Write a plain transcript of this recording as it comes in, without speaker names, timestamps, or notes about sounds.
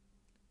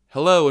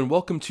Hello and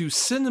welcome to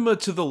Cinema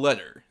to the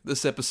Letter.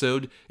 This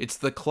episode, it's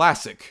the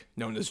classic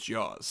known as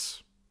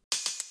Jaws.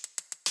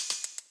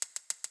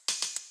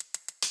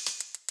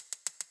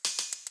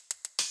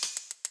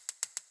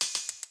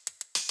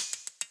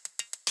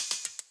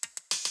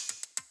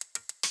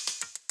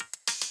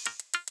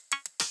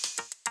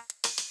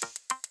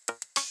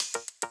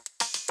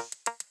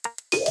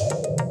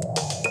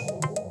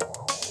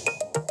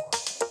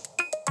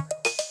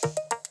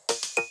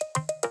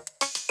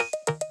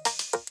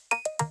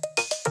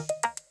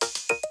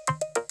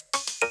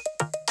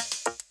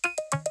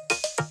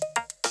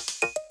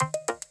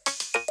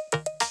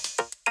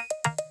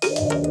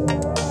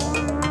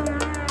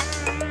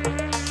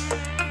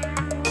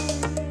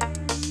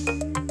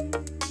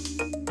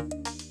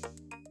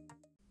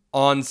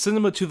 On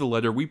Cinema to the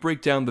Letter, we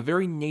break down the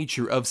very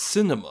nature of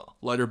cinema,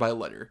 letter by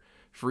letter.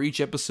 For each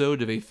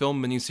episode of a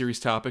film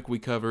miniseries topic, we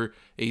cover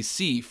a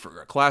C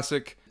for a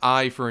classic,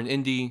 I for an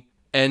indie,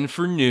 N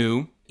for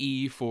new,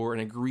 E for an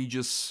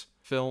egregious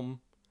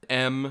film,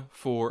 M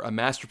for a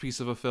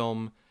masterpiece of a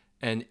film,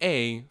 and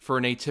A for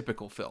an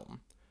atypical film.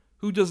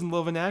 Who doesn't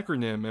love an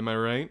acronym, am I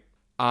right?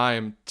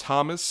 I'm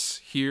Thomas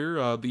here,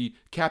 the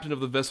captain of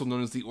the vessel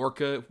known as the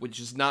Orca,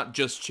 which is not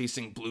just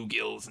chasing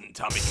bluegills and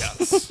Tommy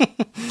cats.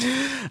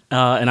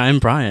 And I'm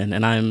Brian,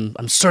 and I'm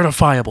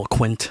certifiable,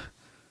 Quint.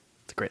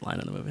 It's a great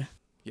line in the movie.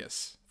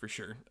 Yes, for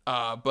sure.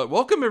 But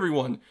welcome,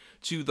 everyone,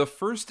 to the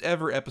first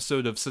ever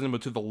episode of Cinema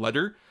to the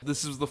Letter.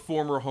 This is the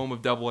former home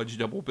of Double Edge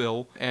Double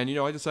Bill. And,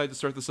 I decided to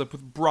start this up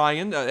with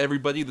Brian.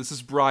 Everybody, this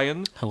is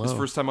Brian. Hello. His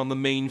first time on the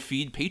main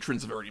feed.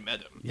 Patrons have already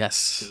met him.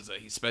 Yes. Because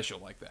he's special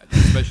like that.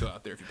 He's special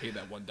out there if you pay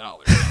that $1.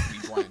 That'd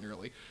be Brian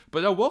early.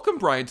 But welcome,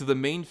 Brian, to the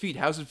main feed.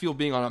 How's it feel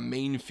being on a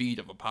main feed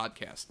of a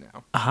podcast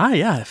now? Hi,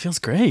 yeah, it feels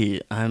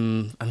great.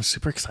 I'm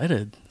super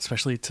excited,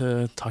 especially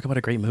to talk about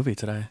a great movie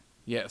today.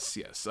 Yes.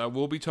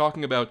 We'll be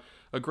talking about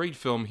a great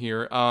film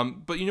here.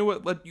 But you know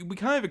what? We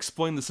kind of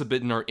explained this a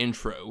bit in our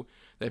intro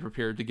that I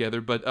prepared together.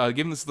 But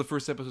given this is the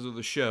first episode of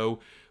the show,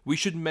 we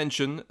should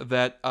mention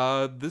that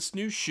this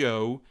new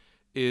show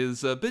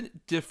is a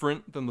bit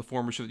different than the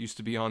former show that used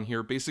to be on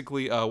here.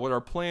 Basically, what our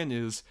plan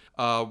is,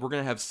 we're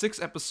going to have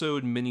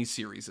 6-episode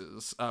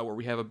mini-series where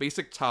we have a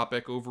basic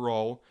topic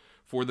overall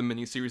for the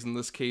mini-series. In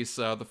this case,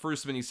 the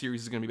first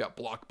mini-series is going to be about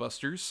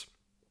blockbusters.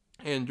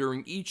 And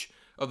during each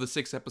of the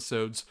 6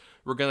 episodes,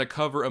 we're going to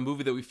cover a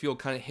movie that we feel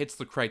kind of hits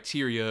the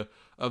criteria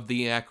of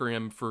the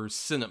acronym for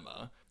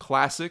cinema.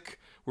 Classic,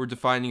 we're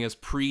defining as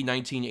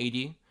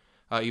pre-1980,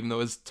 even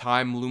though as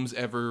time looms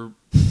ever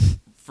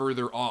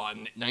further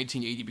on,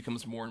 1980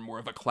 becomes more and more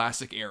of a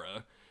classic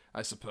era,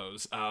 I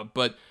suppose.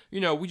 But,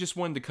 we just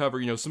wanted to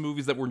cover, some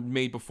movies that were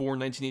made before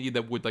 1980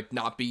 that would,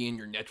 not be in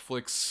your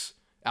Netflix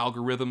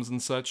algorithms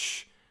and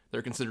such.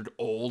 They're considered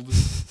old,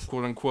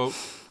 quote unquote.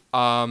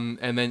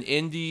 And then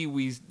indie,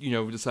 we,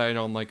 decided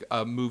on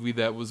a movie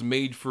that was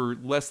made for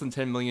less than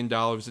 $10 million,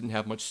 didn't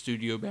have much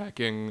studio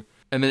backing.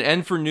 And then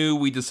N for new,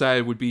 we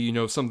decided would be,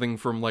 something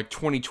from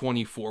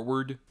 2020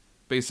 forward,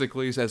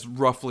 basically, as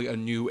roughly a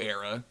new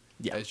era,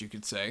 as you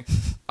could say.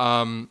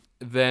 Then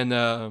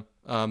the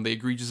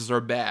egregiouses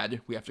are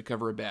bad. We have to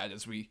cover a bad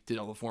as we did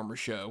on the former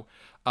show.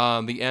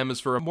 The M is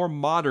for a more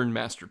modern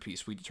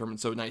masterpiece, we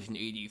determined, so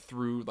 1980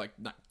 through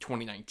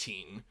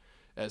 2019,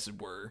 as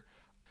it were.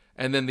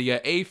 And then the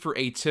A for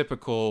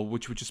atypical,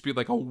 which would just be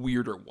a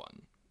weirder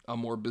one, a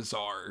more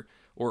bizarre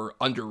or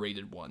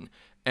underrated one.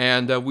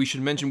 And we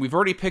should mention, we've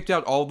already picked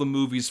out all the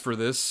movies for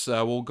this.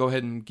 We'll go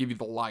ahead and give you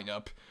the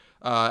lineup.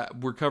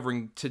 We're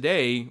covering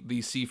today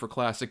the C for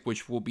classic,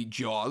 which will be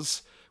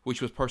Jaws,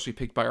 which was partially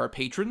picked by our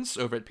patrons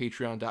over at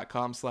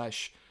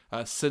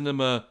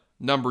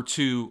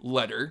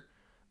patreon.com/cinema2letter.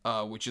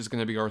 Which is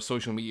going to be our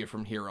social media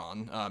from here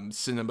on,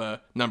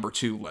 Cinema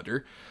 #2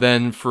 letter.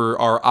 Then for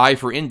our I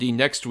for Indie,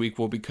 next week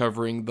we'll be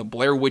covering the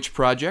Blair Witch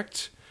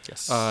Project.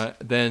 Yes.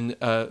 Then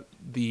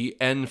the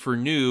N for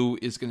new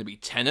is going to be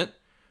Tenet,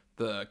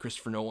 the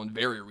Christopher Nolan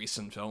very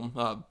recent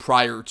film,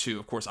 prior to,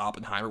 of course,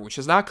 Oppenheimer, which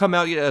has not come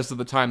out yet as of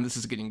the time this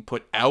is getting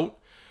put out,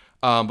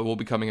 but will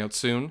be coming out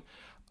soon.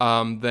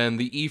 Then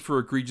the E for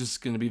egregious is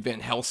going to be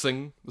Van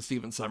Helsing, the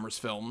Stephen Sommers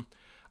film.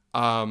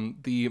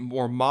 The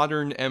more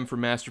modern M for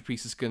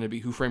masterpiece is going to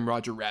be Who Framed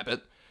Roger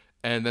Rabbit.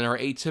 And then our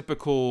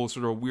atypical,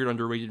 sort of weird,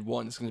 underrated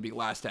one is going to be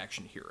Last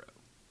Action Hero.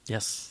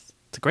 Yes.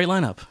 It's a great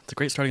lineup. It's a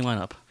great starting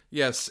lineup.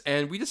 Yes,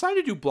 and we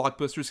decided to do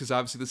blockbusters because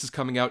obviously this is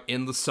coming out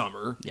in the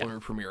summer when we're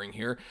premiering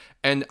here.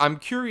 And I'm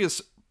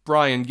curious,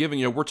 Brian,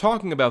 given, we're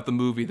talking about the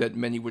movie that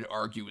many would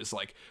argue is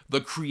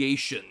the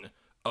creation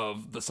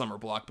of the summer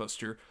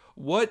blockbuster.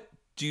 What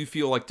do you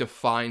feel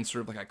defines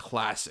sort of a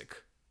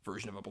classic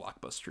version of a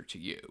blockbuster to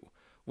you?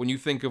 When you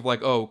think of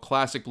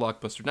classic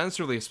blockbuster, not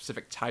necessarily a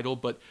specific title,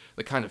 but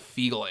the kind of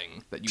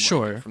feeling that you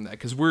get from that.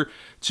 Because we're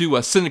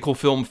two cynical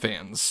film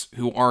fans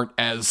who aren't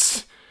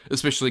as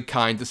especially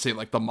kind to say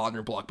the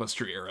modern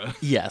blockbuster era.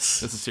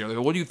 Yes. Necessarily.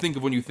 But what do you think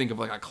of when you think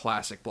of a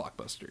classic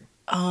blockbuster?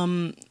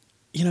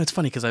 It's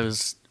funny because I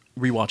was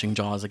rewatching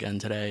Jaws again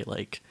today.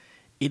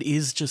 It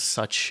is just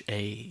such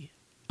a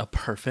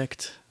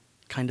perfect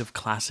kind of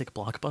classic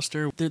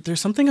blockbuster.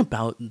 There's something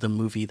about the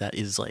movie that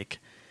is like,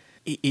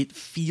 it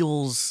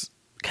feels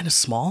kind of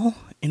small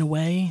in a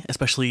way,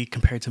 especially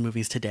compared to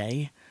movies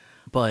today.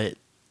 But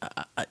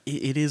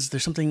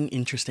there's something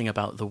interesting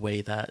about the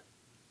way that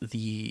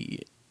the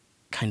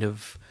kind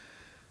of,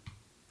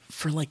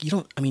 for like,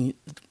 the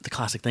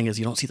classic thing is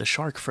you don't see the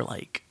shark for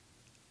like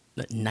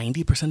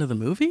 90% of the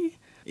movie.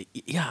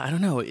 Yeah, I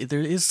don't know. There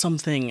is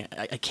something,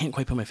 I can't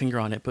quite put my finger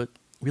on it, but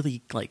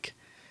really like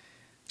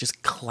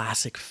just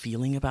classic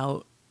feeling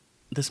about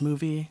this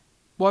movie.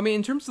 Well, I mean,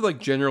 in terms of like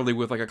generally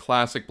with like a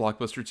classic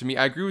blockbuster, to me,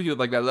 I agree with you.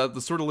 Like that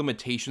the sort of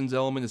limitations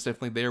element is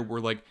definitely there.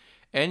 Where like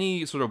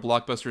any sort of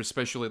blockbuster,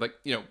 especially like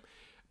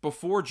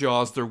before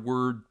Jaws, there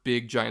were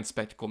big giant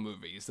spectacle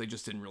movies. They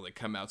just didn't really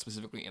come out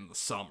specifically in the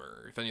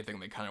summer. If anything,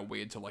 they kind of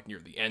waited till like near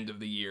the end of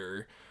the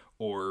year,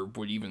 or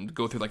would even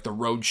go through like the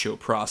roadshow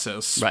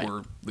process, right,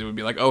 where they would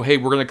be like, oh, hey,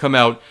 we're going to come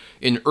out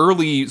in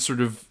early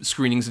sort of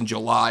screenings in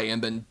July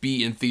and then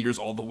be in theaters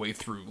all the way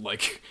through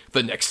like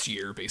the next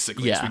year,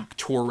 basically. Yeah. So we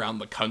tour around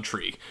the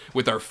country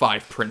with our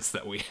 5 prints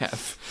that we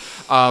have.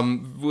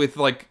 With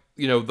like,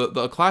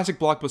 the classic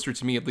blockbuster,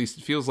 to me at least,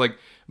 it feels like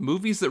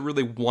movies that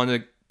really want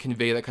to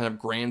convey that kind of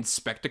grand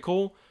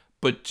spectacle,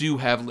 but do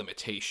have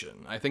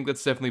limitation. I think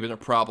that's definitely been a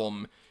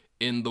problem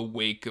in the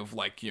wake of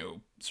like,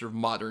 sort of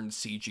modern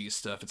CG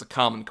stuff. It's a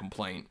common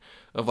complaint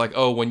of like,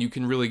 oh, when you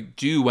can really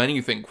do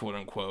anything, quote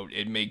unquote,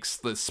 it makes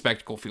the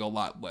spectacle feel a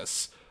lot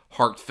less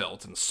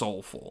heartfelt and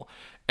soulful.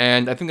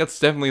 And I think that's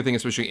definitely a thing,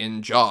 especially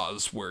in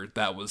Jaws, where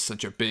that was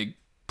such a big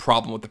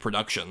problem with the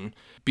production.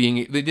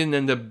 They didn't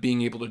end up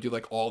being able to do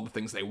like all the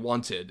things they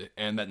wanted,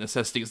 and that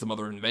necessity is the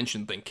mother of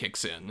invention thing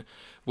kicks in,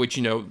 which,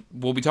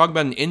 we'll be talking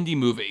about an indie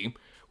movie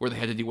where they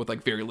had to deal with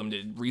like very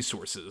limited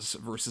resources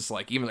versus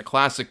like even a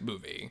classic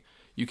movie.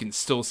 You can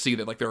still see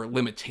that like there are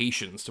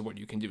limitations to what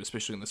you can do,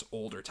 especially in this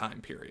older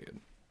time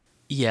period.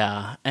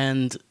 Yeah,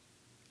 and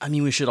I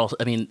mean,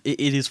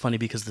 it is funny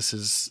because this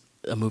is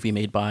a movie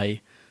made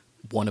by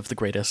one of the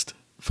greatest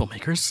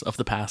filmmakers of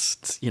the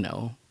past,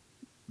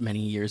 many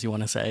years, you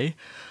want to say.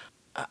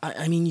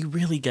 I mean, you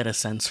really get a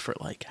sense for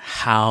like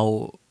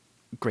how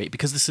great,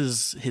 because this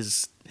is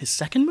his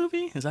second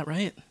movie, is that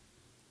right?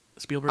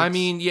 Spielberg. I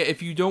mean, yeah,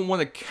 if you don't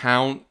want to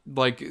count,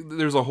 like,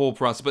 there's a whole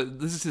process, but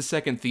this is his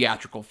second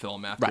theatrical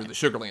film after Right. the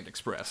Sugarland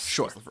Express.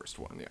 Sure. Was the first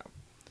one, yeah.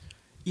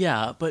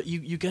 Yeah, but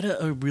you get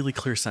a really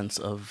clear sense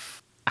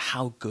of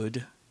how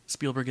good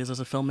Spielberg is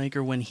as a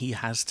filmmaker when he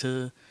has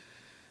to,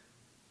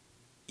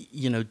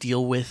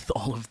 deal with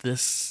all of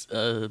this,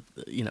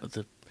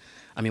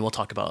 we'll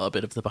talk about a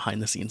bit of the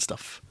behind-the-scenes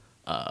stuff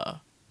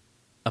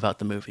about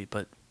the movie,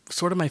 but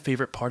sort of my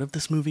favorite part of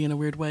this movie in a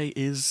weird way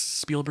is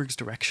Spielberg's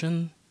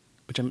direction,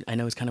 which I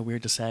know is kind of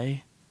weird to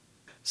say.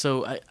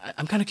 So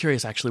I'm kind of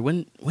curious, actually.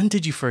 When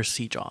did you first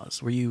see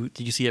Jaws?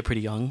 Did you see it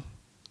pretty young?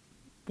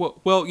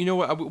 Well, you know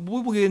what?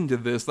 We'll get into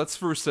this. Let's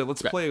first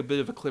play a bit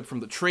of a clip from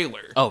the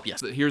trailer. Oh,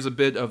 yes. Here's a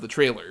bit of the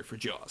trailer for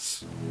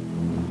Jaws.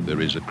 There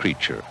is a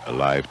creature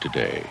alive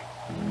today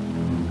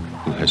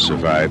who has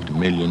survived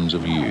millions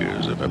of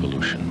years of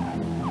evolution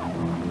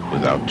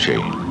without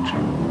change,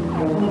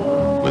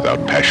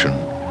 without passion,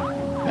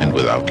 and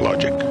without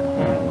logic.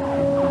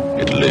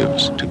 It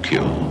lives to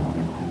kill.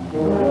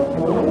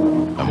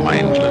 A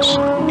mindless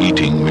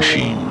eating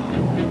machine.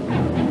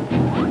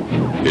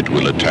 It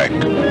will attack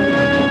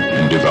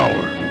and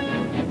devour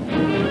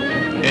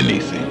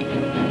anything.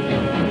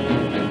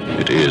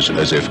 It is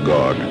as if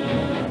God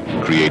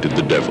created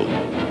the devil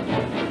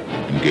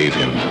and gave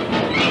him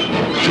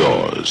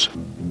jaws.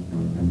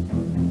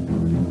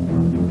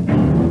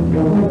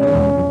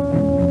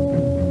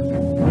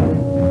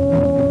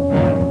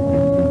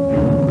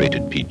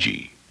 Rated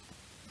PG.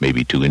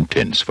 Maybe too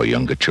intense for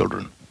younger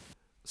children.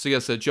 So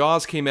yes,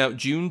 Jaws came out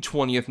June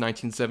 20th,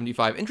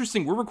 1975.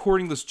 Interesting, we're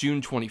recording this June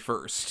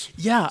 21st.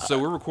 Yeah. So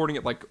we're recording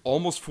it like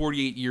almost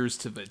 48 years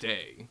to the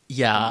day.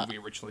 Yeah. The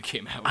movie originally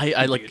came out.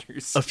 I in like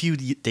theaters. a few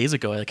days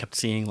ago, I kept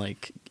seeing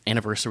like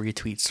anniversary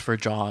tweets for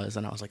Jaws,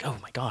 and I was like, oh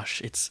my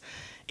gosh,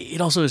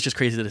 it also is just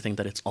crazy to think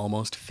that it's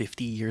almost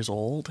 50 years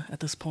old at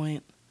this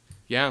point.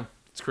 Yeah,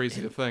 it's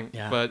crazy to think.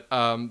 Yeah. But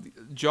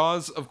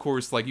Jaws, of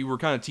course, like you were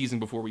kind of teasing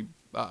before we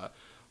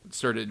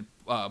started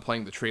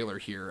playing the trailer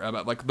here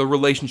about like the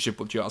relationship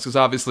with Jaws, because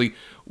obviously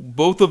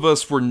both of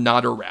us were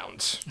not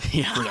around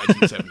for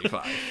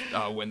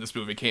 1975 when this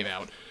movie came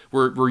out.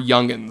 We're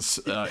youngins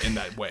in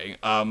that way.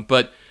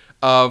 But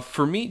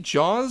for me,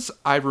 Jaws,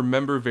 I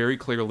remember very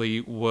clearly,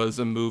 was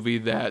a movie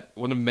that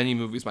one of many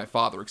movies my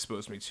father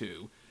exposed me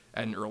to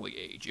at an early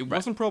age. It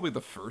wasn't probably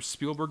the first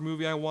Spielberg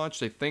movie I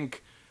watched. I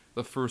think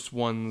the first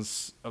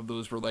ones of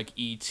those were like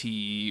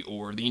E.T.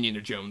 or the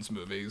Indiana Jones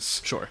movies.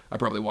 Sure. I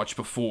probably watched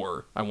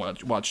before I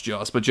watched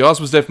Jaws. But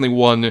Jaws was definitely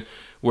one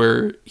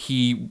where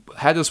he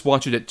had us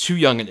watch it at too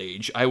young an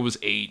age. I was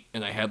 8,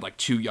 and I had like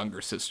 2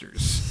 younger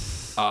sisters.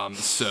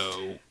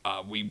 So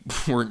we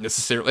weren't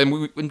necessarily...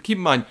 And keep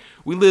in mind,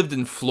 we lived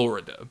in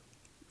Florida.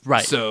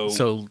 Right.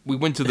 So we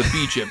went to the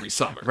beach every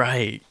summer.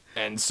 Right.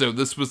 And so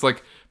this was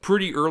like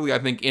pretty early, I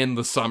think, in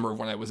the summer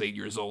when I was 8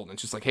 years old. And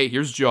it's just like, hey,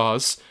 here's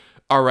Jaws.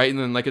 all right, and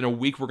then like in a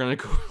week we're gonna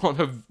go on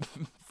a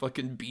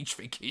fucking beach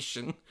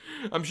vacation.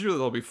 I'm sure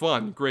that'll be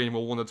fun. Great, and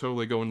we'll want to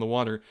totally go in the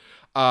water.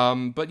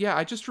 But yeah,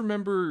 I just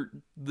remember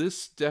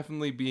this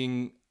definitely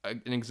being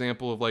an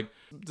example of like,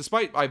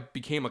 despite I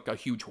became like a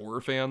huge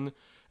horror fan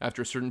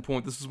after a certain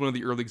point, this is one of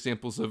the early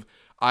examples of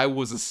I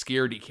was a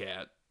scaredy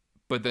cat,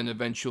 but then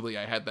eventually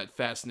I had that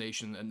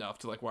fascination enough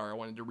to like where I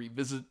wanted to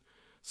revisit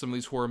some of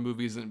these horror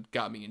movies, and it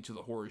got me into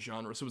the horror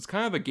genre. So it's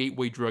kind of a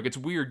gateway drug. It's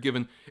weird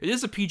given it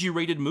is a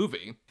PG-rated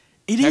movie.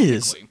 It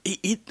is.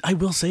 I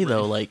will say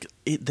though, like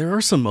there are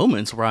some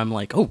moments where I'm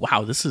like, oh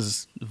wow, this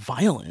is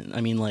violent.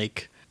 I mean,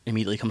 like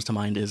immediately comes to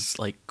mind is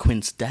like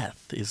Quint's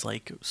death is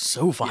like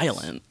so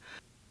violent. Yes.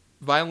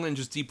 Violent and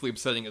just deeply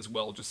upsetting as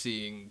well. Just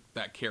seeing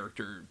that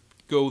character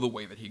go the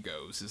way that he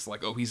goes is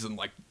like, oh, he's in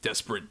like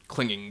desperate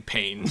clinging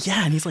pain.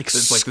 Yeah, and he's like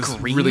it's screaming.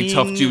 Like this really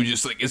tough dude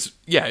just like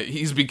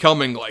he's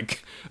becoming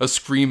like a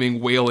screaming,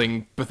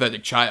 wailing,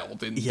 pathetic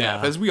child in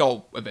death, as we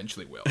all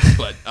eventually will.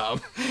 But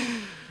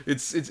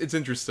it's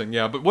interesting,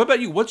 yeah. But what about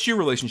you? What's your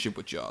relationship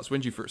with Jaws? When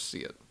did you first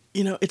see it?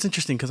 You know, it's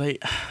interesting because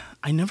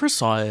I never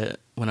saw it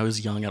when I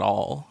was young at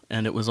all,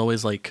 and it was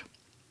always like,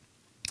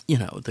 you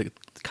know, the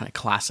kind of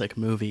classic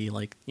movie,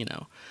 like, you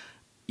know,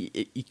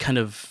 you kind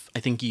of,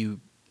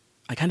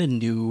 I kind of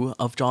knew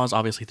of Jaws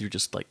obviously through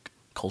just like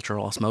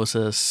cultural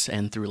osmosis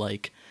and through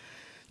like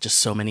just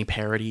so many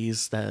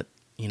parodies that,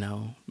 you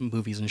know,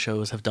 movies and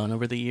shows have done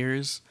over the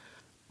years.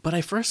 But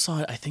I first saw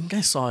it, I think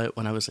I saw it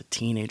when I was a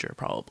teenager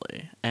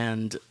probably.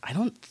 And I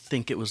don't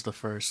think it was the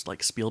first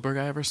like Spielberg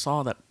I ever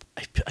saw. That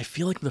I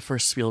feel like the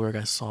first Spielberg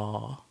I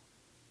saw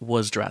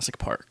was Jurassic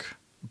Park.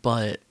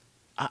 But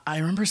I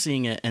remember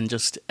seeing it and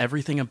just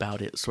everything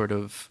about it sort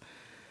of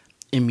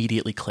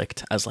immediately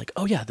clicked as like,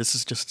 oh yeah, this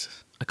is just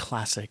a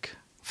classic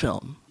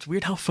film. It's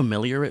weird how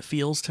familiar it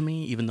feels to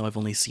me, even though I've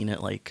only seen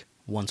it like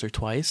once or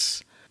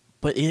twice.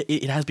 But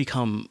it has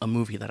become a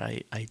movie that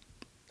I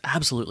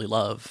absolutely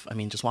love. I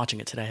mean, just watching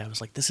it today, I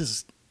was like, this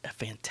is a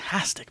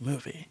fantastic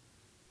movie.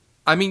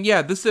 I mean,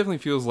 yeah, this definitely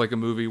feels like a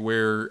movie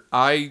where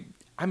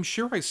I'm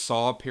sure I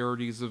saw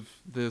parodies of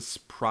this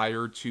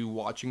prior to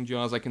watching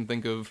Jaws. I can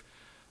think of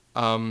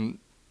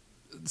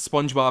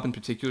SpongeBob in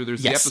particular.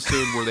 There's the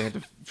episode where they had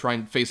to try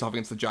and face off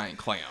against the giant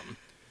clam.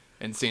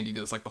 And Sandy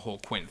does like the whole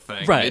Quint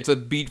thing. Right. It's a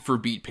beat for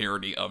beat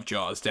parody of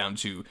Jaws down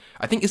to,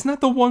 I think, isn't that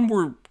the one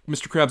where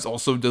Mr. Krabs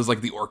also does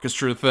like the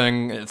orchestra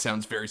thing? And it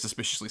sounds very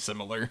suspiciously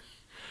similar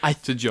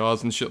to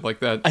Jaws and shit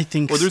like that. I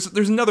think. Or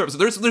there's another episode.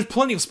 There's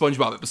plenty of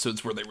SpongeBob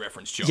episodes where they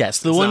reference Jaws. Yes,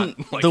 the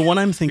one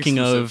I'm thinking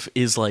of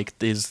is like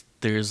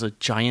there's a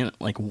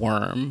giant like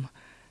worm,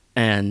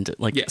 and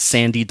like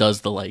Sandy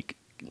does the like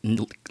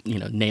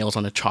nails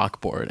on a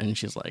chalkboard, and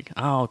she's like,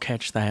 "I'll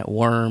catch that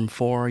worm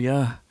for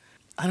you."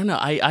 I don't know.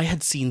 I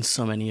had seen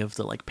so many of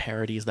the like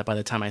parodies that by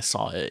the time I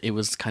saw it, it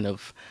was kind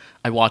of,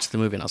 I watched the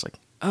movie and I was like,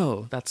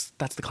 oh, that's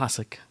the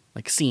classic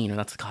like scene, or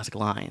that's the classic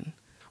line.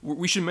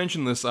 We should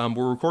mention this.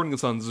 We're recording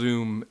this on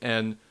Zoom,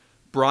 and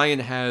Brian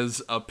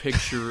has a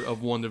picture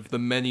of one of the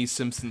many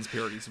Simpsons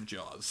parodies of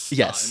Jaws.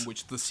 Yes, in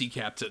which the sea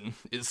captain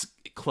is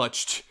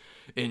clutched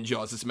in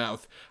Jaws'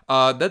 mouth.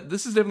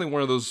 This is definitely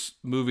one of those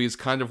movies,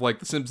 kind of like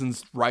the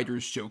Simpsons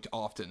writers joked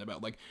often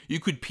about, like, you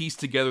could piece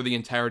together the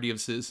entirety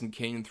of Citizen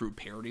Kane through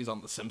parodies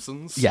on the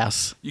Simpsons.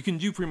 Yes. You can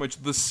do pretty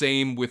much the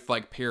same with,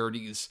 like,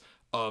 parodies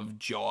of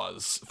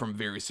Jaws from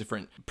various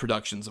different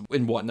productions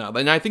and whatnot.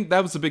 And I think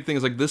that was the big thing,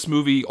 is like this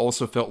movie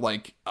also felt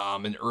like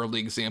an early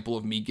example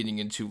of me getting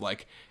into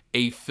like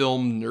a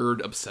film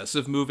nerd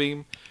obsessive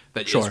movie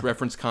that is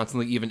referenced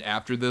constantly even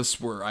after this,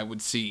 where I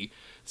would see,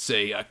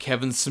 say,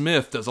 Kevin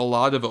Smith does a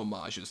lot of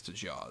homages to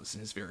Jaws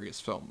in his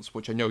various films,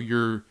 which I know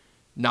you're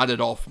not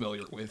at all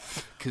familiar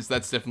with, because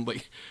that's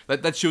definitely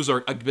that shows a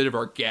bit of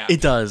our gap.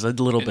 It does, a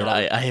little bit.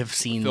 I have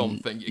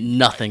seen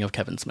nothing of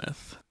Kevin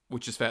Smith,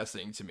 which is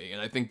fascinating to me, and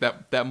I think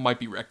that might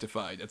be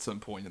rectified at some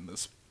point in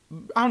this.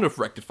 I don't know if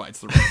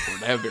rectified's the right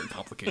word. I have a very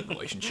complicated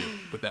relationship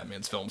with that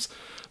man's films.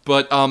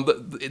 But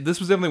this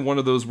was definitely one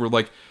of those where,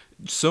 like,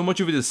 so much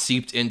of it is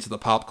seeped into the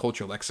pop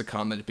culture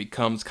lexicon that it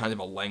becomes kind of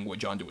a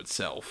language unto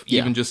itself. Yeah.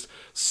 Even just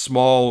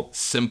small,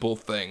 simple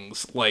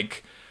things.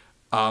 Like,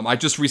 I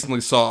just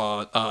recently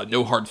saw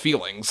No Hard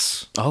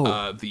Feelings.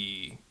 Oh.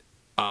 The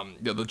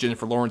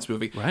Jennifer Lawrence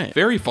movie. Right.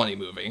 Very funny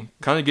movie.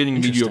 Kind of getting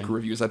mediocre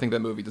reviews. I think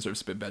that movie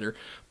deserves a bit better.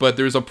 But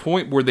there's a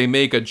point where they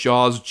make a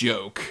Jaws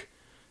joke,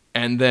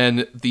 and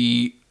then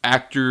the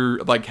actor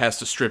like has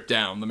to strip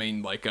down, the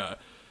main like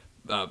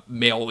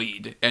male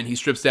lead, and he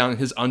strips down and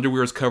his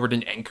underwear is covered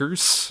in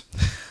anchors.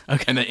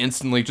 Okay. And then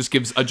instantly just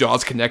gives a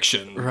Jaws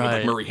connection with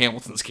like, Murray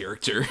Hamilton's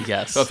character.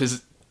 Yes. Of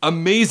his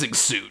amazing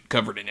suit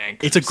covered in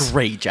anchors. It's a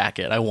great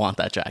jacket. I want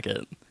that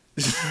jacket.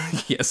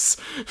 Yes,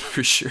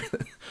 for sure.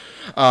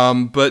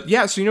 But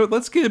yeah, so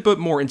let's get a bit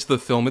more into the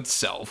film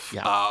itself,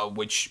 Yeah.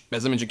 which,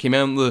 as I mentioned, came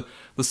out in the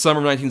summer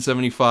of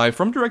 1975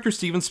 from director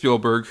Steven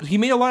Spielberg. He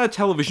made a lot of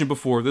television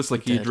before this,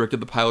 like he had directed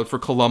the pilot for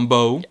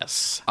Columbo.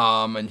 Yes.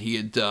 And he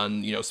had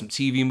done, some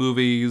TV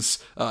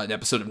movies, an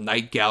episode of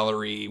Night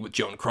Gallery with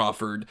Joan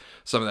Crawford,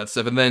 some of that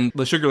stuff, and then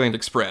The Sugarland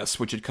Express,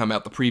 which had come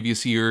out the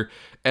previous year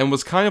and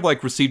was kind of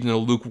like received in a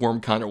lukewarm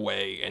kind of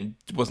way and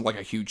wasn't like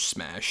a huge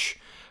smash.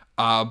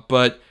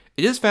 But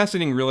it is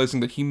fascinating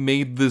realizing that he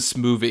made this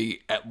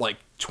movie at like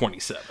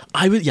 27.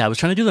 I was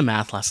trying to do the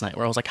math last night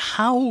where I was like,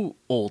 how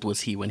old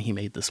was he when he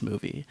made this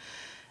movie?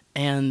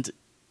 And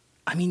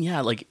I mean,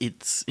 yeah, like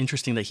it's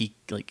interesting that he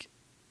like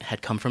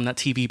had come from that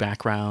TV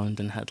background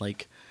and had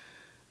like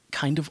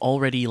kind of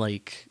already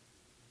like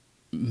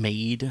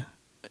made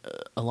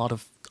a lot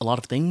of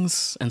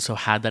things, and so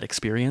had that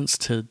experience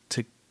to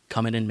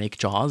come in and make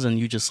Jaws. And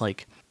you just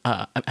like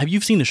have you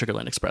seen the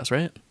Sugarland Express,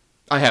 right?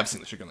 I have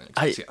seen The Sugarland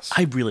Express, yes.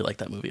 I really like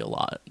that movie a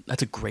lot.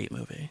 That's a great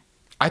movie.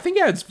 I think,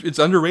 yeah, it's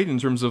underrated in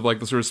terms of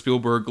like the sort of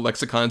Spielberg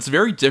lexicon. It's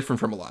very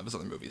different from a lot of his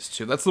other movies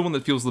too. That's the one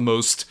that feels the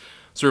most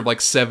sort of like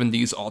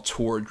 70s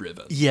auteur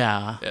driven.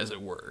 Yeah. As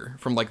it were,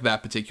 from like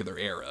that particular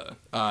era.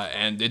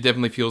 And it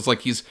definitely feels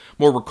like he's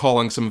more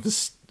recalling some of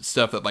his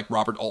stuff that like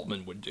Robert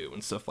Altman would do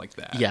and stuff like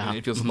that. Yeah. And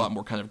it feels a lot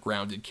more kind of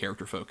grounded,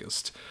 character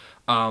focused.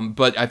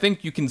 But I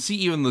think you can see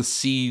even the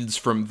seeds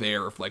from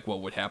there of like what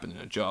would happen in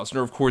a Jaws.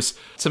 And of course,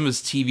 some of his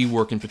TV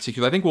work in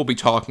particular, I think we'll be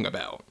talking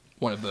about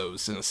one of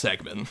those in a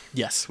segment.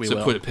 Yes, we will.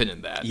 will. So put a pin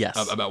in that.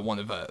 Yes. About one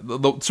of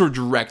the sort of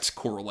direct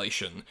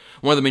correlation.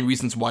 One of the main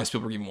reasons why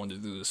Spielberg even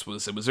wanted to do this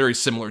was it was very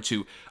similar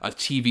to a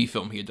TV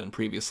film he had done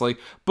previously.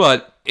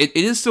 But it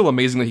is still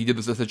amazing that he did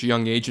this at such a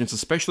young age, and it's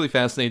especially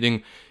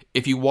fascinating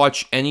if you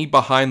watch any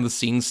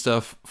behind-the-scenes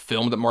stuff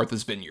filmed at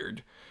Martha's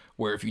Vineyard,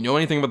 where if you know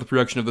anything about the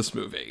production of this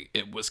movie,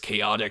 it was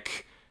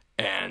chaotic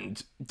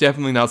and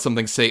definitely not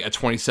something, say, a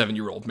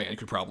 27-year-old man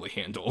could probably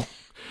handle.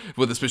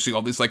 With especially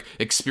all these, like,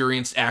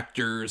 experienced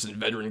actors and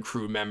veteran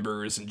crew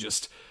members and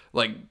just,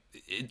 like,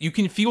 you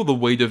can feel the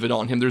weight of it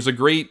on him. There's a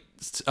great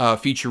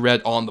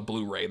featurette on the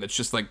Blu-ray that's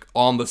just, like,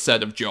 on the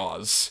set of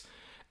Jaws.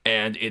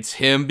 And it's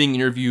him being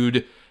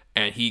interviewed,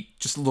 and he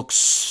just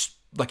looks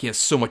like he has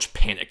so much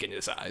panic in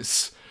his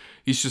eyes.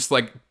 He's just,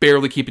 like,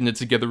 barely keeping it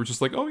together. We're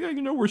just like, oh, yeah,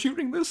 we're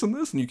shooting this and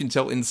this. And you can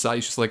tell inside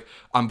he's just like,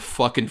 I'm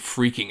fucking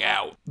freaking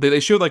out. They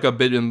showed, like, a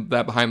bit in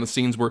that behind the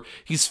scenes where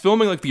he's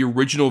filming, like, the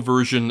original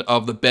version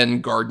of the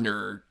Ben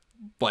Gardner,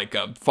 like,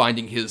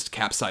 finding his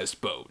capsized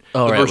boat.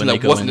 Oh, the right, version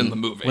that wasn't in the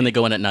movie. When they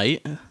go in at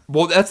night?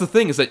 Well, that's the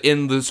thing, is that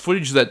in this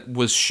footage that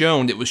was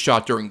shown, it was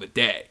shot during the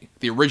day.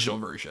 The original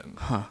version.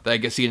 Huh. That I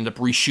guess he ended up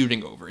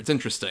reshooting over. It's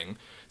interesting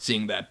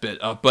seeing that bit.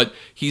 But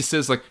he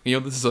says, like,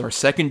 this is our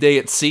second day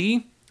at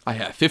sea. I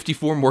have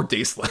 54 more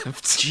days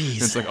left. Jesus.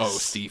 And it's like, oh,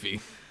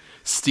 Stevie.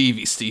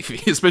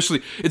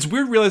 Especially, it's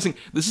weird realizing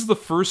this is the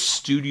first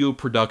studio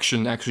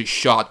production actually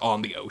shot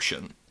on the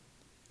ocean,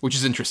 which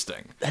is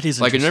interesting. That is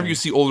like, interesting. whenever you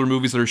see older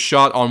movies that are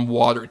shot on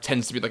water, it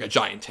tends to be like a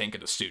giant tank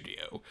in a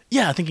studio.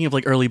 Yeah, thinking of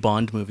like early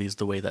Bond movies,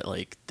 the way that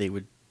like they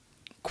would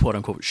quote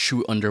unquote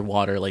shoot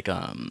underwater, like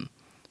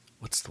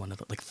what's the one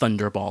like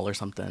Thunderball or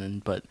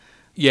something, but.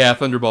 Yeah,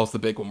 Thunderball's the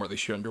big one where they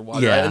shoot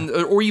underwater.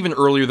 Yeah. Or even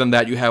earlier than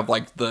that, you have,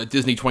 like, the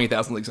Disney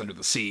 20,000 Leagues Under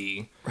the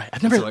Sea. Right.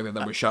 I've never... like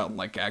that was shot in,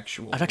 like,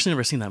 actual... I've actually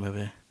never seen that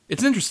movie.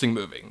 It's an interesting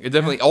movie. It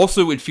definitely...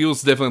 Also, it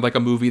feels definitely like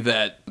a movie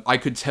that I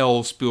could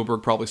tell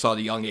Spielberg probably saw at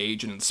a young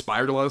age and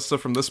inspired a lot of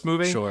stuff from this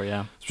movie. Sure,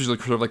 yeah. Especially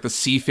sort of like the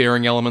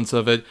seafaring elements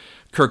of it.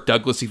 Kirk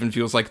Douglas even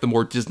feels like the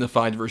more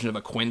Disneyfied version of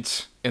a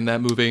Quint in that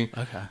movie.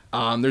 Okay.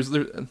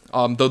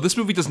 Though this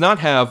movie does not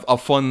have a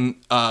fun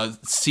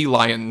sea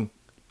lion...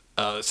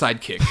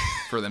 sidekick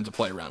for them to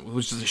play around with,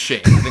 which is a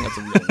shame. I think that's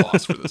a real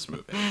loss for this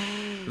movie.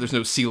 There's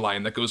no sea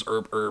lion that goes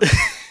herb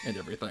and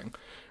everything.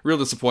 Real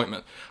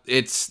disappointment.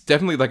 It's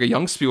definitely like a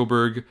young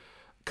Spielberg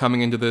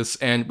coming into this,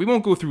 and we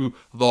won't go through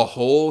the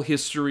whole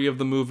history of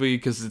the movie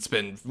because it's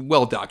been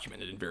well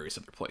documented in various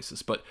other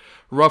places, but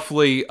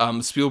roughly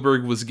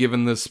Spielberg was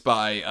given this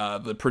by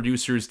the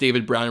producers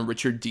David Brown and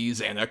Richard D.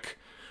 Zanuck,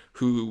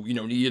 who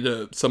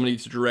needed somebody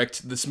to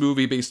direct this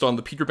movie based on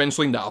the Peter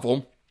Benchley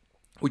novel,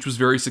 which was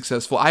very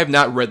successful. I have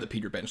not read the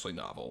Peter Benchley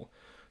novel,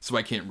 so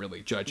I can't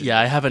really judge it.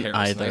 Yeah, I haven't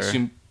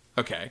either.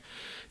 Okay.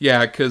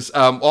 Yeah, because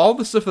all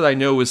the stuff that I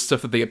know is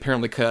stuff that they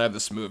apparently cut out of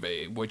this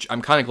movie, which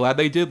I'm kind of glad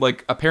they did.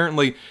 Like,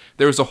 apparently,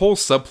 there's a whole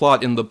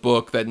subplot in the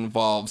book that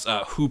involves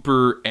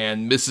Hooper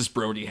and Mrs.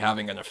 Brody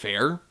having an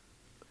affair.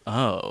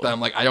 Oh. That I'm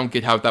like, I don't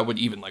get how that would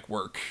even, like,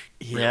 work.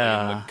 Really,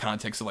 Yeah. in the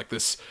context of, like,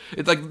 this.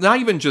 It's, like, not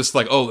even just,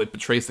 like, oh, it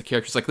betrays the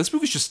characters. Like, this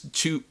movie's just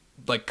too...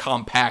 like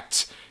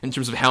compact in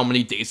terms of how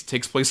many days it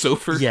takes place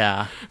over.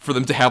 Yeah. For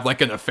them to have like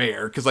an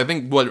affair, because I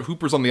think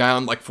Hooper's on the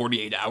island like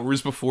 48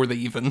 hours before they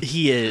even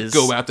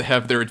go out to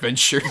have their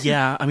adventure.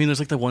 Yeah, I mean, there's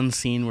like the one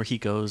scene where he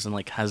goes and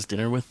like has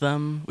dinner with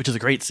them, which is a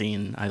great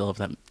scene. I love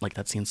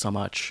that scene so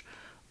much.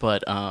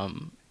 But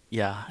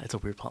yeah, it's a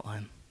weird plot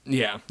line.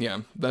 Yeah.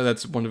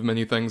 That's one of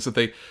many things that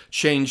they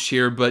changed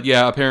here. But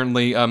yeah,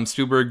 apparently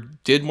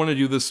Spielberg did want to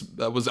do this.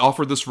 Was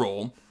offered this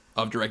role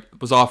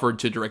was offered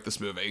to direct this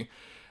movie,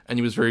 and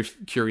he was very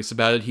curious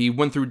about it. He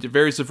went through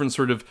various different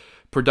sort of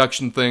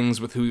production things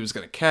with who he was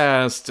going to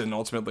cast, and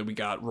ultimately we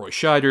got Roy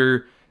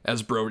Scheider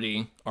as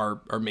Brody,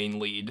 our main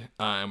lead,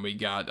 and we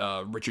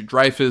got Richard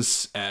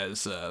Dreyfuss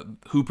as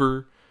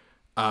Hooper,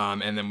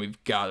 and then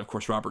we've got, of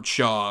course, Robert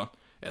Shaw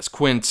as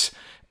Quint.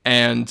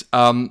 And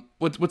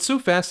what's so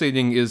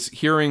fascinating is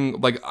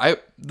hearing, like,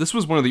 this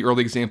was one of the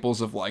early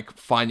examples of, like,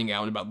 finding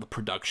out about the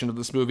production of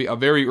this movie. A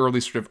very early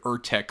sort of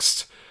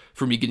urtext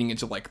for me getting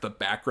into, like, the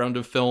background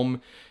of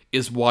film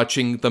is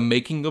watching the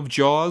making of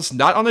Jaws,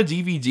 not on a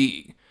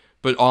DVD,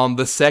 but on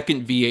the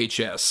second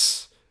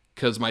VHS,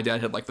 because my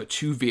dad had, like, the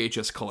 2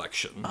 VHS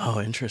collection.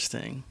 Oh,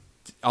 interesting.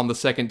 On the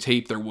second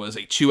tape, there was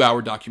a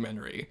 2-hour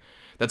documentary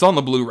that's on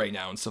the Blu-ray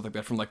now and stuff like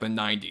that from, like, the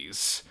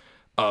 90s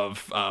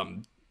of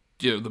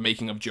the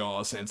making of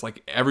Jaws, and it's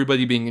like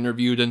everybody being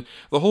interviewed, and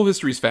the whole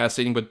history is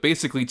fascinating. But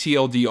basically,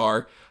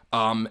 TLDR,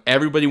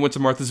 everybody went to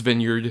Martha's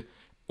Vineyard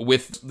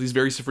with these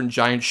various different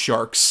giant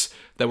sharks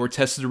that were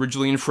tested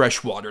originally in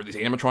freshwater, these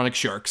animatronic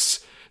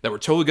sharks that were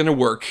totally going to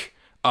work,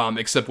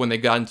 except when they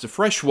got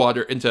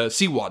into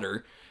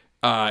seawater,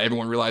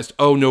 everyone realized,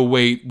 oh no,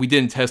 wait, we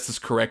didn't test this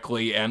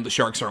correctly, and the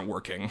sharks aren't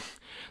working.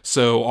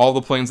 So all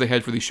the plans they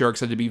had for these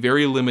sharks had to be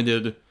very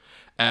limited,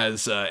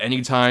 as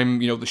anytime,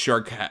 the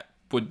shark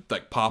would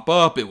like pop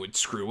up, it would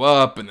screw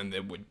up, and then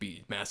there would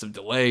be massive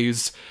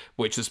delays,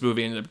 which this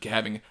movie ended up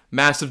having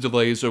massive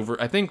delays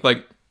over, I think,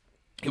 like,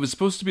 it was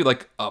supposed to be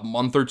like a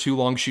month or 2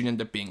 long shoot,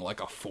 ended up being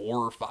like a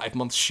 4 or 5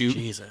 month shoot.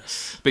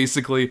 Jesus.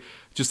 Basically,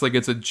 just like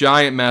it's a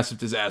giant, massive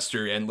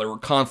disaster, and there were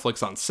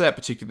conflicts on set,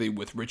 particularly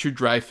with Richard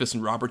Dreyfuss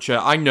and Robert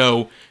Shaw. I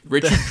know,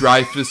 Richard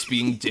Dreyfuss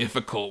being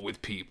difficult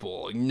with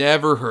people.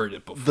 Never heard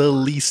it before. The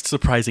least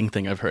surprising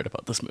thing I've heard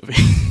about this movie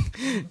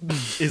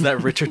is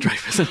that Richard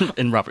Dreyfuss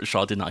and Robert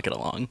Shaw did not get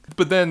along.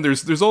 But then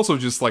there's also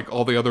just like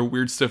all the other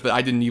weird stuff that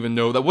I didn't even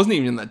know, that wasn't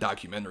even in that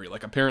documentary.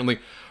 Like, apparently,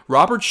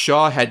 Robert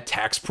Shaw had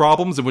tax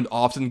problems and would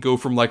often go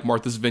from like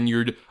Martha's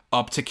Vineyard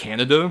up to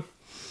Canada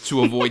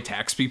to avoid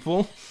tax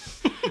people.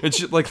 And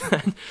shit like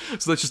that.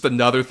 So that's just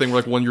another thing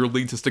where, like, one of your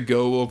leads has to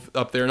go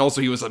up there. And also,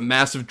 he was a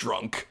massive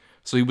drunk.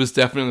 So he was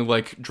definitely,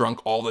 like,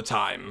 drunk all the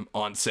time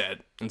on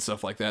set and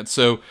stuff like that.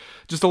 So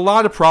just a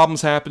lot of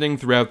problems happening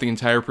throughout the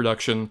entire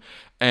production.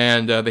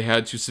 And they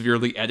had to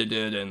severely edit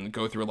it and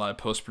go through a lot of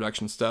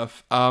post-production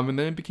stuff. And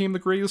then it became the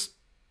greatest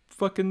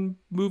fucking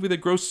movie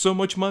that grossed so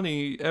much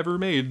money ever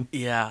made.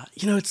 Yeah.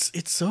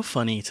 It's so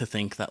funny to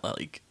think that,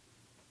 like,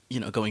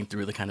 going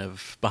through the kind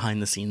of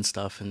behind the scenes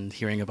stuff and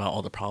hearing about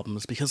all the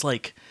problems, because,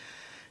 like,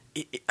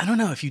 I don't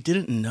know, if you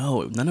didn't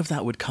know, none of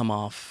that would come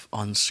off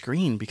on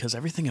screen, because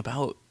everything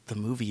about the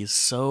movie is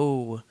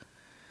so,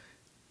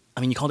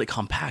 I mean, you called it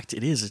compact.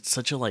 It's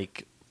such a,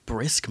 like,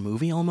 brisk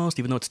movie almost,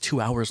 even though it's 2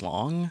 hours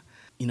long.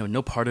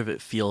 No part of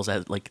it feels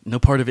no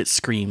part of it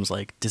screams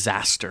like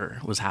disaster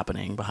was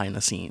happening behind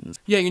the scenes.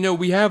 Yeah,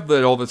 we have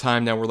that all the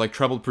time now, where, like,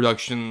 troubled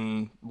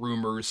production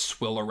rumors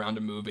swill around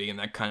a movie, and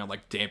that kind of,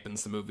 like,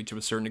 dampens the movie to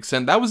a certain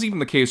extent. That was even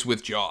the case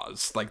with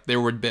Jaws. Like,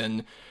 there would have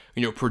been,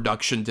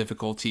 production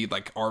difficulty,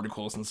 like,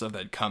 articles and stuff that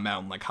had come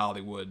out in, like,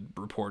 Hollywood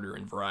Reporter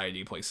and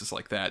Variety, places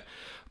like that.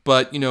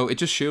 But, it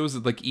just shows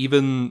that, like,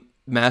 even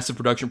massive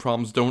production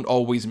problems don't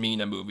always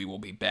mean a movie will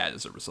be bad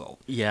as a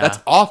result. Yeah. That's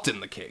often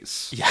the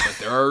case. Yeah. But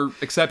there are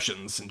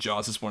exceptions, and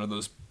Jaws is one of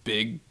those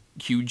big,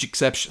 huge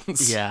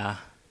exceptions. Yeah.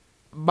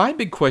 My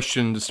big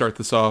question to start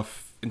this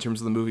off in terms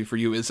of the movie for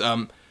you is,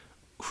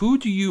 who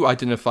do you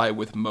identify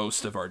with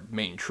most of our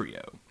main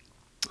trio?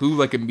 Who,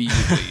 like,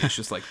 immediately is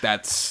just like,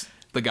 that's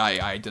the guy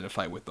I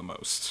identify with the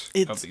most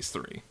of these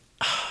three?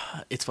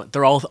 It's fun.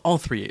 They're all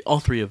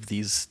three of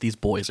these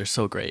boys are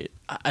so great.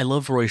 I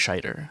love Roy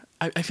Scheider.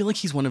 I feel like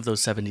he's one of those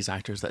 70s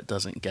actors that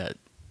doesn't get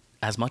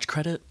as much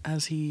credit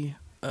as he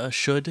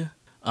should.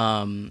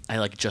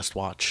 I just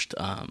watched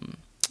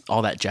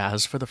All That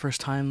Jazz for the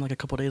first time like a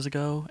couple days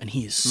ago, and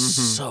he is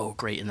so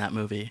great in that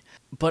movie.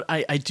 But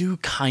I do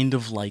kind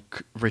of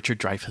like Richard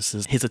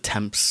Dreyfuss's his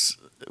attempts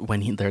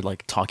when they're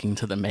like talking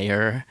to the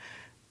mayor,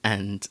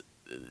 and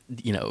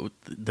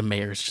the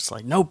mayor's just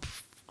like, nope,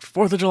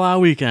 4th of July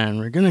weekend,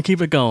 we're gonna keep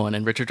it going,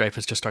 and Richard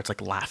Dreyfuss just starts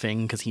like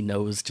laughing because he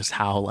knows just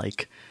how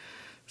like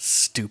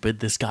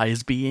stupid this guy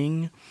is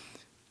being.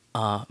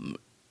 So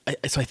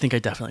I think I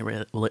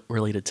definitely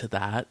related to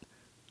that.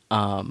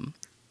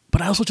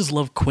 But I also just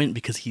love Quint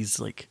because he's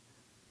like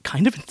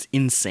kind of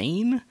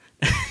insane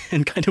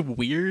and kind of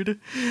weird.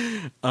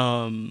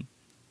 Yeah,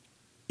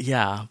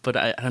 but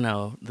I don't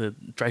know.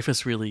 Dreyfuss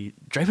is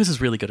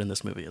really good in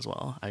this movie as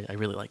well. I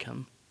really like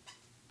him.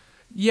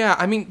 Yeah,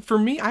 I mean, for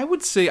me, I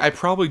would say I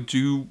probably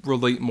do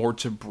relate more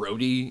to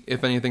Brody,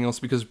 if anything else,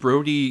 because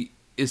Brody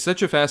is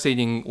such a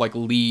fascinating, like,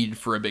 lead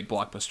for a big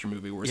blockbuster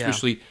movie, where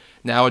especially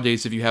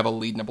nowadays, if you have a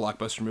lead in a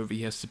blockbuster movie,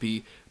 he has to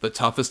be the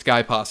toughest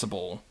guy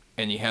possible,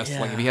 and he has to,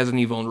 like, if he has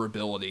any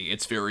vulnerability,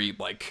 it's very,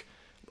 like,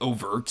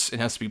 overt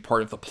and has to be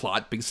part of the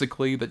plot,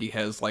 basically, that he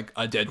has, like,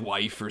 a dead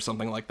wife or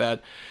something like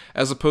that,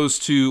 as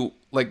opposed to,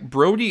 like,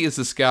 Brody is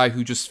this guy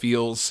who just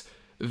feels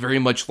very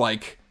much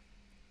like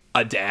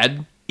a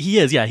dad. He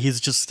is, yeah. He's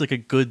just like a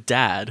good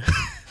dad.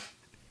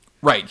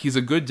 Right, he's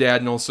a good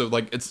dad, and also,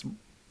 like, it's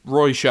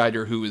Roy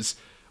Scheider, who is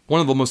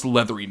one of the most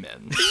leathery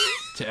men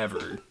to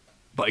ever,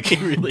 like,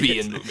 really be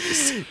is. in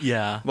movies.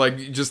 Yeah. Like,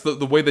 just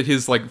the way that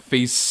his, like,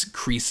 face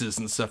creases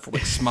and stuff,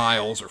 like,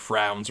 smiles or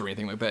frowns or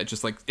anything like that,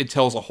 just, like, it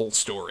tells a whole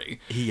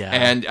story. Yeah.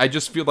 And I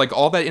just feel like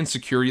all that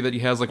insecurity that he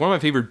has, like, one of my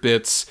favorite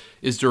bits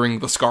is during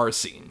the scar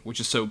scene, which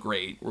is so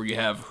great, where you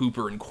have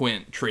Hooper and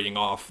Quint trading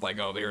off, like,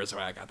 oh, there's,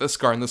 I got this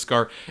scar and this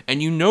scar,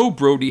 and you know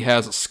Brody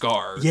has a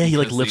scar. Yeah, he,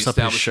 like, because lifts they up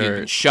his established he had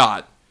been shirt.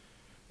 shot.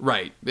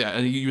 Right, yeah,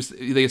 and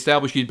they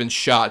established he'd been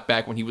shot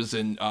back when he was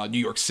in New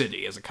York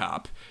City as a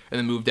cop, and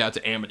then moved out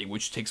to Amity,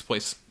 which takes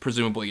place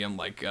presumably in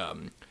like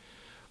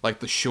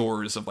the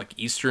shores of like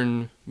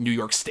eastern New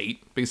York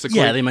State, basically.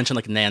 Yeah, they mentioned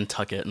like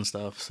Nantucket and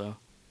stuff, so.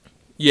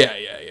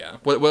 Yeah.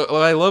 What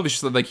I love is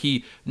just that, like,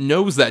 he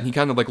knows that, and he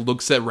kind of like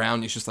looks around,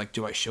 and he's just like,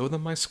 do I show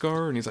them my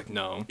scar? And he's like,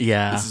 no,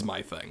 Yeah. this is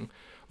my thing.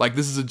 Like,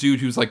 this is a dude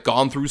who's like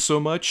gone through so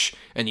much,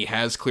 and he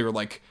has clear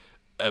like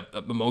a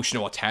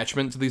emotional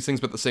attachment to these things,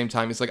 but at the same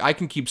time, he's like, I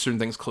can keep certain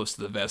things close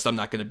to the vest. I'm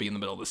not going to be in the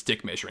middle of this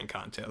dick measuring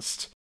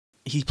contest.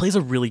 He plays a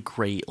really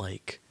great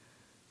like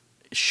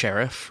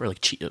sheriff or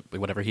like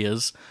whatever he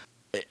is.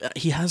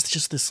 He has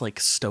just this like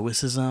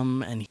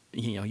stoicism, and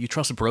you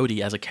trust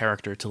Brody as a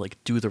character to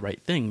like do the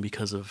right thing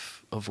because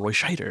of Roy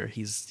Scheider.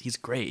 He's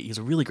great. He's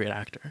a really great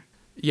actor.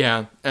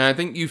 Yeah, and I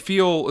think you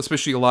feel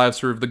especially a lot of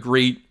sort of the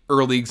great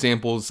early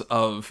examples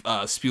of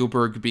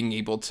Spielberg being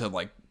able to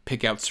like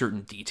pick out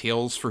certain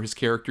details for his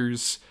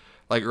characters,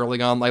 like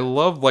early on. I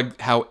love like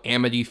how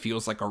Amity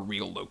feels like a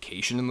real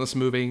location in this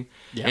movie,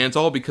 Yeah. and it's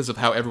all because of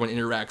how everyone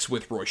interacts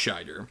with Roy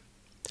Scheider,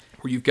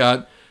 where you've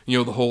got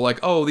the whole like,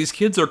 oh, these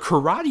kids are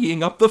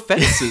karateing up the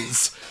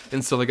fences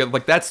and stuff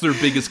like that's their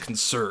biggest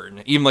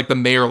concern. Even like the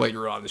mayor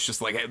later on is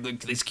just like, hey, look,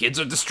 these kids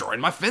are destroying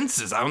my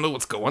fences. I don't know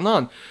what's going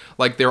on.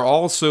 Like, they're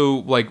also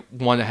like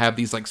want to have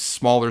these like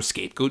smaller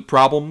scapegoat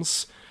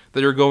problems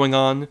that are going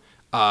on.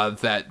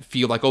 That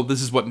feel like, oh,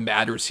 this is what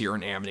matters here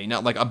in Amity,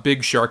 not like a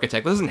big shark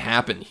attack. That doesn't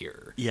happen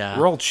here. Yeah.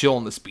 We're all chill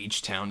in this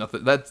beach town.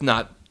 That's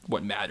not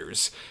what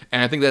matters.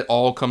 And I think that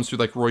all comes through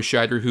like Roy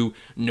Scheider, who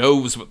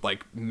knows what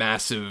like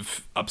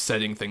massive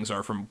upsetting things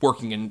are from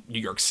working in New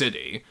York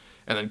City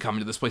and then coming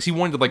to this place. He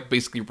wanted to like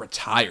basically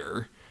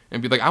retire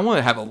and be like, I want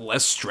to have a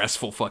less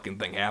stressful fucking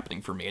thing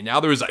happening for me. And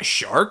now there's a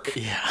shark.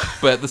 Yeah.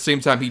 But at the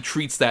same time, he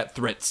treats that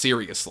threat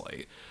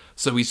seriously.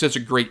 So he's such a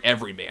great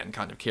everyman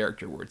kind of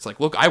character where it's like,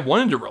 look, I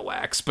wanted to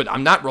relax, but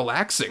I'm not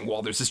relaxing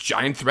while there's this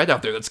giant threat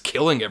out there that's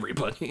killing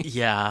everybody.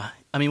 Yeah.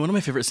 I mean, one of my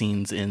favorite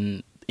scenes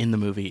in the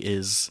movie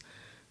is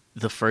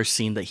the first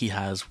scene that he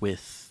has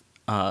with,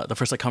 the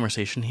first like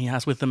conversation he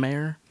has with the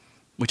mayor,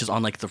 which is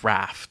on like the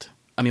raft.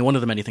 I mean, one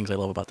of the many things I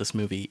love about this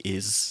movie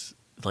is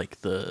like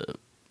the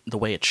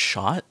way it's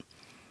shot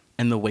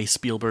and the way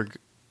Spielberg,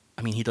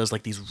 I mean, he does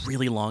like these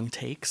really long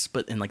takes,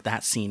 but in like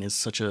that scene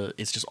is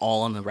it's just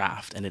all on the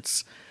raft, and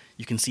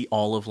you can see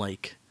all of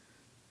like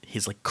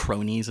his like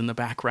cronies in the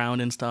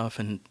background and stuff,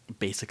 and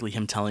basically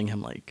him telling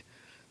him like,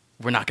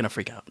 we're not going to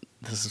freak out.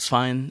 This is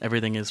fine.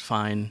 Everything is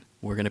fine.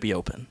 We're going to be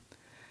open.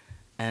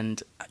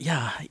 And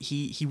yeah,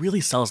 he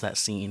really sells that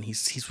scene.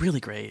 He's really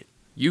great.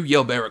 You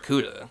yell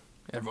Barracuda.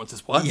 Everyone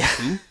says, what? Yeah.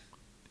 Who?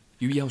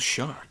 You yell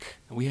shark.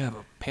 We have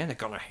a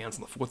panic on our hands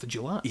on the 4th of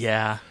July.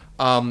 Yeah.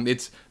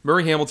 It's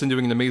Murray Hamilton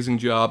doing an amazing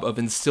job of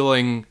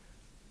instilling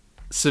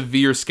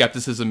severe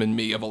skepticism in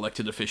me of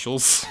elected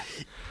officials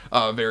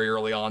very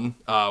early on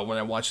when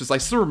I watched this. I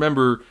still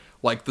remember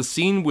like the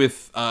scene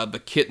with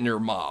the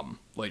Kittner mom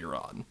later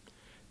on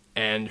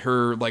and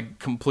her like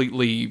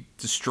completely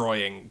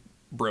destroying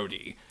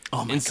Brody.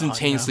 Oh my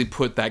instantaneously God, yeah.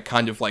 put that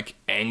kind of like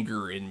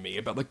anger in me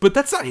about like, but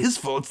that's not his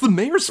fault, it's the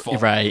mayor's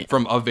fault. Right.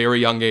 From a very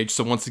young age.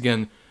 So once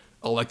again,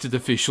 elected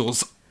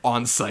officials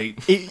on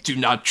site do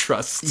not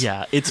trust.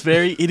 Yeah, it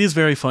is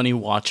very funny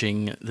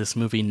watching this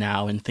movie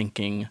now and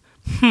thinking,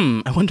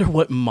 I wonder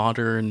what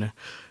modern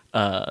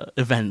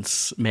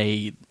events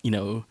may,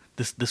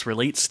 this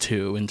relates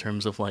to in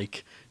terms of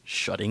like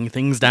shutting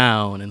things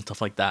down and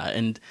stuff like that.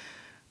 And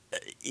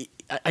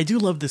I do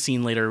love the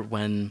scene later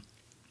when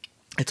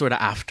it's sort of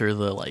after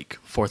the like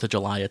 4th of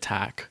July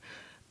attack,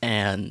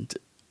 and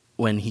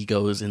when he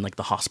goes in like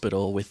the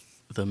hospital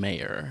with the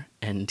mayor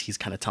and he's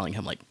kind of telling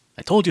him like,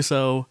 I told you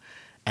so.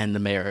 And the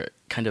mayor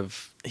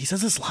he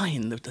says this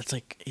line that's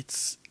like,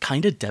 it's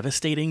kind of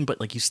devastating, but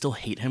like you still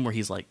hate him, where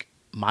he's like,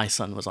 my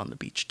son was on the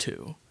beach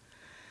too.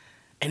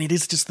 And it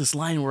is just this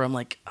line where I'm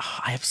like,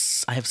 I have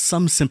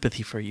some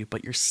sympathy for you,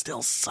 but you're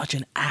still such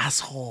an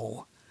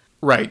asshole.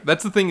 Right.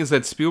 That's the thing, is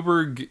that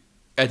Spielberg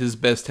at his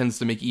best tends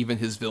to make even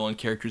his villain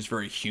characters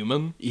very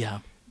human. Yeah.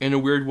 In a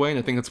weird way, and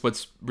I think that's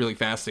what's really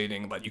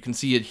fascinating. Like, you can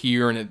see it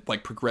here, and it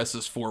like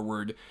progresses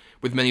forward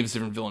with many of his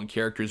different villain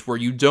characters, where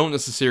you don't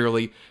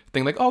necessarily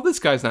think like, oh, this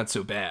guy's not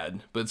so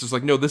bad, but it's just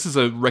like, no, this is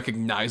a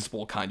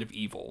recognizable kind of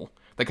evil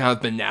the kind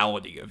of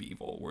banality of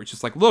evil, where it's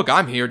just like, look,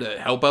 I'm here to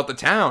help out the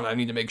town. I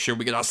need to make sure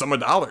we get our sum of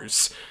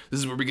dollars. This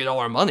is where we get all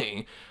our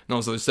money and all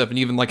this other stuff. And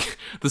even like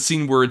the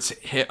scene where it's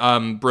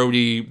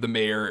Brody, the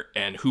mayor,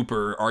 and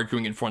Hooper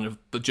arguing in front of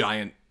the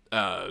giant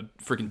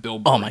freaking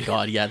billboard. Oh my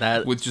god, yeah,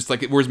 that with just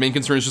like, where his main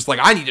concern is just like,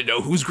 I need to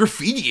know who's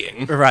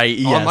graffitiing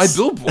right on my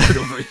billboard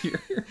over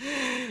here.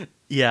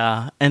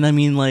 Yeah, and I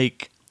mean,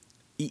 like,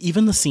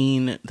 even the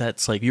scene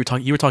that's like you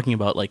were talking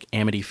about, like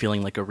Amity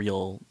feeling like a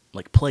real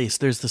like place.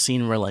 There's the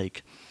scene where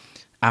like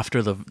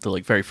after the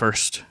like very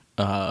first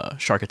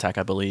shark attack,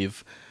 I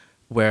believe,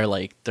 where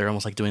like they're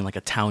almost like doing like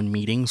a town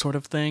meeting sort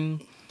of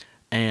thing,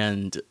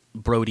 and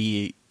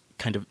Brody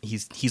kind of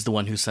he's the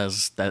one who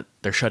says that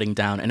they're shutting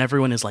down, and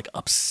everyone is like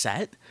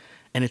upset,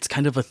 and it's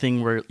kind of a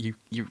thing where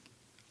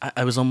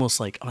I was almost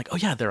like, I'm like, oh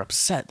yeah, they're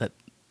upset that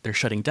they're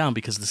shutting down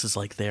because this is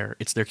like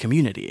it's their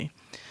community,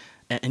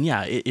 and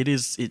yeah,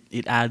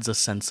 it adds a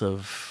sense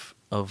of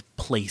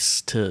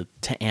place to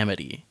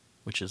Amity,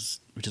 which is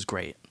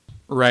great.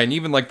 Right, and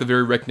even like the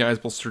very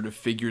recognizable sort of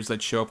figures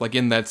that show up, like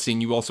in that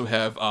scene, you also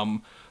have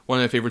one of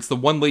my favorites, the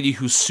one lady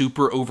who's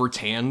super over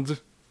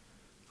tanned,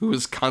 who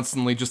is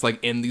constantly just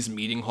like in these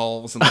meeting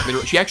halls, and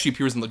like, she actually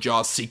appears in the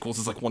Jaws sequels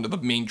as like one of the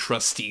main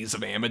trustees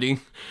of Amity.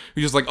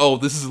 Who's just like, oh,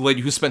 this is a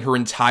lady who spent her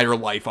entire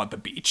life on the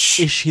beach.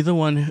 Is she the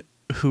one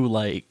who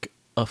like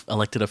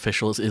elected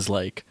officials is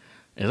like,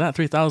 is that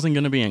 3,000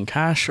 going to be in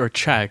cash or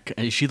check?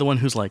 And is she the one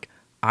who's like,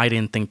 I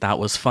didn't think that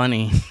was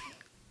funny?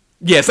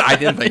 Yes, I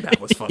didn't think that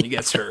was funny.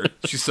 Yes, her.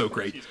 She's so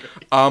great.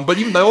 But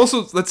even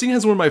that scene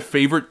has one of my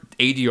favorite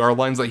ADR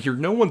lines I hear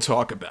no one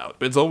talk about,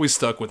 but it's always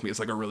stuck with me. It's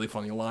like a really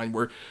funny line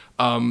where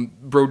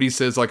Brody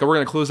says like, oh, we're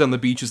going to close down the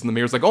beaches, and the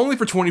mayor's like, only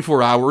for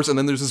 24 hours. And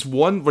then there's this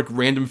one like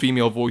random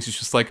female voice who's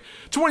just like,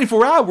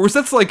 24 hours?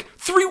 That's like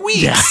 3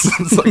 weeks. Yeah.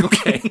 It's like,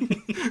 okay.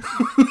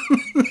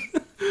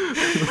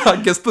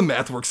 I guess the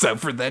math works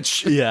out for that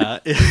shit. Yeah.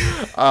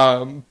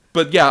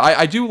 But yeah,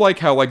 I do like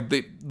how like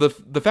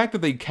the fact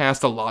that they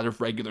cast a lot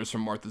of regulars from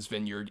Martha's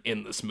Vineyard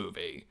in this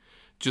movie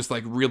just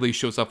like really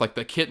shows up. Like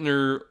the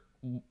Kittner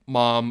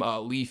mom,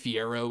 Lee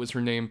Fierro is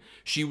her name.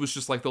 She was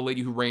just like the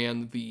lady who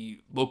ran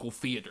the local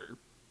theater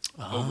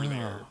over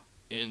there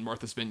in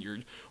Martha's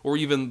Vineyard. Or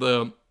even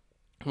one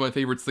of my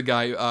favorites, the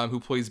guy who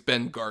plays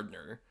Ben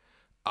Gardner,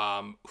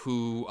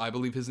 who I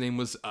believe his name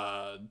was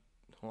hold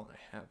on,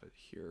 I have it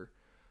here.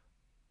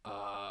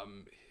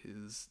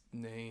 His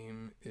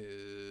name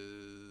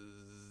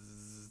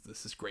is,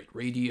 this is great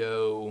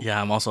radio.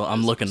 Yeah,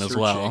 I'm looking as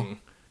well.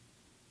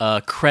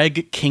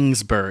 Craig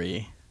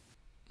Kingsbury.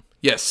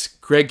 Yes,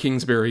 Craig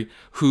Kingsbury,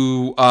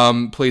 who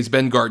plays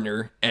Ben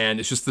Gardner, and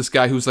it's just this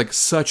guy who's like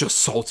such a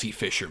salty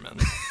fisherman.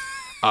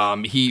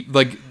 He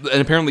like,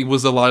 and apparently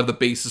was a lot of the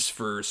basis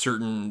for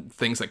certain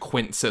things that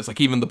Quint says, like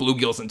even the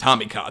bluegills and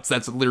tommycots.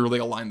 That's literally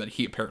a line that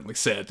he apparently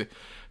said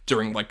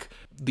during like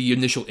the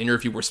initial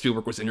interview where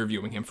Spielberg was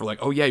interviewing him for like,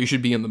 oh yeah, you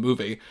should be in the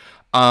movie.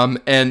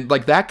 And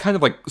like that kind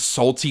of like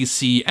salty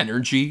sea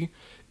energy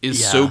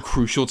is so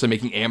crucial to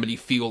making Amity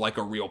feel like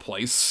a real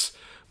place.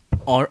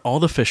 All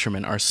the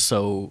fishermen are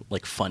so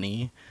like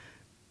funny,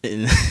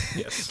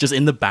 yes. Just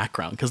in the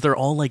background, because they're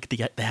all like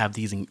they have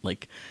these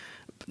like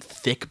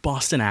thick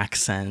Boston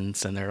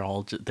accents, and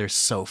they're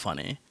so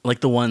funny. Like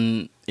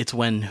it's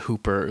when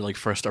Hooper like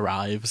first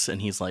arrives,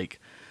 and he's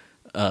like,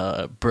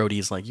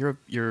 Brody's like, you're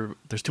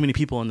there's too many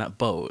people in that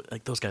boat.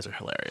 Like those guys are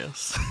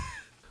hilarious.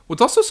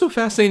 What's also so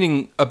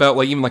fascinating about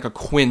like even like a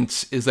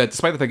Quint is that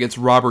despite the fact it's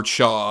Robert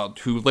Shaw,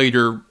 who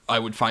later I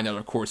would find out,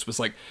 of course, was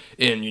like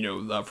in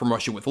From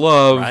Russia with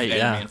Love and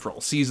Man for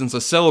All Seasons, a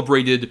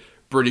celebrated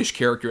British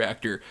character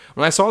actor.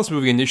 When I saw this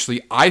movie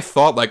initially, I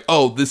thought like,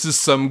 oh, this is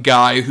some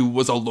guy who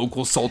was a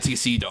local salty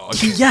sea dog.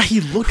 Yeah, he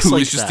looks who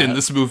like is just that. in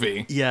this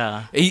movie.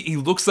 Yeah, he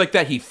looks like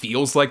that. He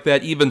feels like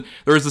that. Even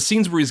there's the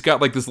scenes where he's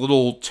got like this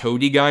little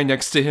toady guy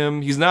next to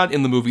him. He's not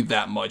in the movie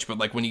that much, but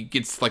like when he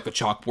gets like the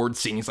chalkboard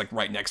scene, he's like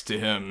right next to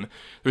him.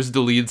 There's a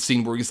deleted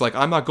scene where he's like,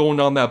 I'm not going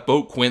on that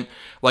boat, Quint.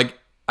 Like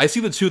I see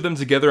the two of them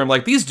together. I'm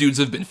like, these dudes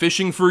have been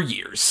fishing for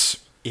years.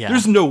 Yeah.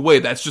 There's no way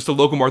that's just a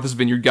local Martha's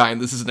Vineyard guy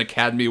and this is an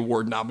Academy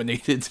Award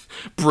nominated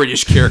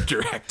British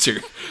character actor.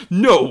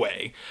 No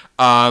way.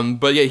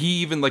 But yeah, he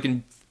even like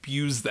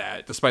infused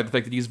that, despite the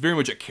fact that he's very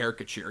much a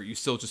caricature. You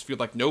still just feel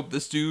like, nope,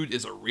 this dude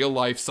is a real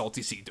life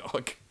salty sea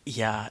dog.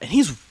 Yeah, and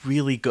he's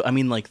really good. I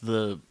mean, like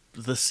the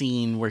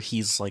scene where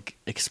he's like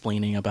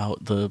explaining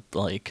about the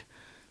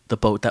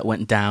boat that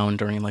went down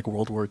during like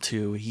World War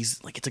II.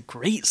 He's like, it's a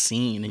great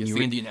scene, and it's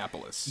the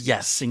Indianapolis.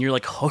 Yes, and you're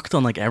like hooked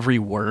on like every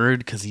word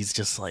because he's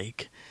just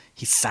like,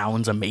 he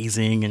sounds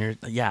amazing, and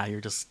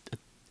you're just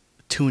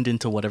tuned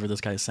into whatever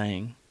this guy's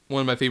saying.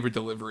 one of my favorite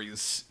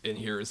deliveries in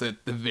here is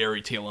at the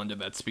very tail end of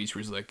that speech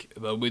where he's like,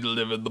 "Well, we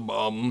delivered the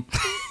bomb."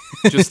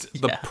 Just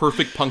the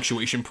perfect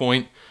punctuation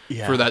point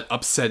for that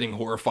upsetting,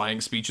 horrifying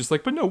speech. It's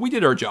like, but no, we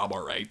did our job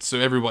all right. So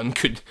everyone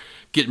could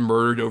get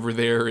murdered over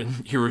there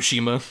in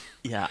Hiroshima.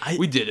 Yeah,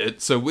 we did it.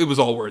 So it was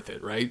all worth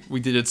it, right? We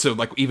did it so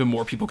like even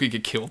more people could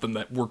get killed than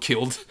that were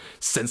killed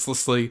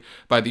senselessly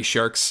by these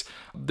sharks.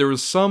 There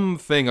was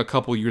something a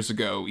couple years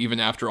ago, even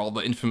after all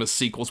the infamous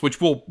sequels,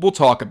 which we'll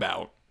talk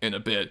about in a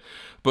bit,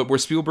 but where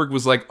Spielberg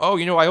was like, oh,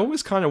 I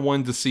always kind of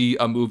wanted to see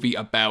a movie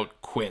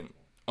about Quint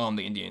on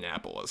the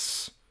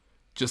Indianapolis.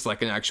 Just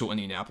like an actual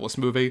Indianapolis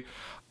movie.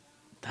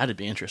 That'd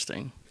be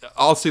interesting.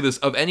 I'll say this,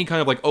 of any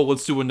kind of like, oh,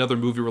 let's do another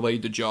movie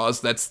related to Jaws,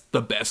 that's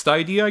the best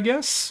idea, I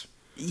guess.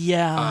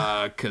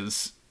 Yeah.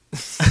 Because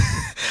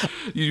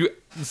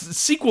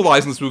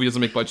sequelizing this movie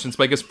doesn't make much sense,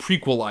 but I guess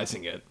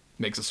prequelizing it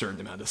makes a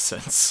certain amount of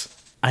sense.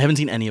 I haven't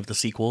seen any of the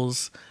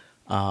sequels.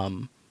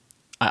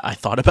 I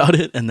thought about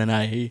it, and then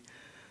I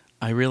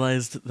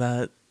realized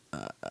that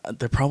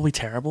they're probably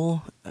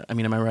terrible. I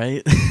mean, am I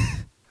right?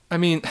 I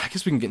mean, I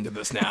guess we can get into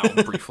this now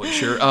briefly,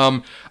 sure.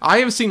 I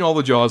have seen all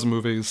the Jaws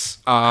movies.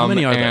 How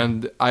many are there?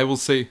 And I will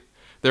say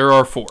there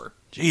are 4.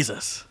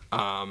 Jesus.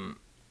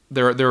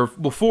 There are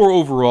 4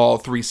 overall,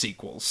 3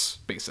 sequels,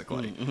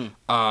 basically.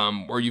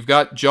 Mm-hmm. Where you've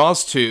got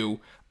Jaws 2,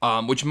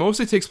 which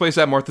mostly takes place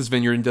at Martha's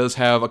Vineyard and does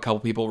have a couple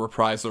people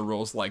reprise their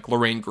roles like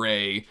Lorraine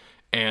Gray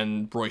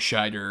and Roy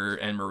Scheider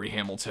and Murray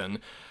Hamilton.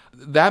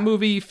 That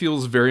movie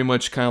feels very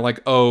much kind of like,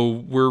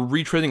 oh, we're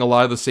retreading a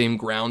lot of the same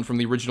ground from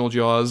the original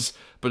Jaws,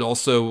 but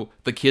also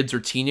the kids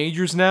are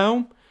teenagers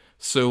now.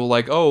 So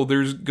like, oh,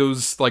 there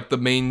goes like the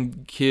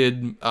main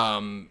kid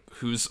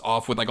who's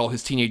off with like all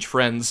his teenage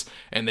friends,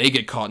 and they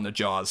get caught in a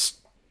Jaws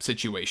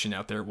situation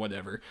out there,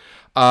 whatever.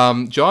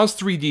 Jaws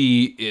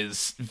 3D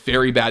is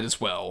very bad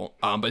as well,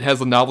 but it has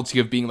the novelty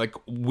of being like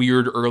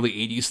weird early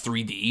 80s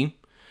 3D,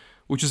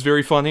 which is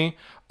very funny.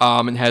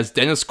 And has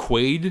Dennis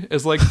Quaid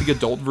as like the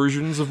adult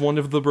versions of one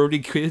of the Brody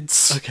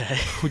kids. Okay.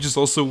 Which is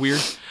also weird.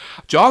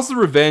 Jaws the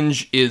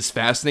Revenge is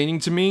fascinating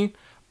to me.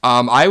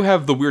 I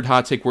have the weird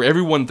hot take where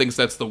everyone thinks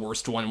that's the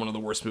worst one of the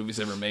worst movies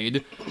ever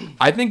made.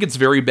 I think it's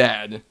very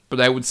bad,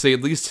 but I would say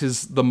at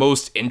least the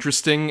most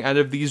interesting out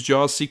of these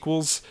Jaws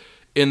sequels.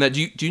 In that,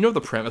 do you know the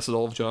premise at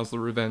all of Jaws the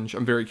Revenge?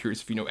 I'm very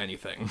curious if you know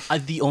anything.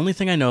 The only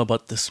thing I know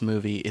about this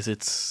movie is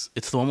it's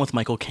the one with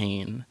Michael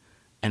Caine,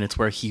 and it's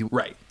where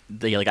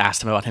they like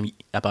asked him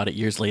about it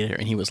years later,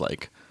 and he was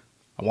like,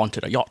 "I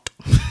wanted a yacht."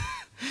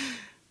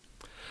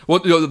 Well,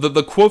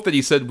 the quote that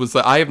he said was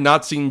that I have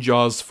not seen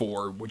Jaws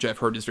 4, which I've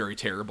heard is very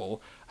terrible.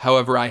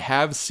 However, I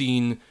have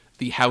seen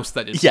The House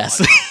That Is Yes.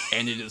 Blood,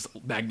 and it is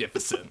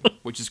magnificent,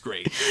 which is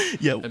great.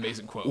 Yeah,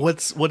 amazing quote.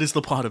 What is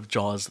the plot of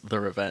Jaws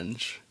the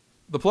Revenge?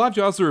 The plot of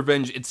Jaws the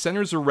Revenge, it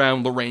centers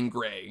around Lorraine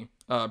Gray,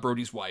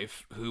 Brody's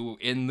wife, who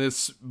in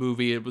this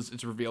movie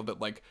it's revealed that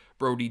like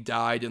Brody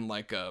died in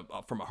like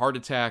from a heart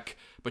attack,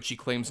 but she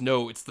claims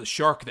no, it's the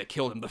shark that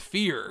killed him. The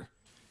fear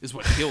is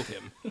what killed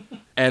him.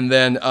 And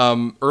then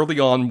early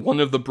on, one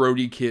of the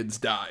Brody kids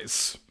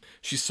dies.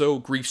 She's so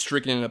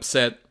grief-stricken and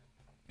upset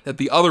that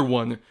the other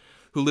one,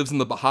 who lives in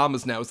the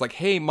Bahamas now, is like,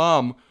 "Hey,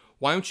 Mom,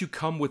 why don't you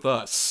come with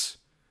us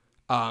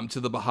to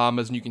the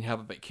Bahamas and you can have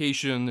a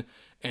vacation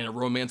and a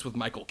romance with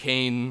Michael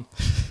Caine."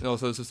 And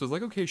also, so it's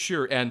like, okay,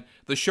 sure. And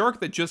the shark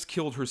that just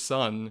killed her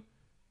son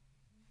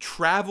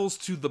travels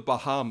to the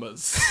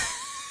Bahamas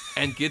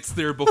and gets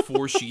there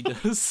before she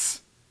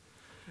does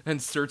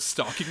and starts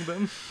stalking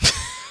them.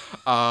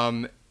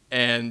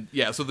 And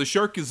yeah, so the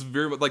shark is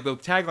very much like the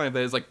tagline of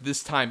that is like,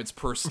 "This time it's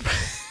personal."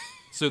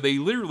 So they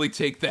literally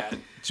take that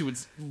to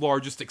its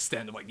largest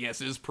extent. I'm like, yes,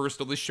 it is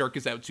personal. This shark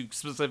is out to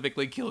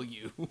specifically kill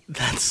you.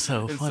 That's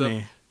so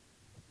funny. So,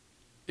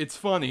 it's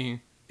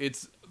funny.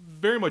 It's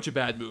very much a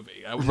bad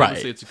movie. I would never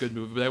say it's a good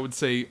movie, but I would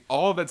say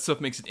all of that stuff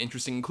makes it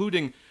interesting,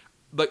 including,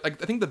 like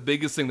I think the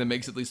biggest thing that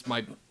makes at least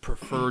my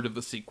preferred of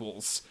the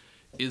sequels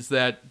is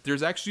that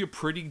there's actually a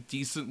pretty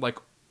decent, like,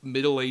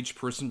 middle-aged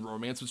person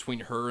romance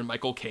between her and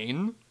Michael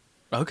Caine.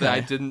 Okay. That I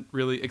didn't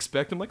really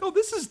expect. I'm like, oh,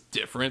 this is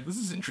different. This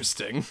is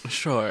interesting.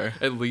 Sure.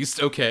 At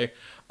least, okay.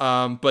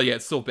 But yeah,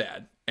 it's still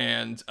bad.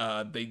 And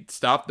they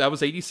stopped. That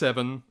was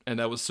 87, and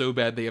that was so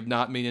bad they have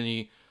not made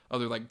any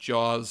other like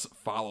Jaws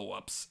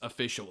follow-ups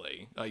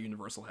officially.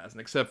 Universal hasn't,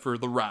 except for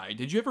The Ride.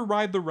 Did you ever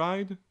ride The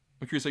Ride?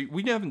 I'm curious.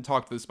 We haven't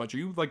talked this much. Were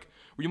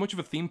you much of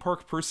a theme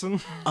park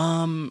person?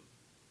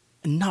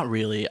 Not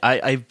really.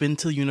 I've been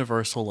to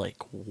Universal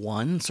like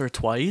once or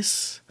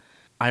twice.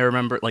 I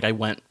remember like I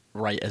went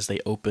right as they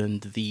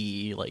opened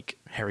the like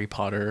Harry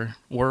Potter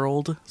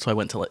world, so I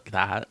went to like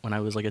that when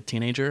I was like a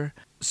teenager.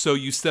 So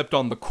you stepped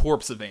on the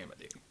corpse of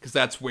Amity, because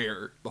that's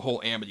where the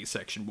whole Amity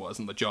section was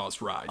in the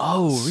Jaws ride.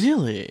 Oh,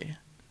 really?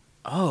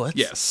 Oh, that's...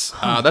 Yes.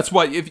 That's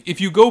why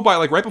if you go by,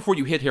 like, right before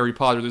you hit Harry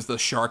Potter, there's the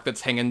shark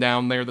that's hanging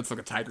down there. That's like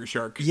a tiger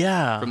shark.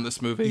 Yeah. From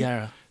this movie.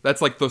 Yeah.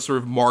 That's like the sort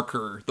of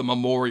marker, the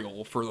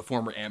memorial for the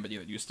former Amity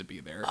that used to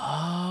be there.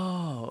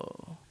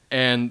 Oh.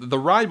 And the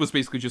ride was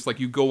basically just like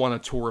you go on a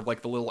tour of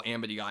like the little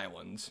Amity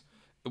Island,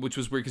 which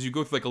was weird because you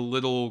go through like a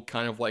little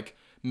kind of like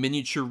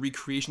miniature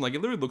recreation. Like,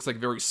 it literally looks like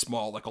very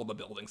small, like all the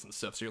buildings and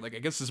stuff. So you're like, I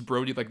guess is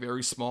Brody like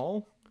very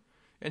small?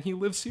 And he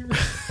lives here?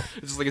 It's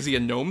just like, is he a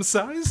gnome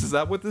size? Is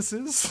that what this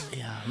is?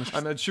 Yeah,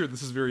 I'm not sure.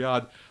 This is very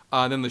odd.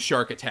 And then the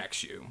shark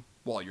attacks you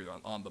while you're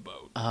on the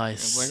boat. I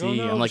see. Like,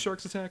 oh no, the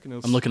shark's attacking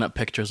us. I'm looking up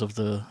pictures of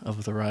the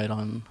ride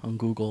on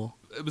Google.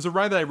 It was a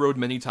ride that I rode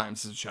many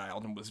times as a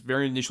child and was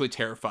very initially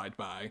terrified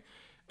by,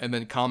 and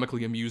then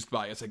comically amused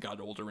by as I got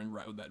older and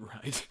rode that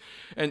ride.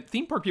 And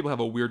theme park people have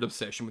a weird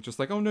obsession with just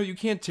like, oh no, you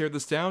can't tear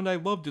this down. I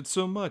loved it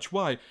so much.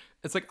 Why?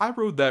 It's like, I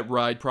rode that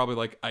ride probably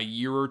like a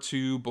year or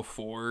two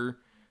before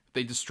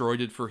they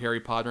destroyed it for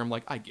Harry Potter. I'm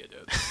like, I get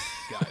it,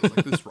 guys.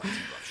 Like, this ride's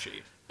in rough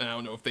shape. And I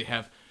don't know if they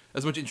have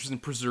as much interest in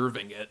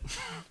preserving it.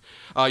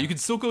 You can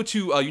still go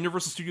to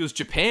Universal Studios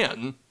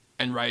Japan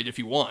and ride if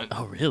you want.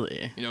 Oh,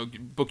 really? You know,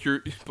 book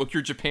your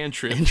Japan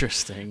trip.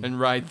 Interesting. And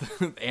ride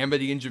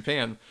Amity in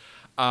Japan.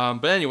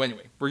 But anyway,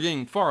 we're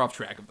getting far off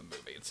track of the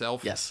movie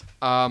itself. Yes.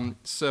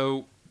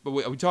 But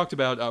we talked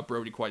about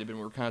Brody quite a bit, and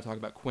we were kind of talking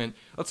about Quint.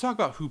 Let's talk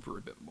about Hooper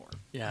a bit more.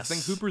 Yes. I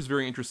think Hooper is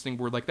very interesting,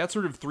 where like that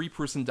sort of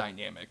 3-person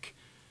dynamic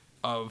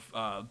of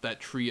that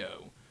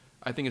trio,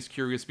 I think is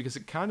curious because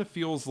it kind of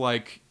feels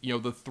like, you know,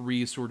 the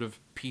 3 sort of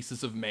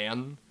pieces of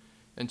man,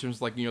 in terms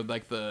of like, you know,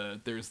 like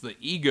there's the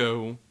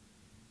ego,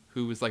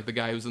 who is like the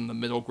guy who's in the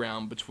middle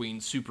ground between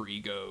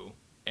superego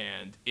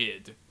and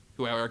id,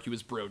 who I would argue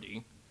is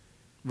Brody.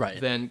 Right.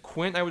 Then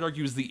Quint, I would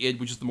argue, is the id,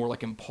 which is the more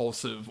like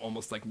impulsive,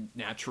 almost like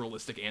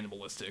naturalistic,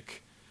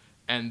 animalistic.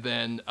 And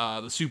then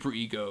the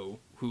superego,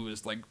 who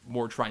is like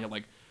more trying to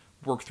like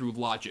work through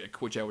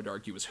logic, which I would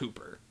argue is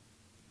Hooper.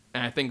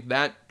 And I think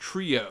that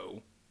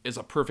trio is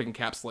a perfect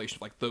encapsulation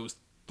of like those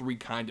 3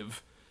 kind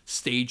of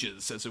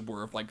stages, as it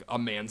were, of like a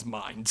man's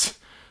mind.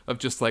 Of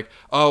just like,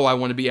 oh, I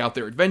want to be out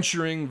there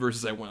adventuring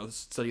versus I want to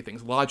study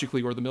things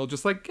logically, or the middle,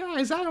 just like,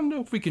 guys, I don't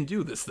know if we can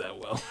do this that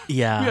well.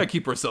 Yeah. We gotta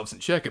keep ourselves in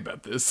check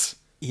about this.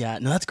 Yeah,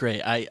 no, that's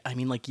great. I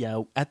mean, like,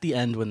 yeah, at the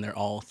end when they're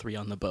all 3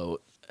 on the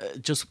boat,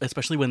 just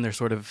especially when they're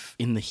sort of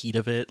in the heat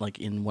of it, like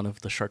in one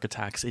of the shark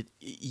attacks,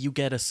 you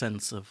get a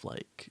sense of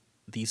like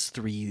these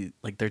 3,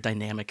 like their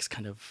dynamics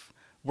kind of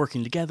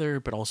working together,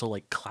 but also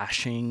like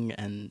clashing.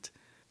 And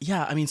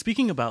yeah, I mean,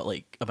 speaking about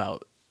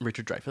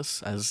Richard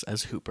Dreyfuss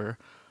as Hooper,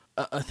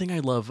 a thing I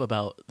love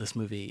about this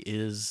movie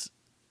is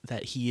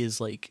that he's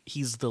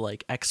the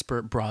like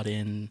expert brought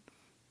in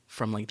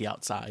from like the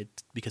outside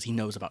because he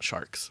knows about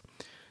sharks.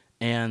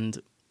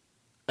 And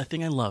a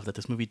thing I love that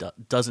this movie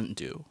doesn't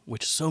do,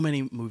 which so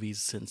many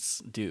movies since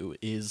do,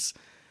 is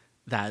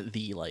that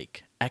the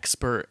like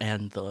expert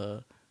and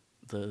the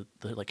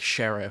like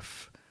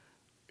sheriff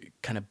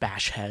kind of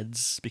bash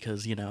heads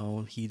because, you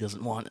know, he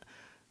doesn't want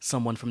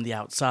someone from the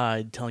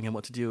outside telling him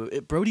what to do.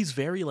 Brody's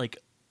very like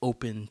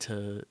open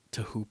to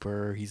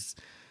Hooper. He's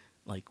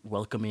like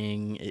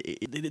welcoming.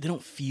 They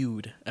don't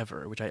feud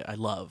ever, which I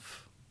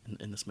love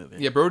in this movie.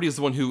 Yeah, Brody is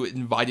the one who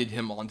invited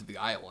him onto the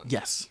island.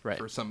 Yes, right.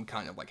 For some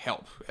kind of like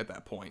help at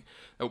that point,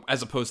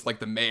 as opposed to like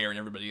the mayor and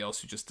everybody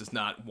else who just does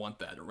not want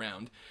that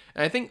around.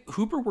 And I think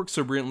Hooper works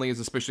so brilliantly as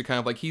especially kind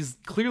of like, he's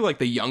clearly like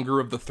the younger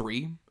of the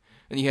 3,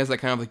 and he has that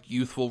kind of like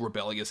youthful,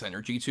 rebellious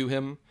energy to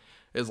him,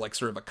 is like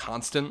sort of a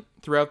constant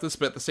throughout this.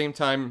 But at the same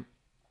time,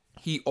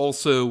 he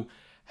also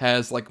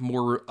has like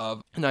more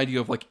of an idea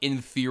of like, in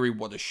theory,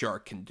 what a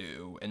shark can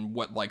do and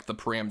what like the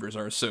parameters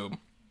are. So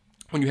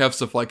when you have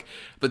stuff like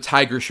the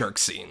tiger shark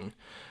scene,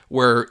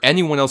 where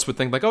anyone else would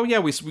think like, oh yeah,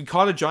 we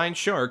caught a giant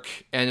shark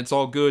and it's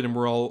all good and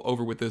we're all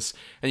over with this,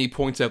 and he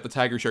points out the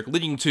tiger shark,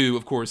 leading to,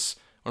 of course,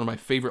 one of my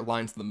favorite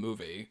lines in the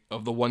movie,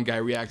 of the one guy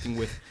reacting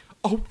with,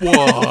 "Oh,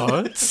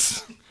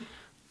 what?"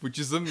 Which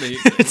is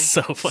amazing. It's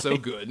so funny. So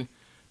good.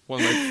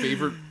 One of my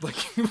favorite, like,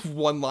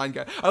 one-line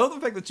guy. I love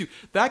the fact that, too,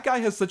 that guy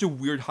has such a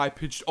weird,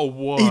 high-pitched, "oh,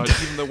 what?"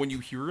 Even though when you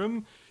hear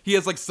him, he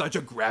has, like, such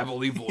a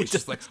gravelly voice.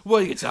 Just like,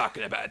 what are you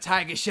talking about? A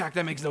tiger shark?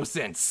 That makes no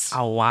sense.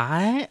 A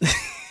what?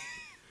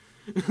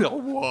 A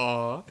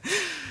what?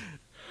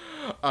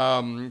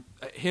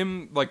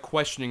 Him, like,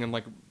 questioning and,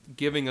 like,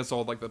 giving us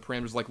all, like, the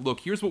parameters. Like,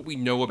 look, here's what we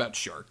know about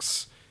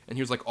sharks. And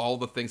here's, like, all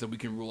the things that we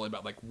can rule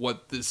about, like,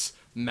 what this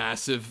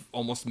massive,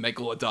 almost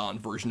megalodon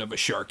version of a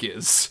shark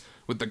is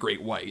with the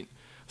great white.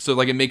 So,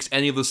 like, it makes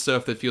any of the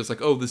stuff that feels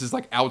like, oh, this is,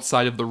 like,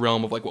 outside of the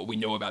realm of, like, what we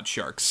know about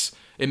sharks.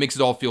 It makes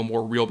it all feel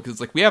more real because,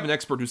 like, we have an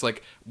expert who's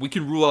like, we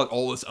can rule out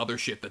all this other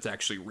shit that's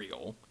actually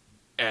real.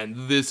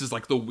 And this is,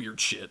 like, the weird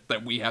shit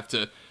that we have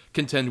to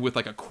contend with,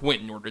 like, a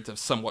Quint in order to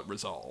somewhat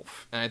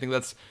resolve. And I think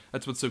that's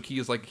what's so key,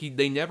 is, like,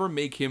 they never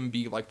make him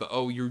be, like, the,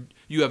 oh,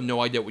 you have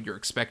no idea what you're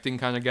expecting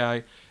kind of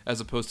guy, as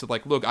opposed to,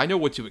 like, look, I know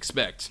what to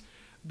expect.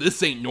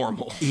 This ain't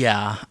normal.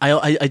 Yeah,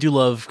 I do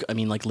love, I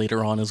mean, like,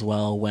 later on as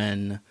well,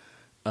 when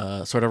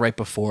sort of right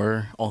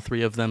before all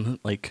 3 of them,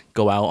 like,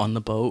 go out on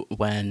the boat,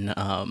 when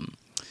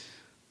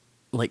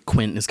like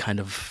Quint is kind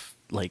of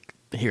like,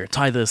 here,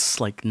 tie this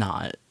like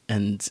knot,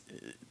 and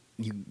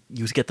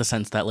you get the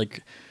sense that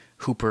like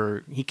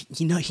Hooper,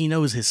 he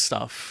knows his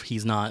stuff.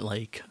 He's not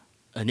like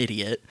an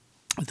idiot.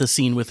 The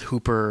scene with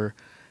Hooper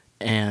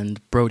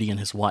and Brody and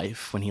his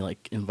wife when he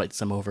like invites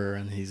them over,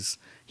 and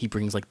he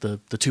brings like the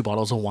 2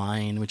 bottles of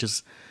wine, which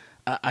is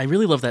I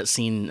really love that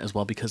scene as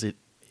well because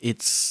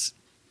it's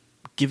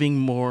giving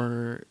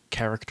more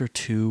character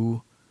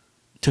to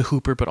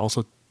Hooper, but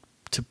also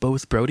to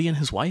both Brody and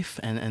his wife,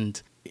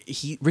 and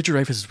Richard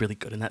Dreyfuss is really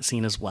good in that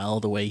scene as well.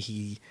 The way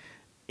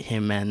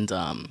him and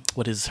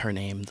what is her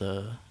name,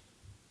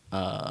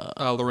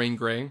 Lorraine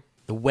Gray.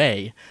 The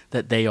way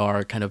that they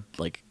are kind of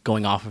like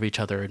going off of each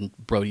other, and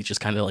Brody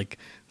just kind of like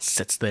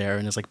sits there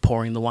and is like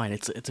pouring the wine.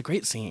 It's a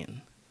great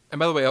scene. And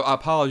by the way, I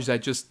apologize. I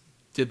just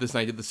did this, and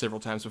I did this several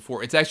times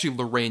before. It's actually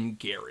Lorraine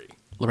Gary.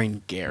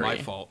 Lorraine Gary. My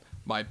fault.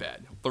 My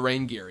bad.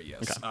 Lorraine Gary,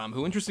 yes. Okay.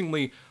 Who,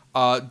 interestingly,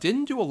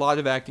 didn't do a lot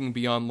of acting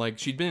beyond, like,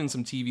 she'd been in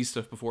some TV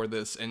stuff before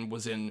this and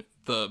was in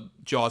the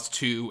Jaws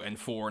 2 and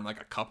 4 and,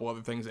 like, a couple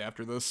other things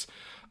after this.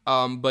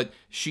 But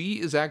she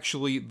is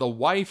actually the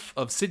wife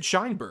of Sid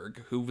Sheinberg,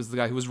 who was the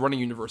guy who was running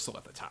Universal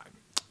at the time.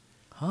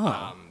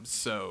 Huh.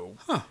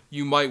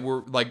 You might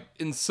like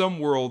in some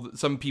world,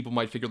 some people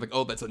might figure like,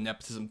 oh, that's a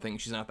nepotism thing.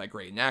 She's not that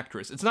great an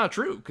actress. It's not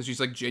true because she's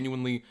like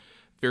genuinely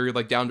very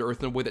like down to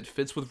earth in a way that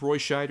fits with Roy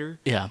Scheider.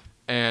 Yeah.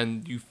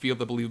 And you feel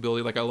the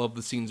believability. Like I love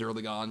the scenes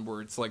early on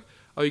where it's like,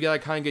 oh, you gotta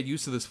kind of get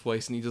used to this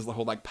place, and he does the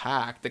whole like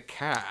pack the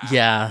cat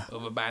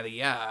over by the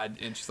yard,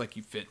 and she's like,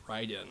 you fit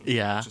right in.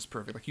 Yeah. It's just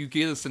perfect. Like you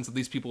get a sense that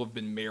these people have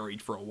been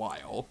married for a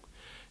while.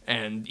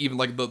 And even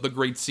like the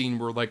great scene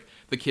where like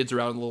the kids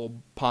are out in a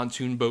little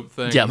pontoon boat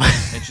thing, yeah.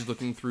 and she's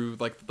looking through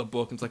like the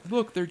book, and it's like,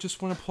 look, they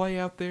just want to play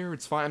out there.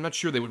 It's fine. I'm not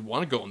sure they would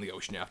want to go in the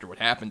ocean after what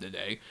happened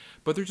today,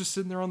 but they're just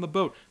sitting there on the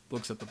boat.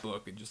 Looks at the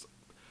book and just,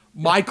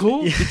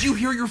 Michael, did you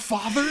hear your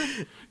father?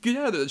 Get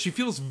out of there. She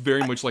feels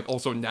very much like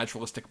also a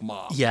naturalistic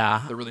mom.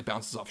 Yeah. That really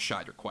bounces off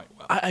Scheider quite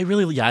well. I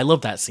really, I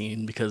love that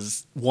scene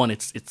because one,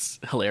 it's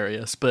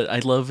hilarious, but I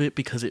love it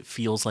because it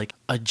feels like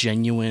a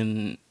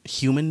genuine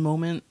human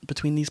moment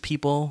between these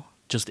people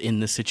just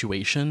in this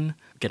situation.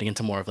 Getting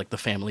into more of like the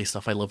family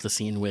stuff, I love the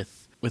scene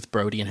with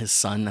Brody and his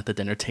son at the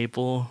dinner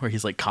table where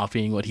he's like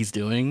copying what he's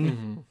doing.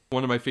 Mm-hmm.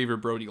 One of my favorite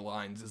Brody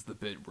lines is the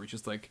bit where he's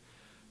just like,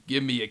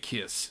 give me a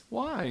kiss.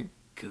 Why?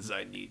 Because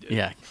I need it.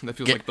 Yeah. That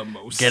feels like the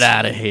most get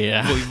out of here.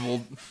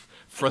 Unbelievable,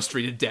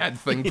 frustrated dad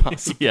thing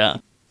possible. Yeah.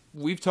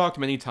 We've talked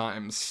many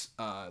times,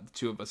 the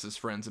two of us as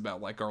friends,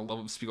 about like our love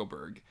of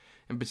Spielberg.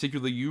 And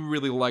particularly, you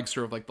really like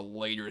sort of like the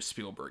later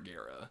Spielberg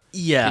era.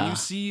 Yeah. Can you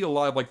see a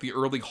lot of like the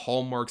early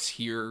hallmarks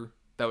here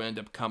that would end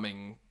up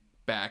coming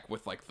back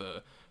with like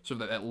the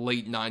sort of that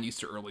late 90s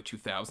to early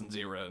 2000s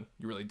era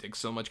you really dig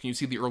so much? Can you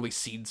see the early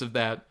seeds of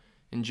that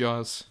in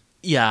Jaws?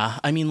 Yeah.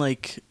 I mean,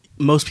 like,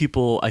 most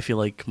people, I feel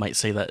like, might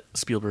say that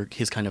Spielberg,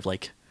 his kind of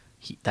like,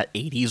 that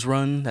 80s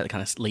run, that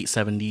kind of late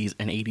 70s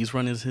and 80s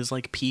run is his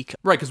like peak.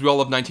 Right, because we all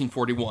love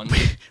 1941.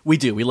 We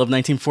do. We love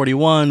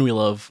 1941. We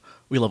love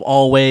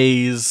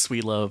Always.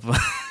 We love...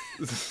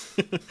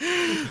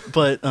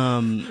 But,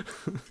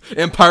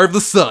 Empire of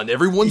the Sun,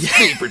 everyone's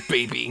favorite,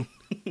 baby.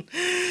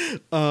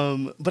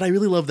 But I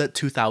really love that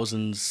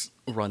 2000s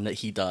run that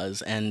he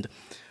does. And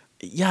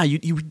yeah, you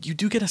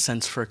do get a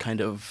sense for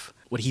kind of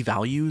what he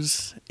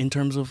values in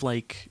terms of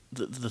like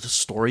the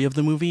story of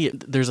the movie.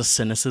 There's a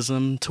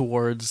cynicism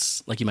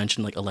towards, like you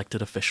mentioned, like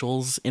elected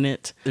officials in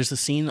it. There's a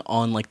scene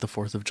on like the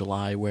 4th of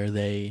July where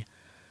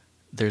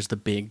there's the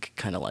big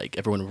kind of like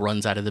everyone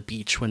runs out of the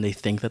beach when they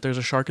think that there's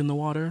a shark in the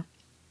water,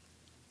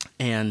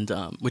 and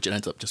which it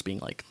ends up just being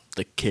like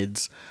the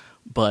kids.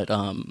 But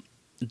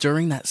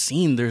during that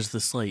scene, there's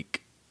this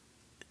like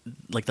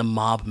the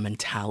mob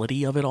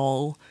mentality of it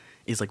all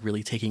is like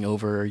really taking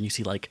over. You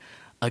see like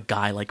a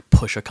guy like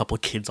push a couple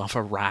kids off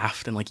a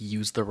raft and like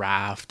use the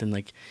raft, and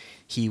like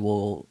he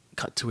will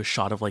cut to a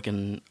shot of like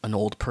an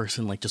old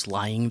person like just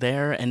lying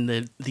there,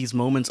 and these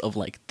moments of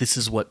like this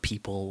is what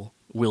people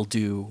will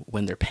do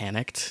when they're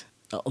panicked.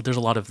 There's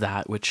a lot of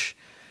that, which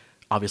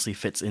obviously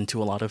fits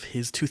into a lot of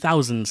his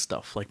 2000s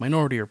stuff like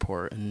Minority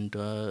Report and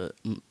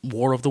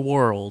War of the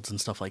Worlds and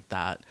stuff like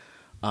that.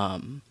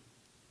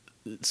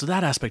 So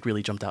that aspect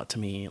really jumped out to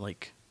me,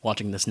 like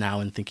watching this now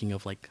and thinking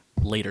of like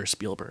later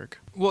Spielberg.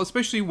 Well,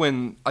 especially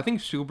when I think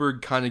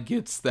Spielberg kind of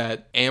gets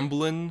that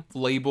Amblin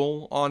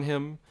label on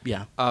him.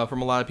 Yeah.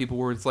 From a lot of people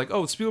where it's like,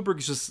 oh, Spielberg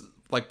is just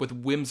like with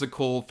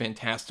whimsical,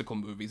 fantastical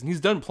movies. And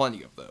he's done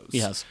plenty of those.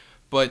 Yes.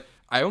 But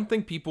I don't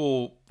think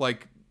people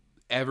like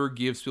ever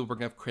give Spielberg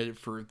enough credit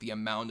for the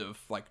amount of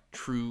like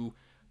true,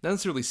 not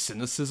necessarily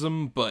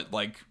cynicism, but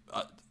like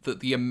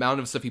the amount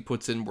of stuff he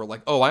puts in where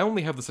like, oh, I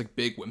only have this like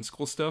big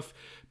whimsical stuff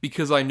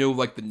because I know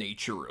like the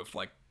nature of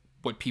like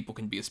what people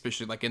can be,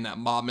 especially like in that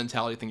mob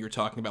mentality thing you're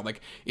talking about.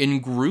 Like in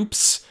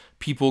groups,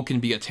 people can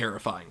be a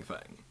terrifying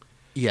thing.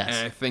 Yes.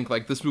 And I think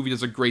like this movie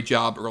does a great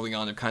job early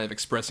on of kind of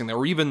expressing that,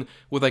 or even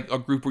with like a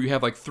group where you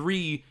have like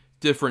 3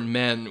 different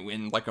men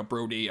in like a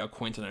Brody, a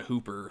Quint, and a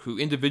Hooper who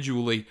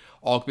individually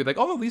all could be like,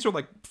 oh, these are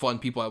like fun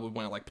people I would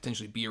want to like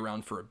potentially be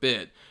around for a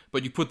bit,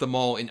 but you put them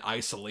all in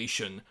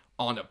isolation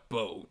on a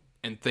boat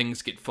and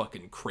things get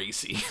fucking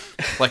crazy.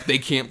 Like they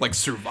can't like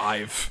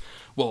survive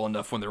well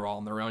enough when they're all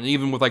on their own. And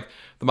even with like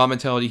the mob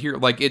mentality here,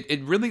 like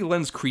it really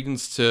lends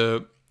credence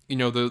to,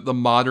 the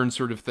modern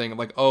sort of thing,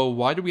 like, oh,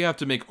 why do we have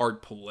to make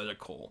art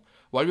political?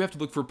 Why do we have to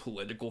look for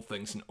political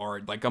things in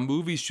art? Like, a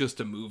movie's just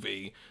a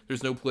movie.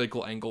 There's no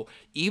political angle.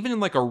 Even in,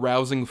 like, a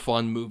rousing,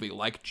 fun movie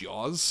like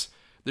Jaws,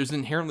 there's an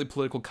inherently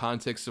political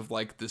context of,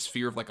 like, this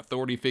fear of, like,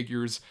 authority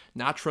figures,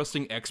 not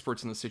trusting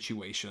experts in the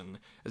situation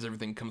as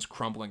everything comes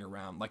crumbling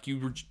around. Like, you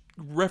were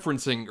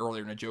referencing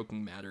earlier in a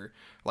joking matter,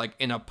 like,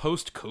 in a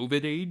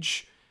post-COVID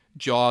age,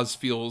 Jaws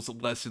feels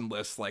less and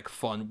less like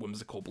fun,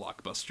 whimsical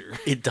blockbuster.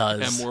 It does.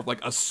 And more of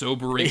like a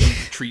sobering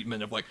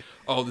treatment of like,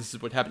 oh, this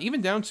is what happened.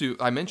 Even down to,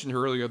 I mentioned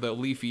her earlier, the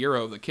Lee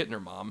Fierro, the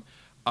Kittner mom,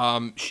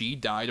 she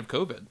died of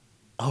COVID.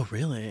 Oh,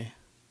 really?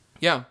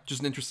 Yeah,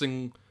 just an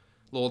interesting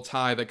little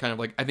tie that kind of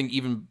like, I think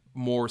even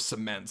more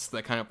cements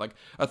that kind of like,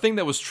 a thing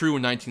that was true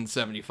in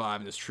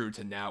 1975 and is true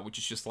to now, which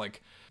is just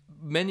like,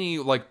 many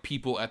like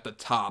people at the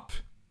top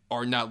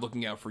are not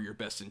looking out for your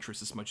best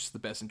interest as much as the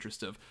best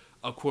interest of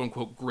a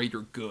quote-unquote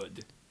greater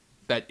good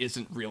that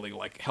isn't really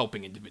like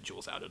helping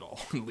individuals out at all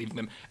and leaving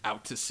them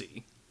out to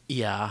sea.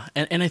 Yeah,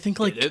 and I think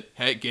like... Get it?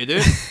 Hey, get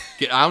it?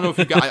 I don't know if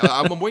you got...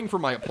 I'm waiting for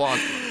my applause.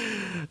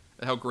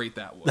 How great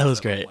that was. That was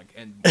great.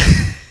 Thank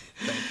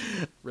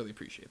you. Really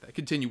appreciate that.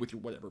 Continue with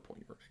your whatever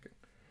point you were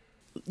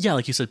making. Yeah,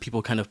 like you said,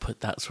 people kind of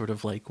put that sort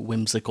of like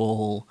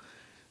whimsical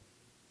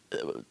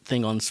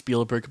thing on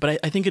Spielberg, but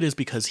I think it is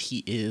because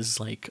he is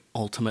like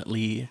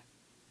ultimately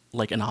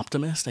like an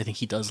optimist. I think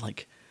he does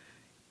like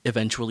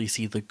eventually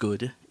see the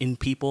good in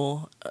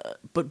people,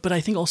 but I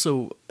think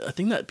also a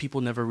thing that people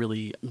never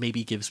really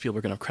maybe give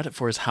Spielberg enough credit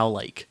for is how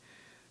like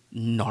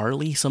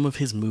gnarly some of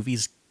his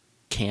movies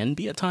can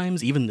be at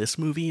times. Even this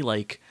movie,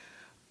 like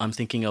I'm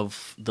thinking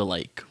of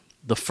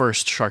the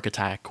first shark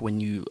attack when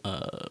you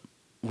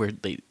where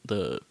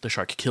the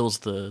shark kills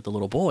the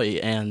little boy,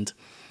 and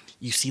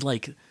you see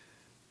like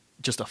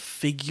just a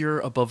figure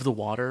above the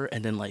water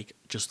and then like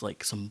just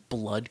like some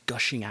blood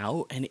gushing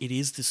out, and it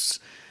is this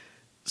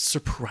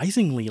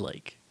surprisingly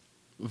like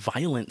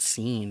violent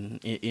scene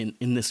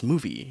in this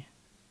movie.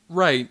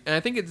 Right. And I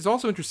think it's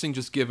also interesting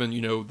just given,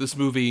 this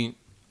movie,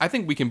 I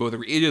think we can both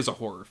agree it is a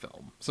horror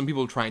film. Some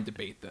people try and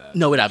debate that.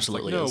 No, it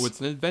absolutely is. No,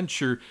 it's an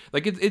adventure.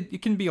 Like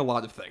it can be a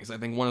lot of things. I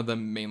think one of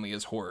them mainly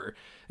is horror.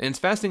 And it's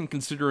fascinating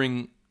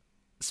considering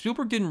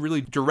Spielberg didn't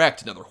really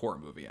direct another horror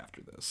movie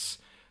after this.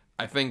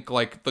 I think,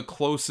 like, the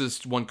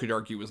closest one could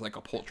argue was, like,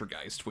 a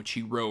Poltergeist, which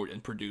he wrote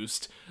and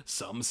produced.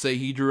 Some say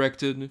he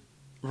directed.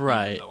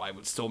 Right. Though I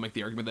would still make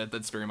the argument that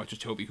that's very much a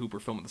Tobe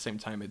Hooper film at the same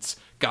time. It's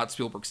got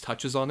Spielberg's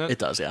touches on it. It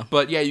does, yeah.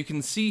 But, yeah, you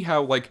can see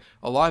how, like,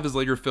 a lot of his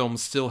later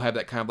films still have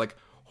that kind of, like,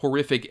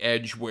 horrific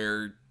edge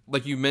where,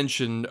 like you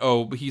mentioned,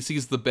 he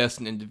sees the best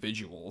in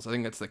individuals. I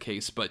think that's the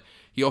case. But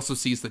he also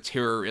sees the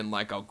terror in,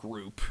 like, a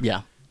group.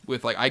 Yeah.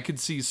 With, like, I could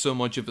see so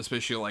much of,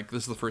 especially, like,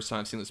 this is the first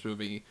time I've seen this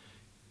movie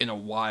in a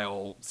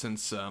while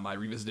since I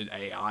revisited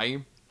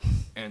AI,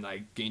 and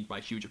I gained my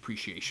huge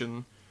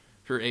appreciation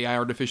for AI,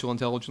 artificial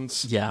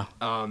intelligence. Yeah.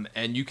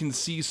 And you can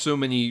see so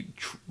many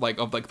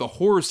of the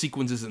horror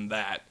sequences in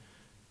that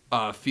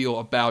feel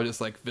about as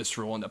like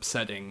visceral and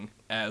upsetting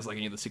as like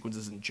any of the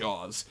sequences in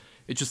Jaws.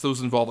 It's just those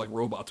involve like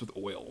robots with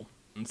oil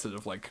instead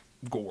of like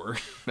gore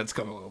that's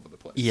coming all over the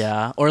place.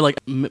 Yeah. Or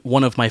like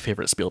one of my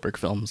favorite Spielberg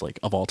films like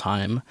of all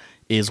time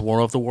is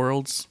War of the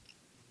Worlds,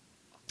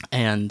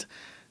 and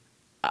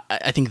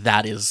I think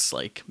that is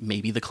like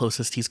maybe the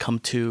closest he's come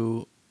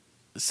to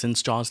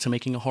since Jaws to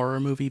making a horror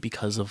movie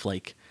because of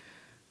like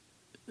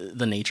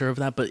the nature of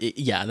that. But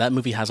that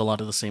movie has a lot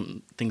of the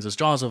same things as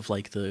Jaws of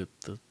like the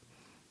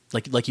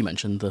like you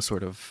mentioned, the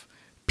sort of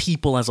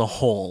people as a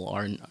whole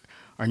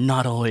are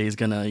not always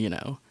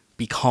gonna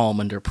be calm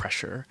under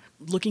pressure.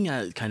 Looking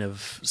at kind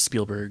of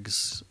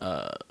Spielberg's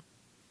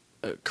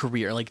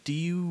career, like do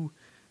you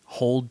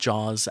hold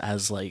Jaws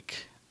as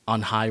like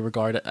on high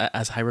regard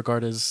as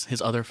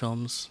his other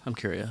films? I'm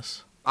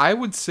curious. I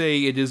would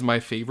say it is my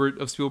favorite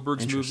of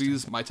Spielberg's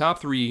movies. My top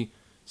 3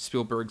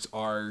 Spielbergs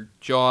are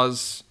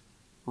Jaws,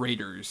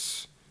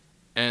 Raiders,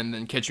 and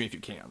then Catch Me If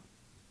You Can.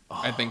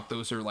 Oh. I think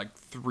those are like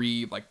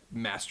 3 like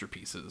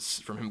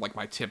masterpieces from him, like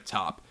my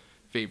tip-top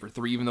favorite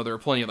 3, even though there are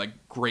plenty of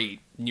like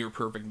great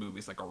near-perfect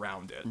movies like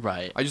around it.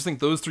 Right. I just think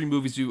those 3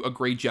 movies do a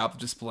great job of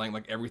displaying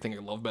like everything I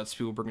love about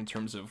Spielberg in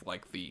terms of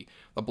like the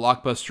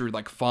blockbuster,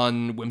 like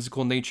fun,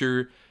 whimsical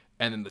nature,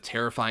 and then the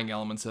terrifying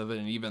elements of it,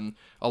 and even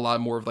a lot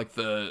more of like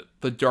the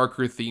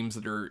darker themes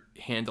that are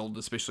handled,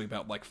 especially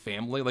about like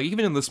family. Like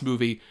even in this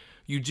movie,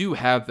 you do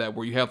have that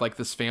where you have like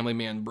this family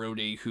man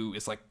Brody who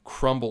is like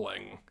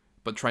crumbling,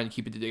 but trying to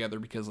keep it together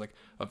because like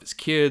of his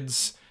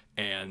kids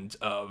and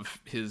of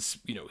his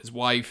his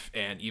wife,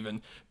 and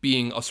even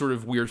being a sort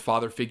of weird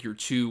father figure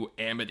to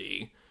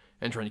Amity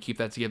and trying to keep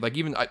that together. Like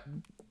even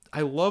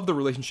I love the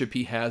relationship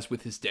he has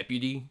with his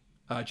deputy,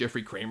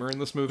 Jeffrey Kramer, in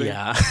this movie.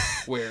 Yeah.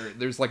 Where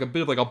there's like a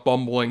bit of like a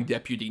bumbling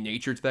deputy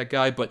nature to that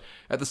guy, but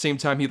at the same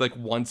time he like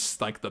wants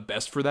like the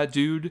best for that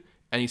dude,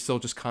 and he's still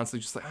just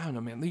constantly just like, I don't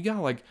know, man, you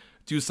gotta like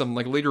do something.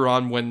 Like later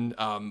on when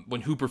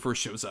Hooper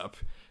first shows up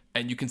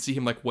and you can see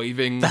him like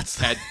waving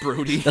at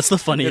Brody. That's the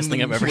funniest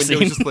thing I've ever seen.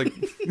 Just like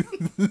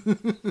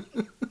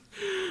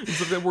And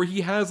stuff that where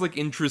he has like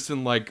interest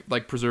in like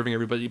preserving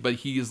everybody, but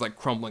he is like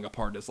crumbling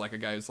apart as like a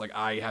guy who's like,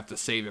 I have to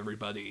save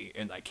everybody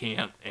and I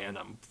can't, and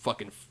I'm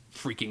fucking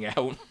freaking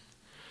out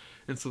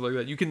and stuff like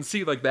that. You can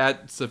see like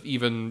that stuff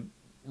even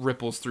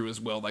ripples through as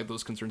well, like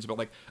those concerns about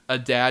like a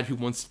dad who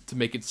wants to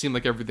make it seem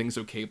like everything's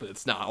okay, but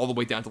it's not, all the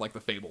way down to like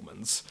the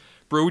Fablemans.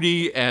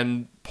 Brody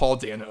and Paul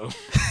Dano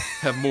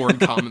have more in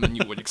common than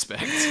you would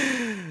expect.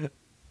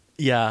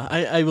 Yeah,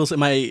 I will say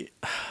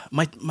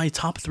my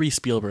top three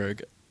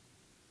Spielberg.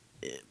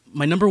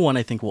 My number one,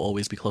 I think, will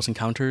always be Close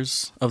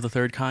Encounters of the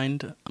Third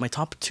Kind. My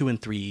top 2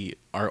 and 3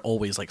 are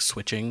always like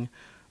switching.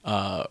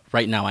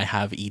 Right now, I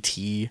have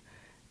E.T.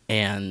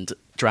 and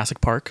Jurassic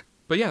Park.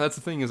 But yeah, that's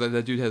the thing, is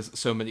that dude has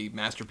so many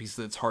masterpieces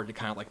that it's hard to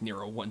kind of like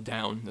narrow one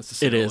down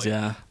necessarily. It is,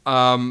 yeah.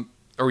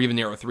 Or even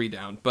narrow 3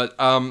 down. But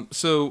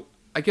so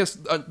I guess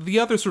the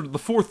other sort of the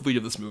fourth lead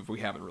of this movie we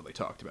haven't really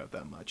talked about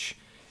that much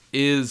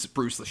is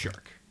Bruce the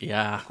Shark.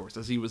 Yeah. Of course,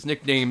 as he was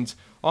nicknamed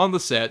on the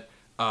set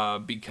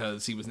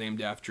because he was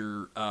named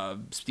after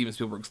Steven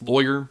Spielberg's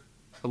lawyer,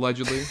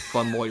 allegedly.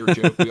 Fun lawyer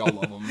joke. We all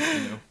love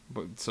him,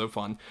 but it's so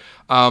fun.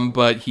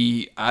 But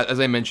he, as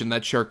I mentioned,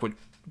 that shark would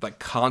like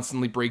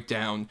constantly break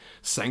down,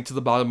 sank to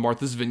the bottom of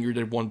Martha's Vineyard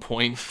at one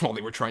point while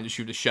they were trying to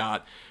shoot a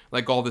shot,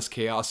 like all this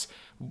chaos.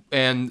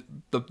 And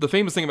the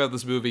famous thing about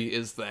this movie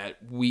is that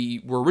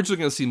we were originally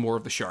going to see more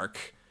of the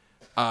shark,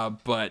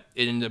 but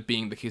it ended up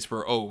being the case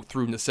where,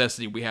 through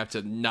necessity, we have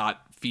to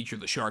not feature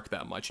the shark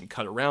that much and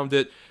cut around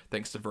it,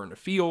 thanks to Verna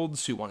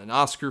Fields, who won an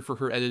Oscar for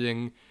her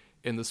editing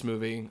in this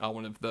movie,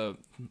 one of the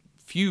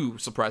few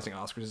surprising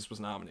Oscars this was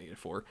nominated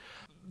for.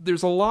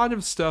 There's a lot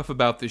of stuff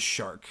about this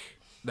shark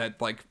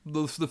that, like,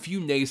 the few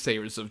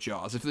naysayers of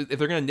Jaws, if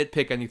they're going to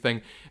nitpick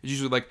anything, it's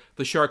usually like,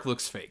 the shark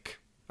looks fake.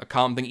 A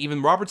common thing.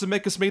 Even Robert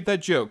Zemeckis made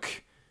that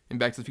joke in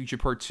Back to the Future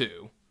Part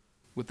 2,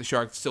 with the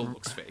shark that still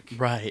looks fake.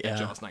 Right, yeah.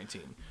 Jaws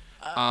 19.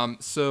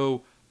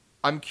 So,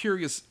 I'm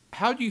curious,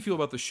 how do you feel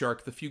about the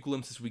shark, the few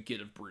glimpses we get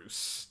of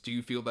Bruce? Do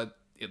you feel that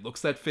it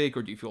looks that fake,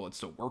 or do you feel it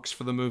still works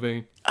for the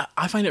movie?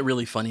 I find it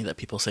really funny that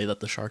people say that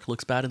the shark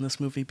looks bad in this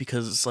movie,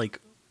 because, like,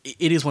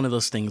 it is one of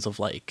those things of,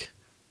 like,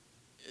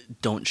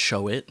 don't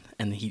show it,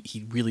 and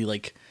he really,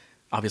 like,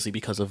 obviously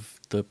because of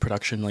the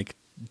production, like,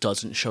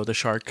 doesn't show the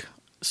shark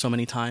so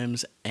many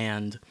times,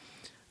 and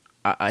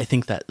I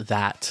think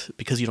that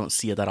because you don't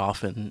see it that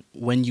often,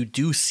 when you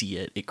do see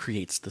it, it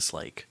creates this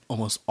like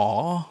almost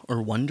awe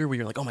or wonder where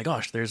you're like, oh my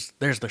gosh, there's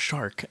the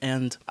shark.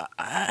 And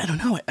I don't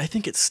know, I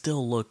think it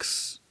still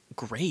looks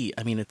great.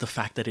 I mean, the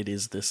fact that it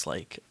is this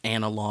like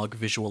analog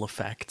visual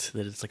effect,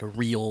 that it's like a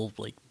real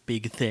like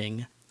big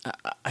thing,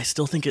 I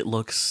still think it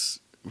looks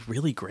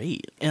really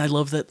great. And I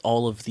love that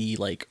all of the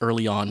like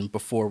early on,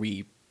 before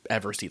we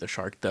ever see the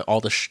shark, that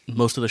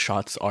most of the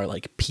shots are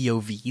like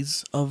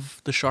POVs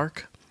of the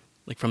shark,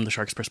 like from the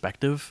shark's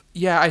perspective.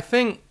 Yeah, I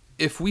think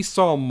if we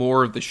saw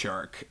more of the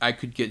shark, I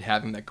could get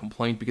having that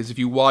complaint, because if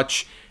you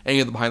watch any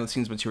of the behind the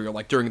scenes material,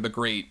 like during the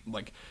great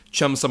like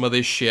chum some of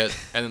this shit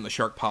and then the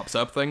shark pops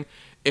up thing,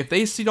 if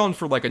they sit on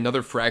for like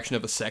another fraction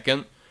of a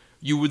second,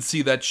 you would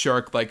see that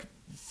shark like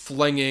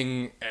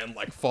flinging and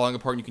like falling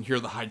apart, and you can hear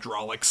the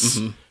hydraulics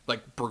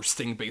like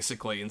bursting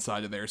basically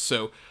inside of there.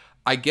 So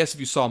I guess if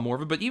you saw more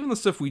of it, but even the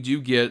stuff we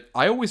do get,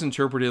 I always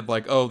interpreted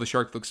like, the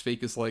shark looks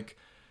fake, is like,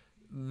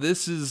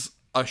 this is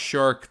a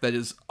shark that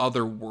is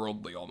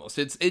otherworldly almost.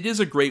 It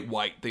is a great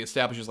white. They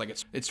establish as like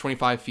it's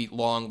 25 feet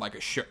long,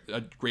 like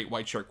a great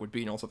white shark would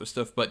be, and all this other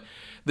stuff. But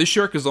this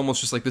shark is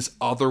almost just like this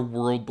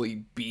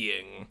otherworldly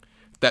being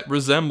that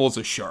resembles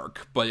a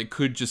shark, but it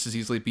could just as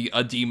easily be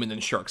a demon in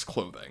shark's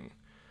clothing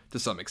to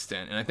some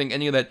extent. And I think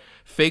any of that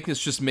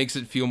fakeness just makes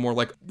it feel more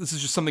like this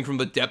is just something from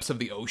the depths of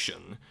the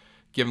ocean.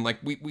 Given, like,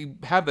 we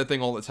have that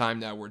thing all the time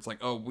now where it's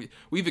like,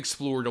 we've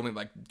explored only,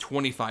 like,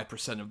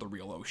 25% of the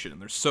real ocean,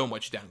 and there's so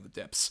much down in the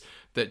depths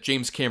that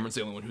James Cameron's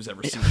the only one who's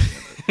ever seen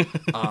any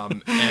of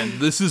it. And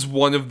this is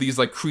one of these,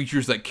 like,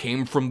 creatures that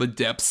came from the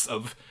depths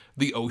of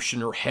the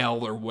ocean or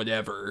hell or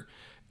whatever,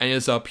 and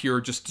is up here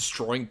just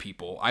destroying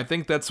people. I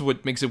think that's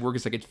what makes it work,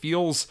 is, like, it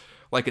feels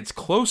like it's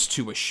close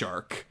to a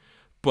shark,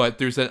 but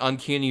there's that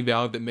uncanny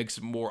valley that makes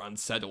it more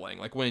unsettling,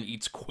 like when it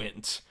eats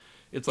Quint.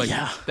 It's like,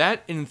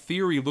 that in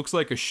theory looks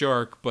like a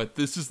shark, but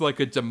this is like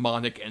a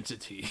demonic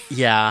entity.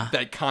 Yeah.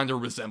 That kind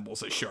of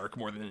resembles a shark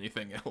more than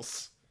anything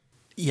else.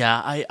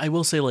 Yeah, I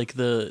will say, like,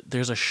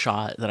 there's a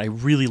shot that I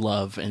really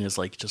love, and is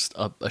like just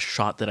a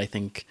shot that I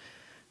think,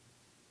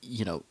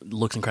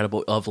 looks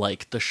incredible, of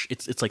like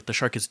it's like the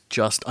shark is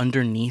just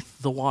underneath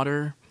the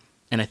water,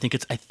 and I think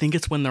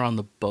it's when they're on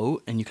the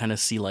boat and you kind of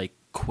see like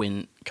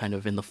Quint kind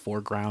of in the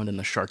foreground and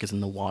the shark is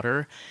in the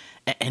water.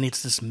 And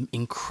it's this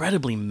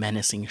incredibly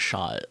menacing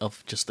shot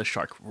of just the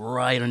shark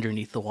right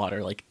underneath the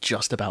water, like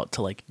just about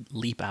to like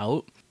leap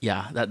out.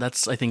 Yeah,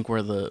 that's I think where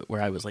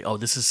I was like,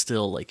 this is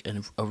still like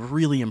a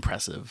really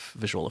impressive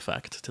visual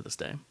effect to this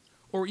day.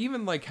 Or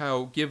even like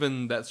how,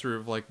 given that sort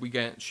of like we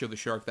can't show the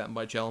shark that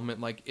much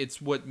element, like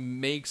it's what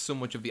makes so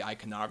much of the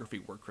iconography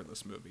work for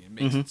this movie and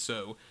makes it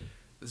so,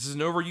 this is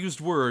an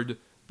overused word,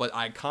 but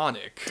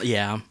iconic.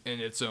 Yeah.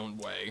 In its own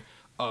way,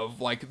 of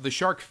like the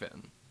shark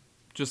fin.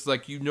 just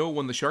like,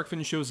 when the shark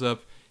fin shows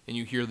up and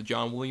you hear the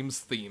John Williams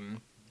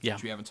theme, Yeah.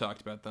 which we haven't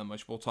talked about that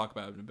much. We'll talk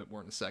about it a bit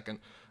more in a second.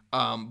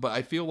 But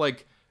I feel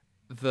like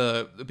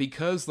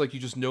because like you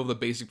just know the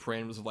basic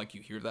parameters of like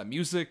you hear that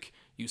music,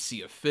 you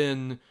see a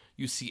fin,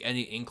 you see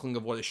any inkling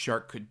of what a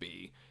shark could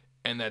be,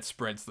 and that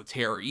spreads the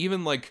terror.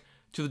 Even like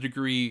to the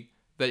degree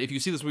that if you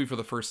see this movie for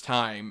the first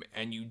time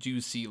and you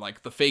do see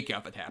like the fake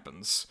out that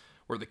happens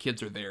where the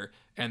kids are there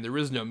and there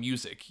is no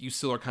music, you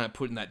still are kind of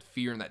put in that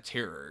fear and that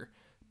terror.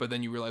 But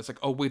then you realize like,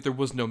 oh wait, there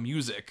was no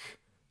music.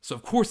 So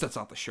of course that's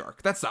not the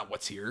shark. That's not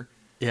what's here.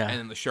 Yeah. And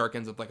then the shark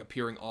ends up like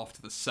appearing off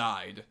to the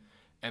side,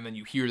 and then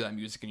you hear that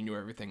music and you know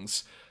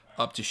everything's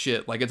up to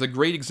shit. Like, it's a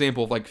great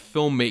example of like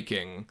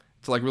filmmaking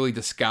to like really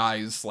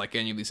disguise like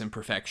any of these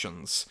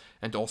imperfections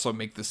and to also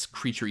make this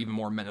creature even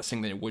more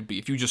menacing than it would be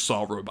if you just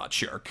saw a robot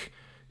shark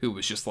who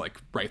was just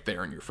like right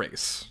there in your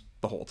face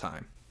the whole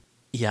time.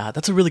 Yeah,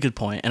 that's a really good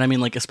point. And I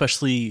mean, like,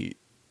 especially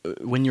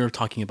when you're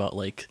talking about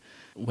like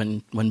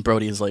when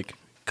Brody is like,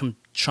 come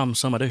chum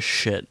some of this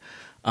shit.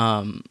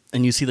 And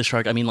you see the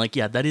shark. I mean, like,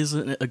 yeah, that is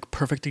a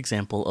perfect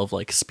example of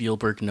like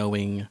Spielberg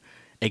knowing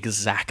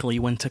exactly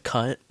when to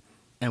cut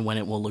and when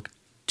it will look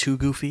too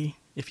goofy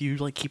if you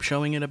like keep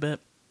showing it a bit.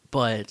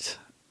 But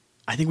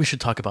I think we should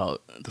talk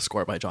about the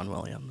score by John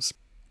Williams.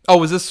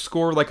 Oh, is this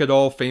score like at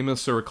all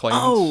famous or acclaimed?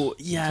 Oh,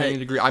 yeah. To any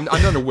degree? I'm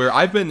not aware.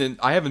 I haven't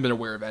been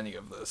aware of any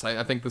of this.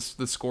 I think this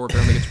score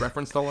apparently gets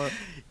referenced a lot.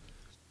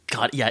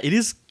 God, yeah, it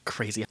is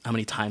crazy how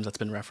many times that's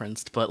been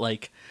referenced. But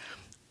like,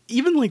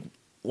 even like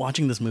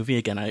watching this movie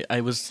again,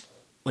 I was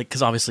like,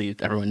 because obviously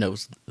everyone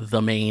knows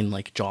the main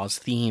like Jaws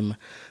theme,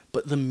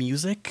 but the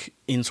music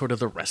in sort of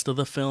the rest of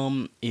the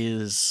film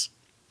is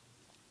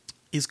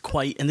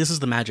quite, and this is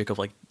the magic of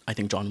like, I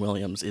think John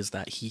Williams, is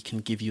that he can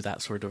give you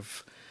that sort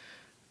of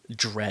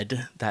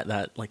dread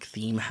that like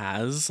theme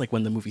has. Like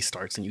when the movie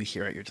starts and you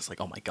hear it, you're just like,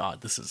 oh my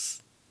God, this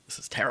is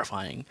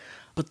terrifying.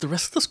 But the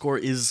rest of the score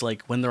is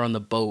like when they're on the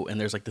boat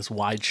and there's like this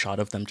wide shot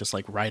of them just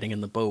like riding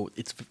in the boat.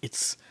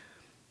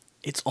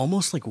 It's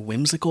almost like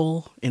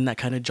whimsical in that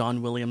kind of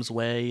John Williams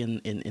way, and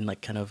in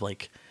like kind of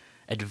like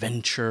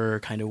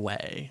adventure kind of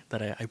way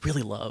that I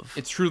really love.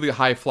 It's truly a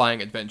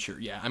high-flying adventure.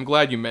 Yeah, I'm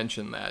glad you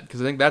mentioned that,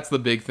 because I think that's the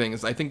big thing.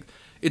 Is I think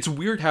it's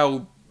weird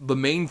how the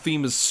main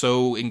theme is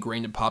so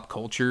ingrained in pop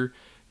culture,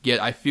 yet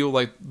I feel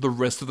like the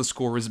rest of the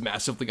score is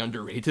massively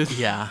underrated.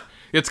 Yeah.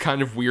 It's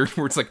kind of weird,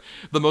 where it's like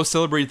the most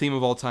celebrated theme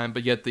of all time,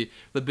 but yet the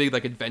big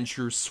like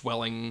adventure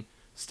swelling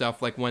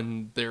stuff, like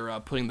when they're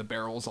putting the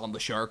barrels on the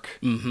shark,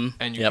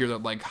 and you hear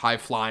that like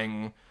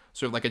high-flying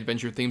sort of like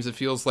adventure themes, it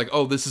feels like,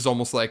 oh, this is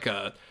almost like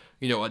a,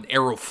 an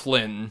Errol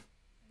Flynn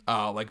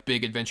like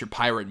big adventure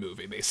pirate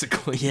movie,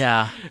 basically.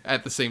 Yeah.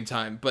 At the same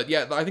time. But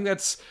yeah, I think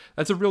that's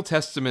a real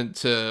testament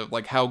to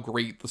like how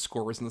great the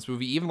score is in this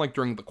movie. Even like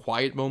during the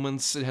quiet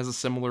moments, it has a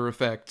similar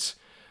effect,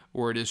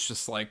 where it is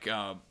just like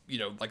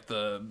like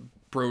the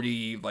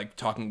Brody like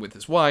talking with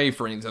his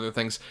wife or any of these other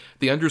things.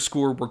 The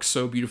underscore works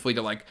so beautifully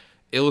to like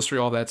illustrate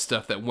all that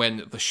stuff, that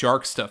when the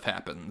shark stuff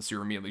happens,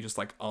 you're immediately just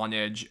like on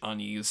edge,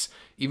 unease.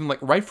 Even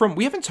like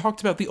we haven't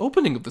talked about the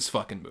opening of this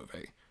fucking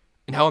movie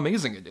and how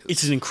amazing it is.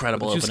 It's an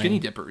incredible opening. opening. Skinny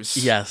dippers.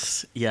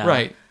 Yes. Yeah.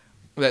 Right.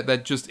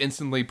 That just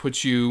instantly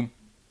puts you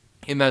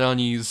in that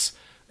unease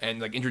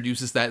and like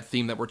introduces that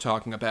theme that we're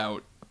talking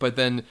about. But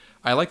then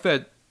I like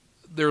that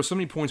there are so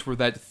many points where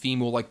that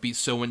theme will like be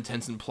so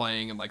intense in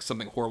playing, and like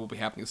something horrible will be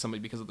happening to somebody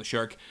because of the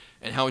shark,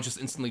 and how it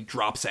just instantly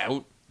drops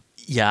out.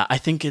 Yeah, I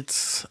think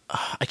it's,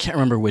 I can't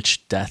remember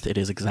which death it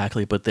is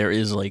exactly, but there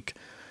is like,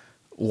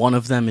 one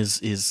of them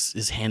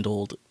is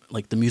handled,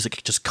 like the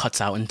music just cuts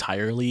out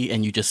entirely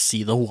and you just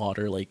see the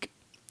water like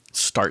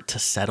start to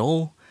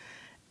settle,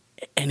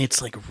 and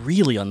it's like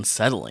really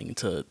unsettling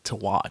to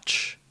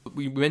watch.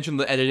 We mentioned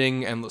the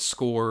editing and the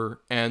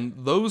score, and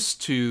those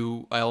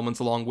two elements,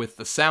 along with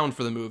the sound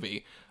for the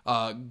movie,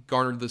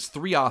 garnered this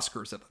 3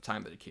 Oscars at the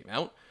time that it came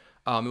out.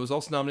 It was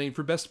also nominated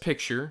for Best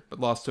Picture, but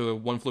lost to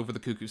One Flew Over the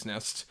Cuckoo's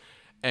Nest.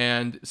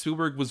 And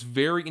Spielberg was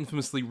very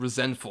infamously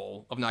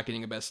resentful of not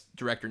getting a Best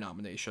Director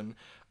nomination.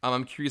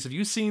 I'm curious, have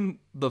you seen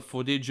the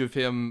footage of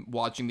him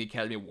watching the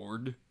Academy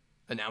Award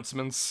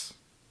announcements?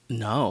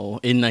 No,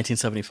 in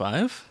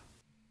 1975?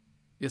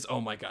 Yes,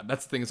 oh my God,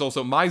 that's the thing. It's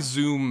also, my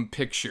Zoom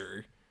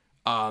picture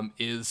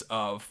is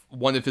of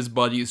one of his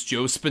buddies,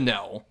 Joe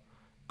Spinell,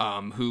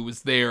 who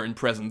was there and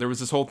present. There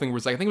was this whole thing where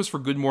I think it was for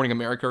Good Morning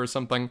America or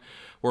something,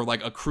 where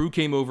like a crew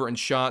came over and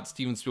shot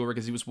Steven Spielberg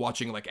as he was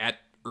watching like at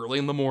early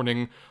in the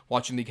morning,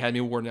 watching the Academy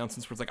Award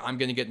announcements, where it's like, I'm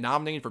going to get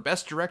nominated for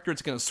Best Director.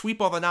 It's going to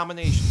sweep all the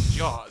nominations.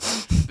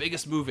 Jaws,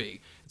 biggest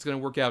movie. It's going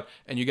to work out.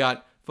 And you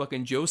got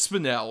fucking Joe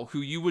Spinell,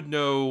 who you would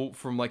know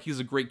from like, he's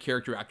a great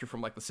character actor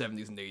from like the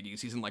 70s and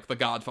 80s. He's in like the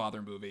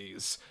Godfather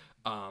movies.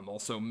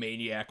 Also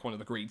Maniac, one of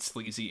the great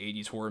sleazy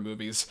 80s horror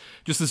movies.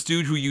 Just this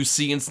dude who you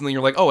see instantly,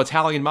 you're like, oh,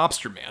 Italian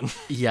mobster man.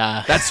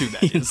 Yeah. That's who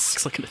that is.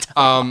 Looks like an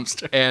Italian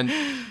mobster. And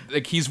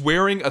like he's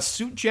wearing a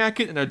suit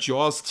jacket and a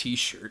Jaws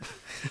t-shirt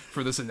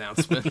for this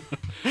announcement.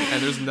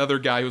 And there's another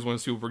guy who's one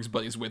of Spielberg's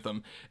buddies with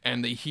him.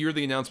 And they hear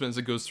the announcement as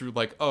it goes through,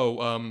 like,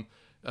 oh,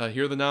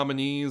 here are the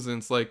nominees, and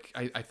it's like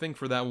I think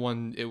for that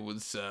one it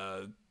was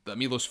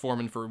Milos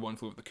Forman for One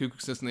Flew Over the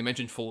Cuckoo's Nest, and they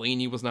mentioned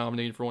Fellini was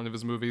nominated for one of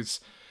his movies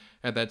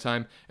at that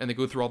time, and they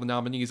go through all the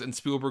nominees, and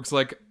Spielberg's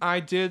like, I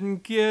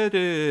didn't get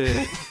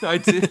it. I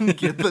didn't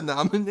get the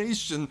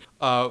nomination.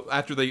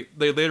 After they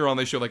later on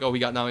they show like, oh, he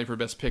got nominated for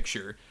Best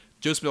Picture.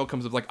 Joe Spinell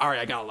comes up like, all right,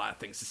 I got a lot of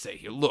things to say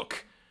here.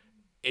 Look,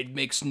 it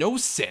makes no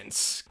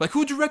sense. Like,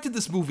 who directed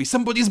this movie?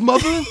 Somebody's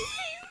mother?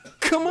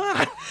 Come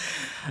on.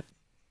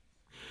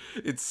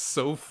 It's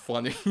so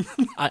funny.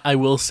 I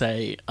will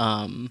say,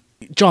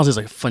 Jaws is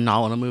a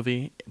phenomenal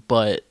movie,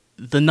 but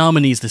the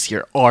nominees this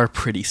year are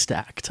pretty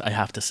stacked, I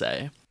have to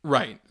say.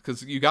 Right,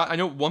 because I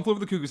know One Flew Over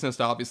the Cuckoo's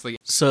Nest, obviously.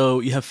 So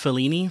you have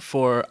Fellini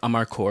for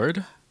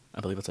Amarcord. I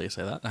believe that's how you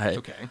say that.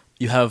 Okay.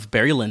 You have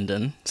Barry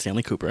Lyndon,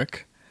 Stanley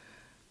Kubrick.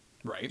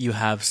 Right. You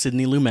have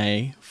Sidney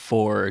Lumet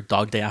for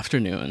Dog Day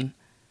Afternoon.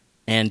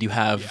 And you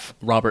have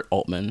Robert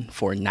Altman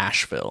for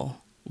Nashville,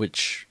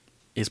 which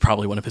is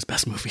probably one of his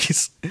best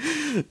movies.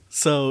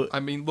 So I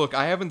mean, look,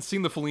 I haven't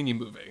seen the Fellini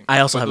movie. I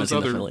also haven't those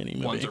seen the other Fellini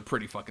movie. ones are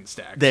pretty fucking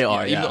stacked. They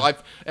are, Even yeah. though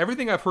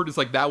everything I've heard is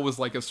like that was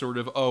like a sort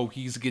of, oh,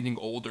 he's getting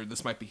older,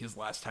 this might be his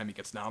last time he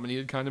gets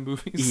nominated kind of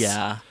movies.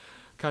 Yeah.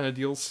 Kind of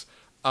deals.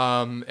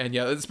 And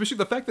yeah, especially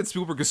the fact that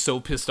Spielberg is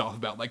so pissed off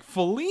about like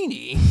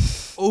Fellini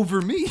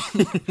over me.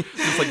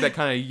 It's like that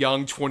kind of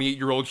young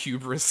 28-year-old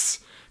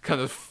hubris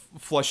kind of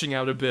flushing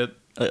out a bit.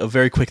 A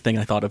very quick thing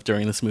I thought of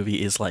during this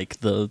movie is like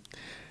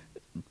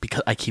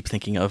because I keep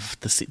thinking of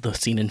the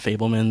scene in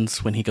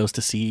Fabelmans when he goes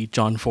to see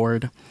John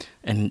Ford,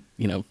 and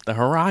the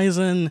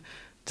horizon,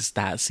 just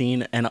that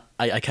scene, and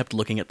I kept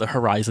looking at the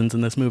horizons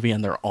in this movie,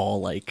 and they're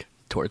all like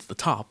towards the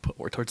top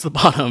or towards the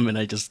bottom, and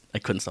I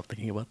couldn't stop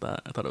thinking about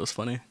that. I thought it was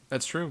funny.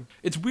 That's true.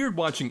 It's weird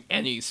watching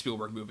any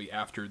Spielberg movie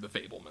after the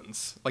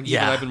Fabelmans. Like,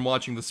 yeah, I've been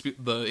watching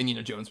the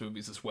Indiana Jones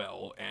movies as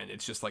well, and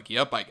it's just like,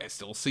 yep, I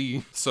still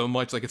see so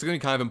much. Like, it's going to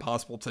be kind of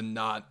impossible to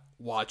not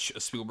watch a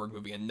Spielberg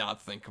movie and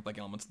not think of like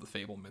elements of the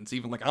Fabelmans.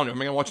 Even like, I don't know, I'm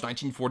gonna watch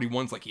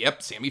 1941. It's like,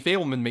 yep, Sammy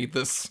Fabelman made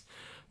this.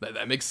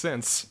 That makes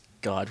sense.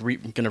 God,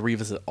 I'm gonna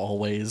revisit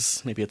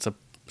Always. Maybe it's a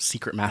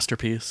secret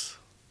masterpiece.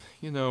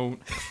 Have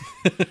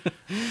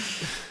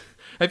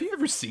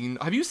you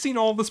seen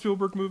all the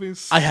Spielberg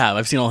movies? I have.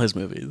 I've seen all his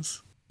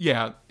movies.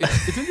 Yeah,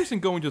 it's interesting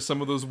going to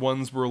some of those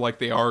ones where like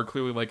they are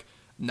clearly like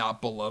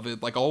not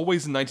beloved. Like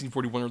Always in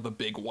 1941 are the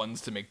big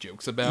ones to make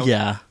jokes about.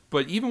 Yeah.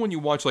 But even when you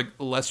watch like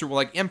lesser,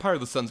 like Empire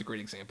of the Sun's a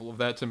great example of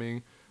that to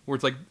me, where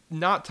it's like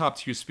not top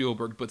tier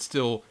Spielberg, but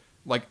still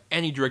like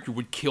any director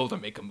would kill to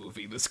make a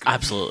movie this good.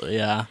 Absolutely,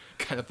 yeah.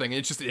 Kind of thing.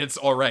 It's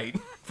all right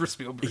for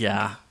Spielberg.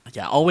 Yeah.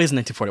 Always in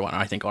 1941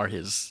 I think are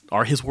his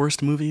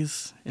worst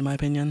movies in my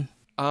opinion.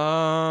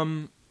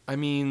 I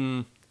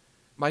mean,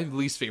 my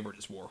least favorite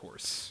is War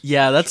Horse.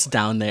 Yeah, that's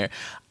down there.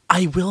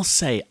 I will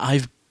say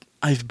I've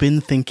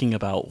been thinking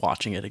about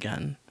watching it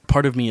again.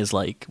 Part of me is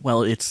like,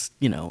 well, it's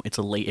it's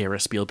a late era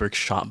Spielberg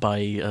shot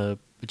by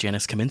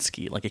Janusz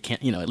Kaminski. Like it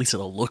can't, at least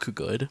it'll look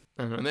good.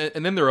 And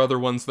then there are other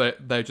ones that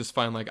I just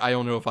find like I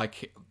don't know if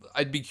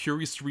I'd be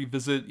curious to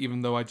revisit,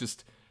 even though I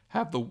just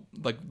have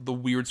the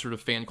weird sort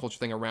of fan culture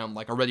thing around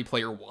like a Ready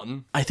Player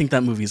One. I think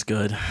that movie's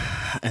good,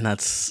 and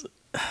that's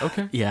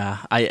okay. Yeah,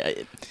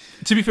 I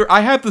to be fair,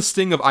 I have the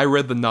sting of I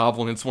read the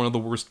novel and it's one of the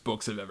worst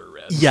books I've ever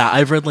read. Yeah,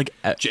 I've read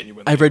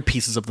genuinely. I've read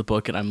pieces of the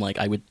book and I'm like,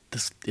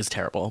 this is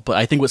terrible. But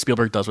I think what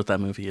Spielberg does with that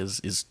movie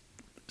is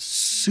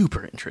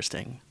super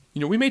interesting.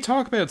 We may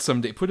talk about it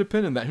someday. Put a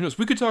pin in that. Who knows?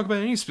 We could talk about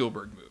any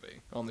Spielberg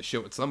movie on the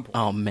show at some point.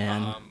 Oh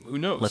man, who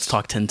knows? Let's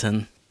talk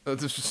Tintin.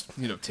 It's just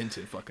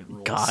Tintin fucking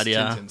rules. God,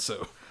 yeah. Tintin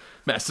so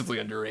massively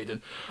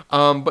underrated.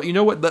 But you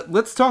know what?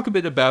 Let's talk a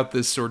bit about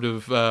this sort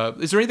of.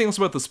 Is there anything else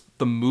about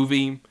the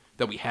movie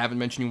that we haven't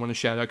mentioned you want to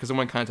shout out? Because I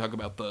want to kind of talk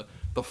about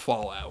the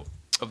fallout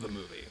of the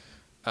movie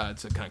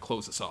to kind of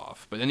close us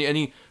off. But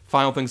any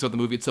final things about the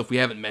movie itself we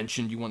haven't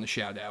mentioned you want to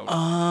shout out?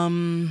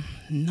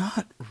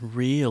 Not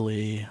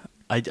really.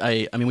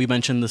 I mean, we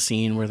mentioned the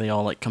scene where they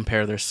all like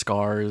compare their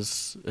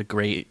scars. A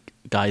great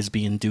guys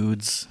being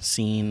dudes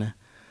scene.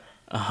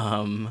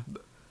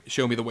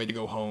 Show Me the Way to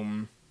Go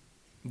Home.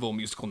 Little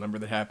musical number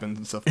that happens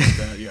and stuff like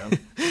that. Yeah.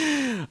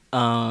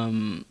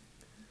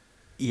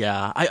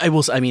 Yeah. I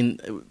will. I mean,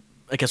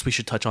 I guess we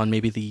should touch on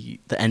maybe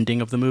the ending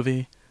of the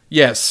movie.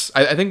 Yes,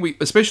 I think we,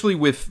 especially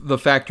with the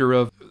factor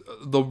of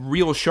the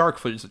real shark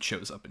footage that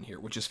shows up in here,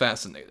 which is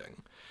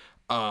fascinating.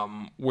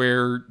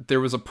 Where there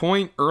was a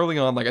point early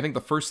on, like I think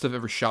the first stuff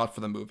ever shot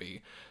for the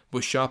movie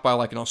was shot by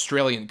like an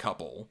Australian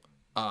couple,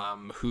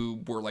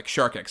 who were like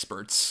shark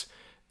experts,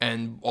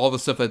 and all the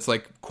stuff that's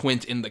like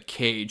Quint in the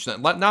cage,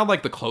 not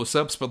like the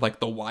close-ups, but like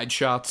the wide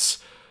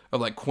shots of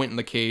like Quint in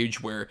the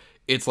cage, where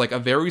it's like a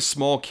very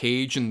small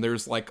cage and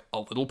there's like a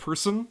little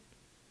person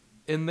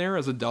in there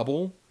as a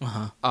double,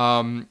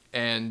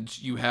 and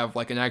you have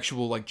like an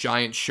actual like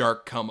giant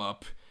shark come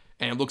up.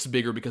 And it looks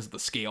bigger because of the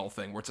scale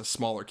thing, where it's a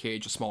smaller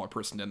cage, a smaller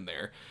person in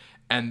there.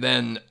 And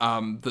then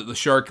the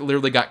shark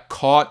literally got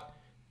caught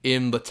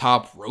in the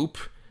top rope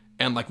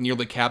and like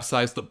nearly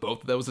capsized the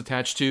boat that was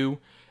attached to.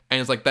 And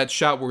it's like that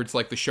shot where it's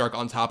like the shark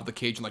on top of the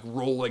cage and like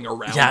rolling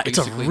around. Yeah, it's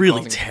a basically really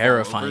causing it to fall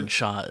terrifying over.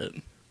 shot.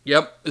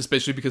 Yep,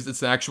 especially because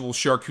it's an actual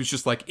shark who's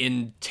just like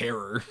in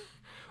terror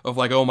of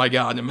like, oh my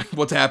god,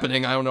 what's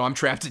happening? I don't know, I'm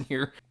trapped in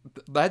here.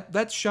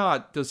 That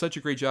shot does such a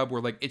great job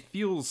where like it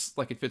feels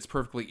like it fits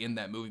perfectly in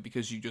that movie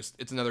because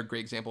it's another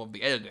great example of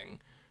the editing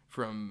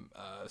from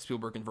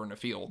Spielberg and Verna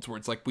Fields, where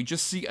it's like we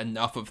just see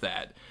enough of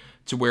that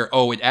to where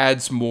it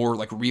adds more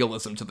like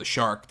realism to the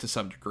shark to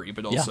some degree,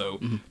 but also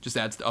just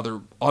adds the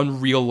other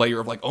unreal layer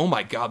of like, oh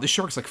my god, this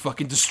shark's like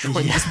fucking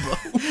destroying this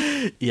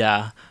boat.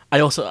 Yeah,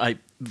 I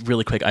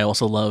really quick, I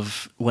also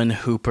love when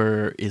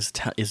Hooper is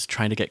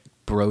trying to get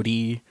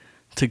Brody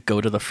to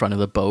go to the front of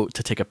the boat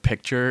to take a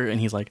picture, and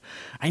he's like,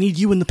 I need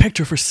you in the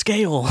picture for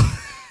scale.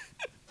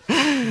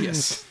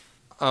 Yes.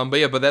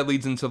 But that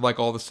leads into like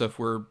all the stuff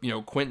where,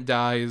 Quint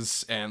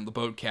dies and the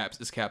boat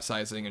is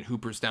capsizing and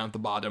Hooper's down at the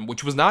bottom,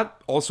 which was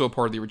not also a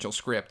part of the original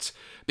script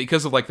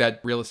because of like that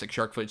realistic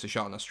shark footage they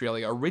shot in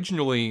Australia.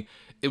 Originally,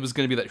 it was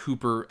going to be that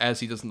Hooper, as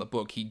he does in the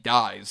book, he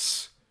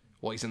dies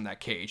while he's in that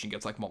cage and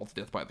gets like mauled to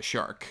death by the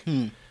shark.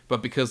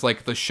 But because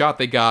like the shot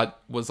they got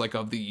was like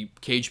of the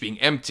cage being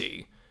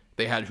empty,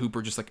 they had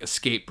Hooper just like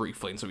escape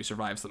briefly, and so he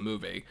survives the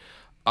movie.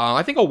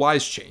 I think a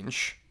wise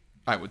change,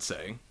 I would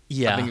say.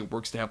 Yeah. I think it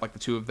works to have like the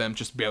two of them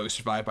just barely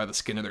survive by the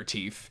skin of their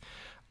teeth.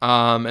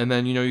 And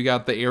then, you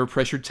got the air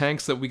pressure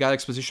tanks that we got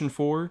exposition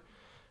for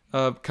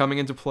coming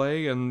into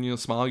play, and,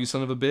 Smile, you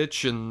son of a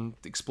bitch, and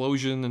the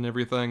explosion and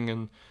everything,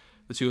 and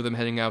the two of them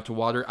heading out to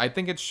water. I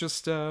think it's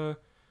just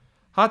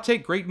hot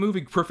take, great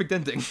movie, perfect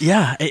ending.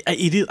 Yeah,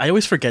 I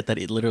always forget that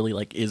it literally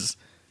like is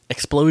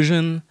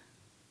explosion,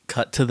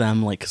 cut to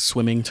them like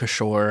swimming to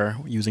shore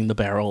using the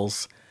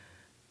barrels,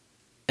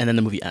 and then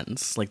the movie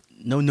ends. Like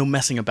no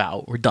messing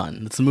about. We're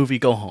done. It's the movie.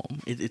 Go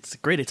home. It's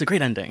great. It's a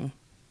great ending.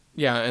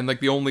 Yeah, and like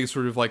the only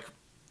sort of like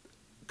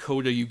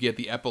coda you get,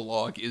 the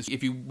epilogue, is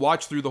if you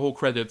watch through the whole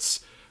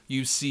credits,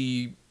 you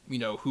see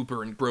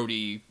Hooper and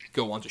Brody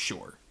go onto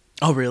shore.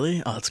 Oh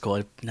really? Oh, that's cool.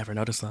 I never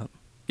noticed that.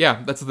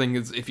 Yeah, that's the thing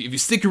is if you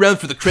stick around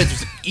for the credits,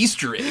 there's an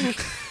Easter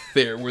egg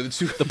there where the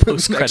two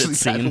post-credit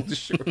scene.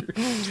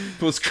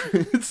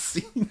 Post-credit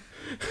scene.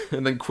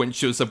 And then Quint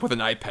shows up with an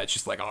eye patch,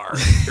 just like,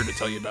 here to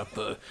tell you about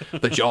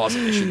the Jaws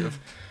initiative.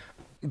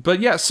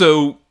 But yeah,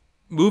 so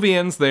movie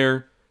ends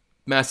there.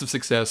 Massive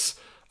success.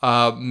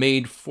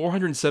 Made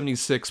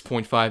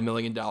 $476.5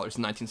 million in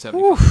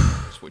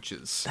 1975, which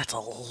is... That's a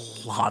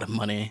lot of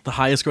money. The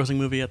highest grossing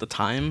movie at the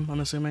time,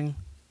 I'm assuming?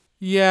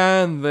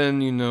 Yeah, and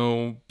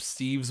then,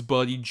 Steve's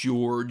buddy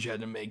George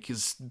had to make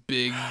his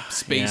big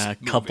space Yeah, a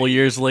movie. couple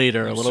years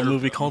later, a little Usurp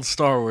movie him. called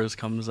Star Wars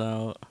comes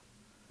out.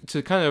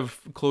 To kind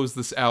of close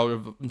this out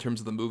in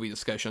terms of the movie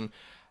discussion,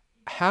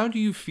 how do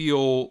you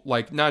feel,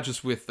 like, not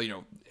just with,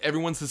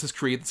 everyone says this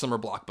created the summer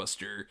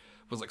blockbuster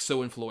was, like,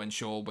 so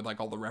influential with,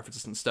 like, all the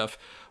references and stuff.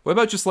 What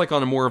about just, like,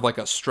 on a more of, like,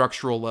 a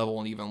structural level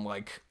and even,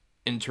 like,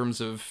 in terms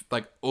of,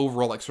 like,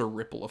 overall, like, sort of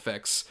ripple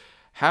effects?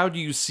 How do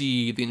you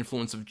see the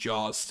influence of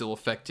Jaws still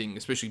affecting,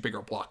 especially bigger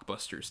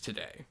blockbusters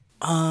today?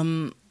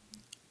 I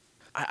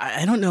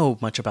don't know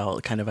much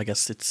about kind of, I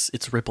guess,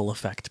 its ripple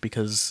effect,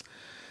 because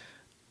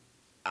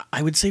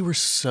I would say we're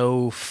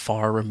so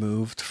far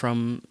removed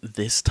from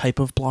this type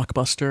of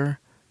blockbuster.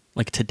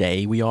 Like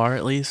today we are,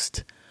 at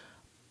least.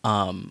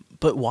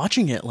 But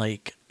watching it,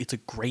 like, it's a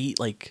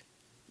great, like,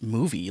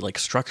 movie. Like,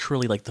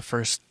 structurally, like, the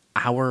first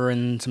hour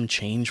and some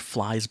change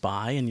flies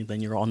by, and then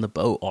you're on the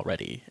boat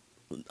already.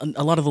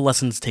 A lot of the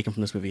lessons taken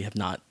from this movie have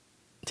not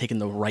taken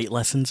the right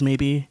lessons,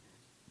 maybe.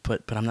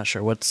 But I'm not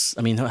sure.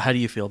 How do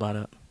you feel about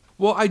it?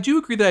 Well, I do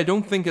agree that I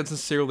don't think it's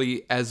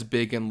necessarily as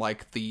big in,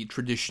 like, the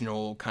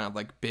traditional kind of,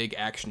 like, big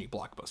action-y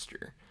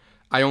blockbuster.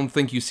 I don't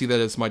think you see that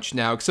as much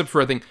now, except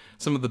for, I think,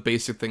 some of the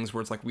basic things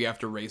where it's like, we have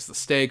to raise the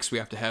stakes, we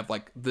have to have,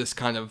 like, this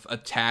kind of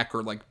attack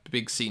or, like,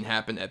 big scene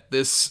happen at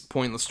this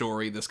point in the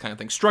story, this kind of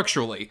thing.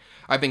 Structurally,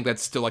 I think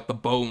that's still, like, the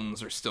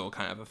bones are still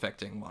kind of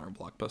affecting modern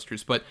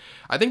blockbusters. But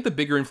I think the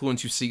bigger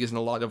influence you see is in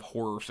a lot of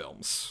horror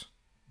films,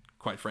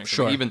 quite frankly.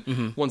 Sure.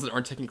 Even ones that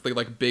aren't technically,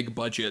 like, big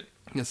budget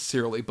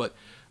necessarily, but,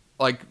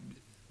 like,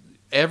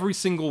 every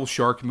single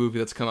shark movie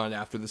that's come out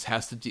after this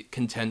has to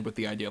contend with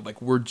the idea of,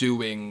 like, we're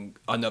doing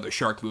another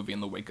shark movie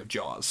in the wake of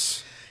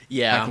Jaws.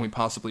 Yeah. How can we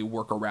possibly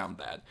work around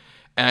that?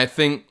 And I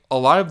think a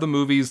lot of the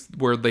movies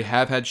where they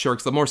have had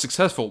sharks, the more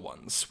successful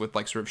ones with,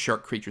 like, sort of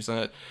shark creatures in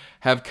it,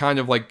 have kind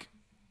of, like,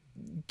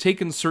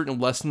 taken certain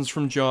lessons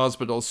from Jaws,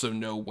 but also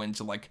know when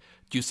to, like,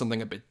 do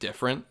something a bit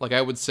different. Like,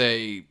 I would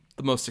say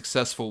the most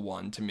successful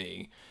one to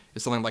me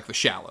is something like The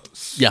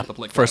Shallows. Yeah, the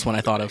Blake first Lively one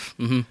I thought movie. of.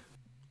 Mm-hmm.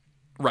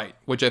 Right,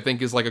 which I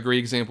think is, like, a great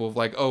example of,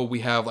 like,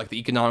 we have, like, the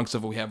economics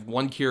of it. We have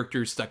one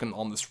character stuck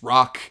on this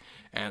rock,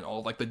 and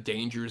all, like, the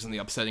dangers and the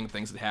upsetting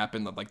things that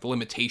happen, like, the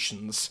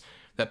limitations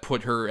that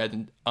put her at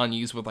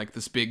unease with, like,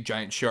 this big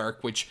giant shark,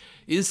 which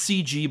is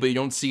CG, but you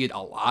don't see it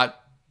a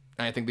lot.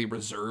 And I think they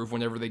reserve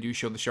whenever they do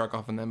show the shark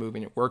off in that movie,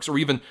 and it works. Or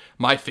even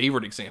my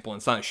favorite example,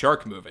 and it's not a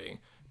shark movie,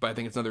 but I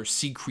think it's another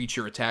sea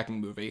creature attacking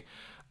movie,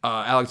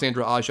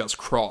 Alexandra Aja's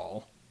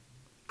Crawl.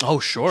 Oh,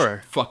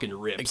 sure. Fucking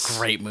rips. A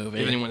great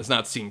movie. If anyone has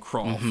not seen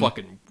Crawl,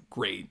 fucking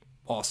great,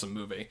 awesome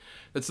movie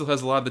that still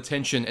has a lot of the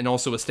tension and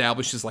also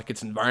establishes like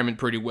its environment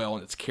pretty well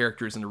and its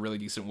characters in a really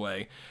decent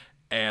way.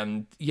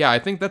 And yeah, I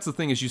think that's the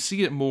thing, is you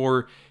see it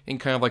more in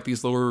kind of like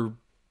these lower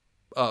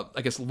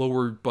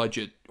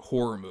budget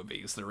horror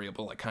movies that are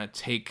able to like kind of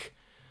take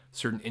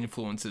certain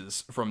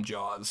influences from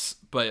Jaws,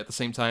 but at the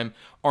same time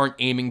aren't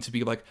aiming to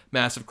be like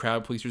massive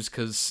crowd pleasers,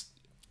 because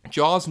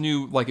Jaws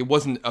knew like it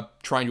wasn't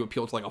trying to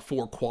appeal to like a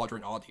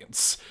 4-quadrant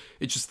audience.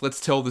 It's just,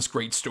 let's tell this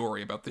great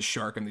story about this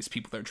shark and these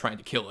people that are trying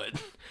to kill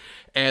it.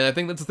 And I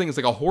think that's the thing, is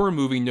like a horror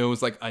movie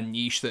knows like a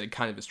niche that it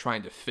kind of is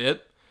trying to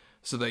fit.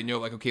 So they know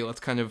like, okay,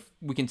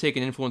 we can take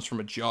an influence from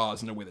a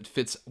Jaws in a way that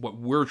fits what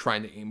we're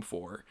trying to aim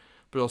for,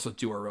 but also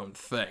do our own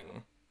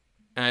thing.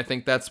 And I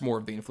think that's more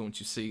of the influence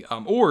you see.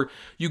 Or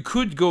you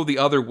could go the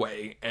other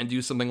way and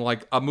do something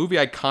like a movie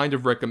I kind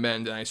of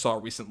recommend and I saw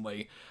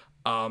recently.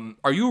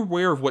 Are you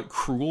aware of what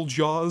Cruel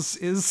Jaws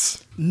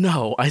is?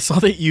 No, I saw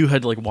that you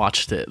had like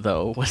watched it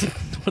though. What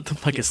the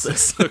fuck is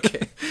this?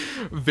 Okay.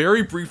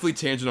 Very briefly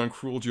tangent on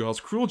Cruel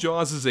Jaws. Cruel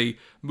Jaws is a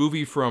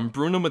movie from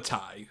Bruno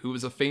Mattei, who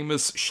is a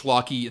famous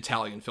schlocky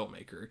Italian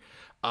filmmaker,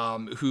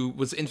 who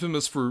was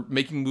infamous for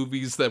making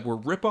movies that were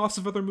ripoffs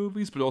of other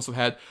movies, but also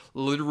had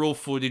literal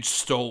footage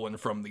stolen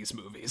from these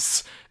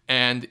movies.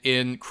 And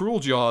in Cruel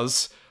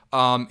Jaws,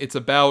 it's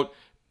about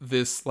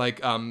this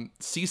like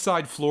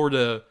seaside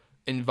Florida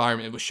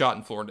environment. It was shot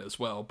in Florida as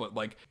well, but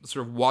like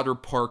sort of water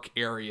park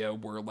area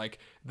where like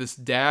this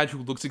dad who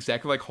looks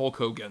exactly like Hulk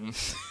Hogan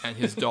and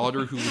his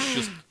daughter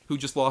who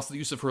just lost the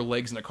use of her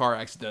legs in a car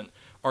accident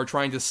are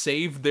trying to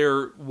save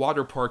their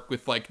water park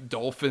with like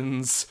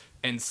dolphins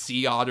and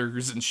sea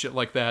otters and shit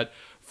like that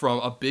from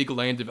a big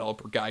land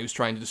developer guy who's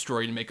trying to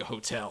destroy it and make a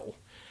hotel.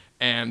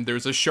 And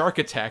there's a shark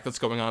attack that's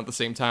going on at the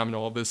same time and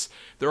all of this.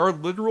 There are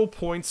literal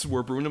points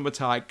where Bruno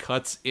Mattei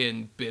cuts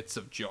in bits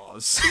of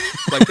Jaws.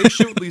 Like they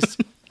show at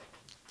least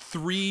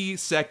 3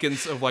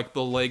 seconds of like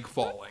the leg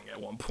falling at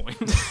one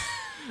point.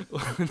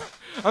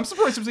 I'm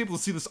surprised I was able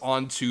to see this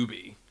on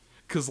Tubi,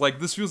 because like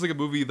this feels like a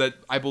movie that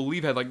I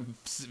believe had like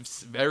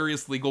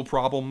various legal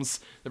problems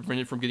that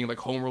prevented it from getting like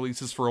home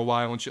releases for a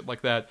while and shit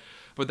like that.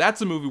 But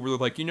that's a movie where they're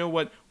like, you know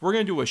what, we're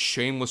gonna do a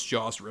shameless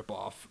Jaws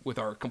ripoff with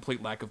our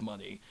complete lack of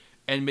money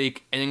and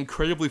make an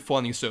incredibly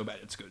funny, so bad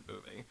it's good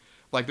movie.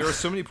 Like there are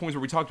so many points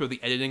where we talked about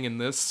the editing in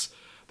this.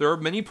 There are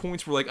many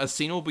points where like a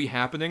scene will be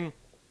happening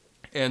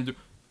and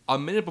a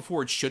minute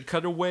before it should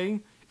cut away,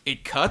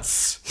 it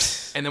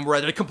cuts, and then we're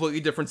at a completely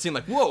different scene.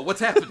 Like, whoa,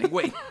 what's happening?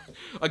 Wait,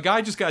 a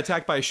guy just got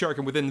attacked by a shark,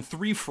 and within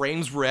 3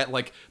 frames, we're at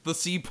like the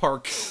sea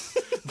park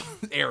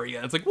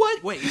area. It's like,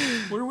 what? Wait,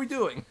 what are we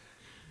doing?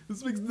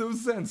 This makes no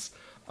sense.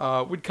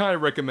 Would kind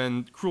of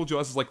recommend Cruel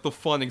Jaws as like the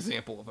fun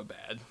example of a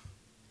bad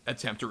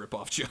attempt to rip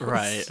off Jaws.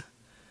 Right.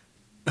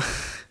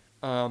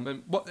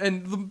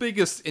 And the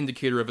biggest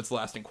indicator of its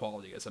lasting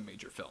quality as a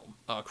major film,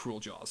 Cruel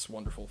Jaws,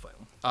 wonderful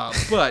film.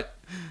 But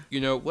you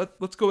know,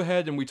 let's go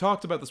ahead, and we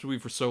talked about this movie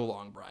for so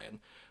long, Brian.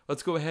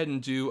 Let's go ahead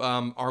and do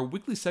our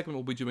weekly segment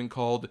we'll be doing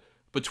called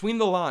Between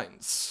the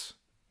Lines.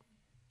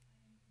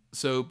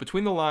 So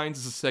Between the Lines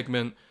is a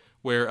segment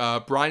where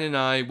Brian and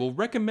I will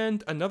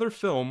recommend another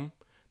film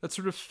that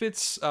sort of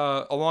fits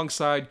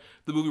alongside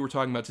the movie we're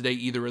talking about today,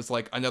 either as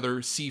like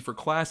another C for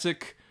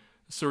classic,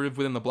 sort of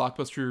within the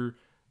Blockbuster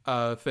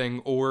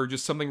thing, or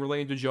just something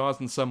related to Jaws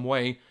in some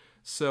way.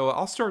 So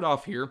I'll start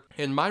off here,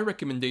 and my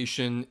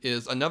recommendation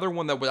is another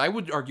one that I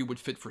would argue would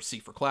fit for C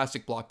for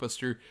classic.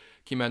 Blockbuster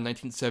came out in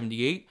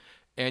 1978,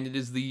 and it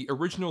is the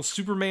original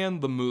Superman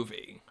the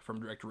movie from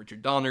director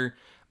Richard Donner.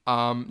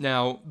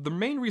 Now, the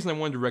main reason I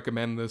wanted to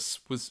recommend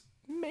this was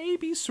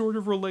maybe sort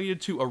of related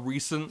to a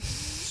recent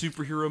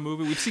superhero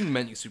movie. We've seen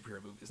many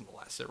superhero movies in the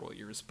last several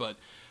years, but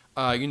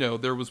you know,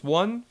 there was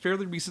one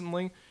fairly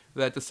recently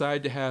that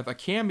decided to have a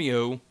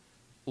cameo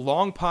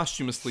long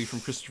posthumously from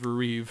Christopher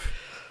Reeve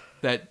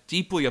that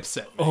deeply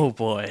upset me. Oh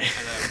boy.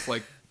 And I was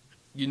like,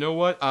 you know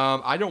what?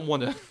 I don't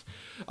want to.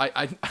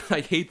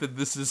 I hate that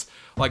this is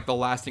like the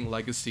lasting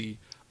legacy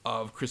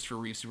of Christopher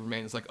Reeve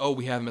Superman. It's like, oh,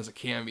 we have him as a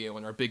cameo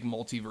in our big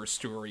multiverse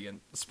story.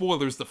 And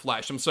spoilers, The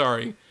Flash. I'm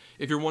sorry.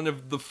 If you're one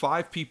of the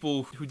 5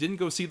 people who didn't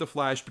go see The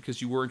Flash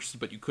because you were interested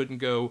but you couldn't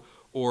go,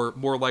 or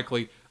more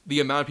likely, the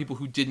amount of people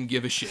who didn't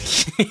give a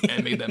shit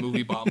and made that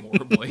movie bomb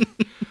horribly.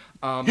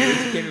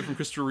 There's a cameo from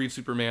Christopher Reeve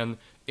Superman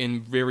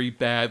in very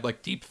bad,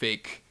 like, deep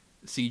fake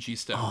CG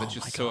stuff that's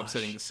just so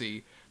upsetting to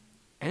see.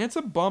 And it's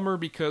a bummer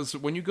because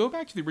when you go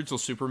back to the original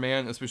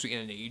Superman, especially in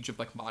an age of,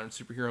 like, modern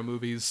superhero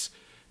movies,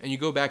 and you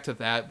go back to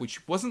that,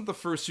 which wasn't the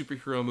first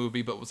superhero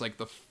movie, but was, like,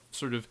 the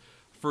sort of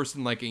first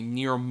in, like, a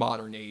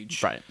near-modern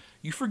age. Right.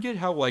 You forget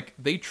how, like,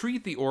 they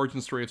treat the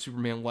origin story of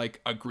Superman like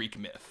a Greek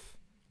myth.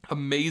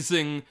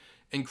 Amazing,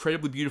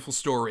 incredibly beautiful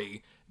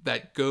story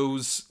that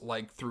goes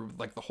like through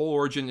like the whole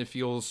origin. It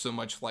feels so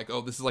much like, oh,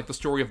 this is like the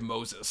story of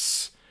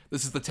Moses.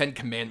 This is the 10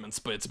 Commandments,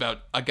 but it's about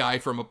a guy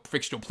from a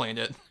fictional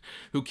planet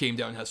who came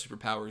down and has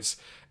superpowers.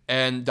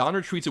 And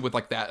Donner treats it with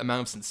like that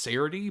amount of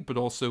sincerity, but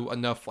also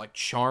enough like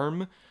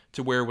charm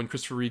to where when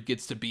Christopher Reeve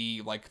gets to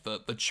be like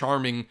the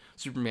charming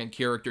Superman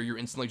character, you're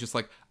instantly just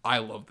like, I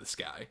love this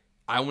guy.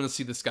 I want to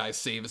see this guy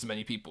save as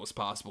many people as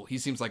possible. He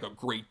seems like a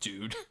great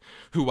dude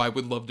who I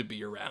would love to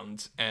be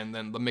around. And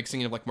then the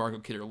mixing of like Margot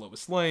Kidder,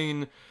 Lois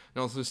Lane,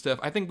 and all this stuff.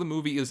 I think the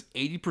movie is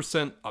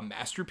 80% a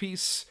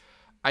masterpiece.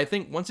 I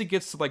think once it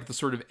gets to like the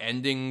sort of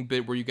ending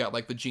bit where you got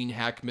like the Gene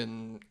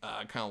Hackman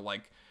kind of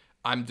like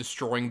I'm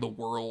destroying the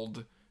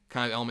world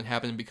kind of element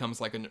happen and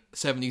becomes like a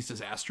 70s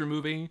disaster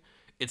movie,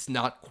 it's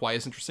not quite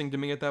as interesting to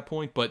me at that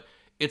point, but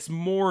it's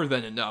more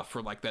than enough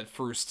for like that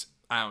first,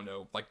 I don't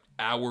know, like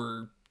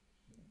hour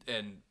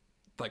and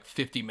like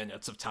 50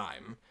 minutes of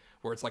time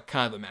where it's like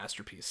kind of a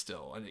masterpiece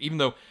still. And even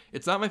though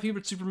it's not my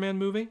favorite Superman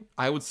movie,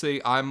 I would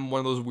say I'm one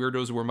of those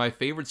weirdos where my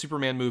favorite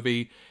Superman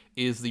movie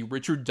is the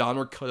Richard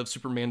Donner cut of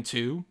Superman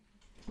 2.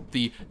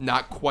 The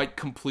not quite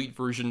complete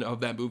version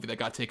of that movie that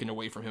got taken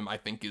away from him, I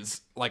think,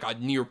 is like a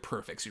near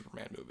perfect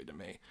Superman movie to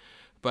me.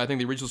 But I think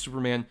the original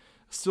Superman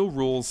still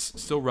rules,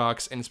 still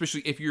rocks, and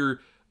especially if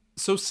you're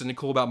so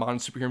cynical about modern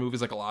superhero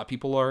movies like a lot of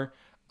people are,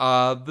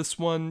 this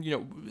one, you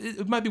know,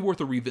 it might be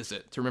worth a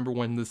revisit to remember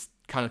when this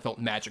kind of felt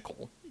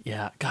magical.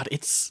 Yeah, God,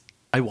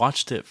 I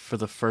watched it for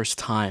the first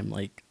time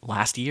like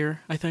last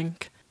year, I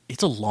think.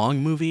 It's a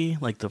long movie.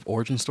 Like the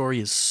origin story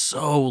is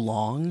so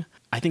long.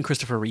 I think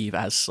Christopher Reeve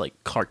as like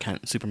Clark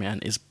Kent Superman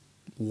is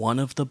one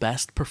of the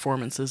best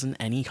performances in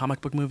any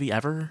comic book movie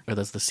ever. Or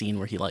there's the scene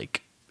where he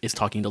like is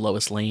talking to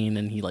Lois Lane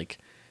and he like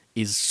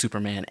is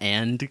Superman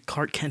and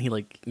Clark Kent. He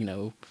like, you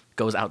know,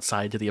 goes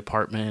outside to the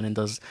apartment and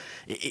does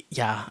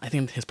yeah, I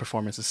think his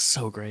performance is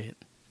so great.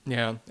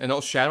 Yeah, and I'll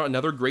shout out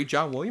another great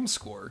John Williams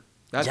score.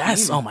 That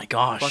yes, theme oh my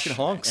gosh. fucking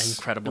honks.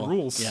 Incredible. It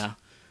rules. Yeah.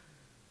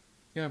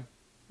 Yeah.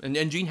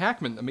 And Gene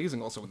Hackman,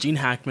 amazing also. Gene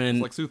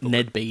Hackman, like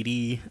Ned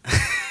Beatty.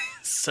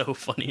 So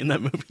funny in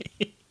that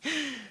movie.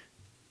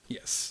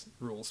 Yes,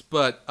 rules.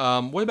 But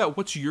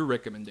what's your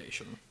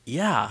recommendation?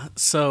 Yeah,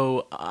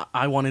 so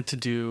I wanted to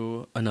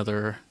do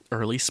another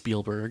early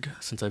Spielberg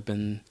since I've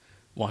been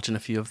watching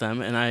a few of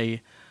them, and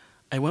I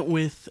went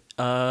with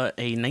a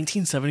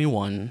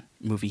 1971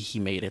 movie he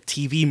made, a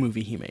TV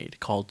movie he made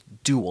called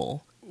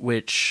Duel,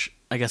 which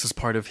I guess is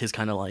part of his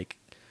kind of like,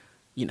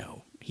 you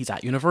know, he's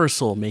at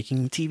Universal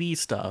making TV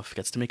stuff,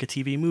 gets to make a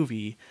TV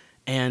movie,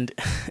 and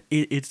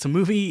it's a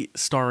movie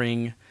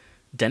starring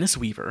Dennis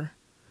Weaver,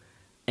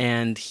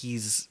 and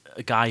he's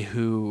a guy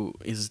who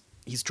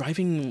he's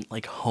driving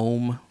like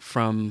home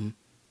from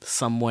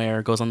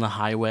somewhere, goes on the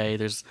highway.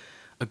 There's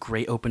a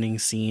great opening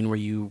scene where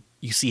you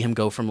see him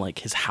go from like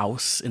his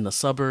house in the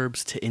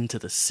suburbs to into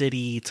the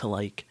city to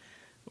like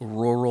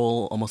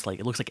rural, almost like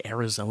it looks like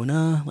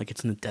Arizona, like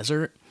it's in the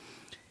desert,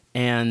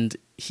 and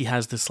he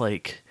has this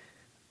like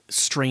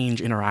strange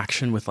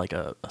interaction with like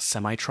a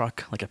semi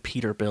truck, like a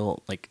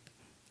Peterbilt, like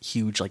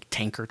huge like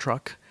tanker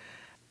truck,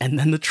 and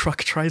then the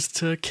truck tries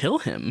to kill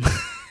him.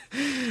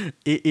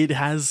 It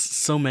has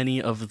so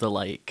many of the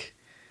like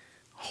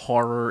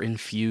horror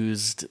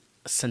infused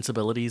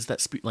sensibilities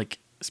that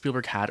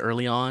Spielberg had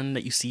early on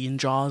that you see in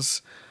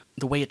Jaws.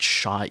 The way it's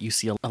shot, you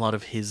see a lot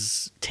of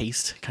his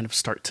taste kind of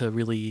start to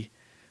really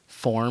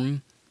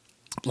form.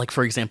 Like,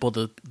 for example,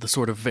 the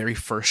sort of very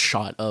first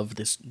shot of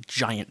this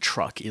giant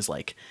truck is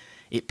like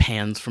it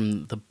pans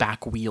from the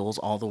back wheels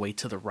all the way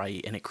to the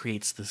right, and it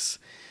creates this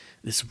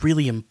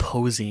really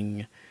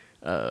imposing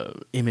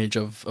image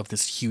of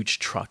this huge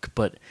truck.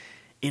 But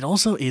it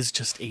also is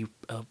just a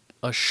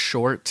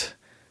short,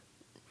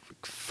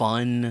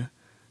 fun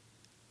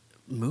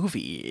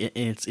movie.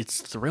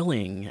 It's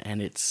thrilling,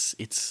 and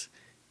it's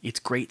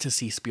great to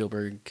see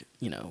Spielberg,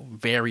 you know,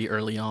 very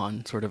early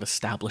on sort of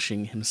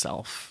establishing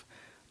himself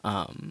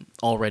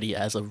already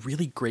as a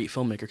really great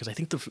filmmaker, because I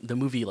think the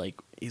movie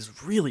like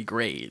is really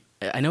great.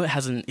 I know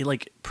it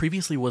like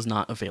previously was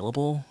not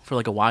available for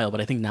like a while,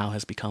 but I think now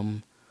has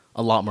become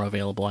a lot more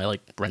available. I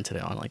like rented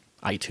it on like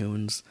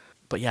iTunes.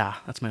 But yeah,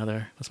 that's my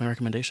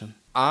recommendation.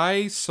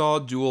 I saw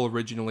Duel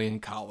originally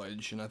in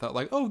college, and I thought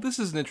like, oh, this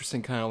is an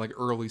interesting kind of like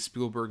early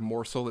Spielberg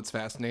morsel that's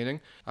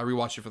fascinating. I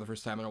rewatched it for the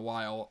first time in a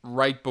while,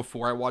 right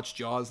before I watched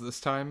Jaws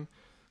this time.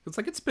 It's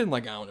like, it's been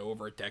like, I don't know,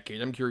 over a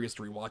decade. I'm curious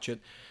to rewatch it.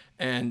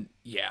 And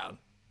yeah,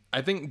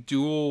 I think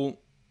Duel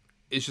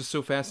is just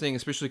so fascinating,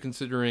 especially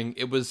considering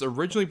it was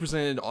originally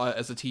presented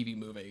as a TV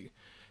movie,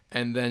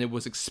 and then it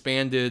was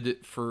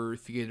expanded for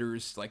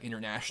theaters like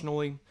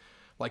internationally.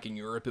 Like in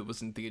Europe, it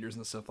was in theaters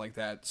and stuff like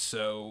that.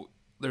 So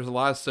there's a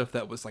lot of stuff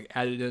that was like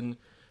added in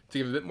to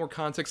give a bit more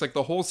context. Like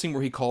the whole scene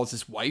where he calls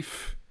his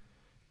wife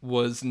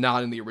was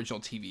not in the original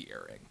TV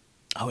airing.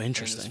 Oh,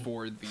 interesting. And it's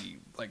for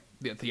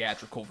the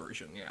theatrical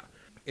version. Yeah,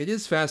 it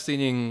is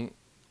fascinating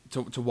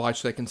to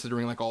watch that,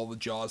 considering like all the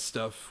Jaws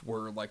stuff,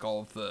 where like all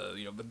of the,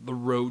 you know, the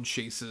road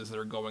chases that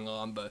are going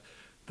on,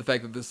 the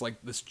fact that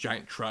this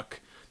giant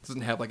truck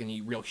doesn't have like any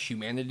real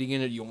humanity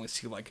in it. You only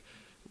see like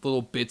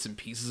little bits and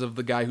pieces of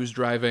the guy who's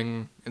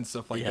driving and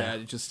stuff like that.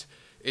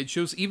 It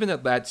shows, even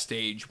at that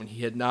stage when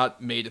he had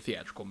not made a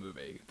theatrical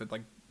movie, that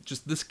like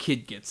just this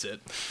kid gets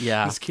it.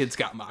 Yeah, this kid's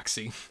got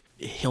moxie.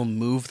 He'll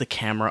move the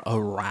camera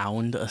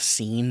around a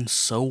scene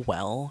so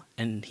well,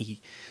 and he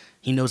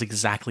knows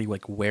exactly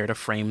like where to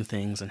frame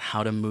things and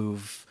how to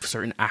move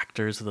certain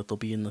actors so that they'll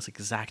be in this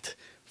exact,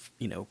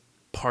 you know,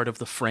 part of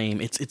the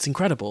frame. It's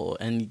incredible.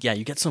 And yeah,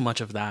 you get so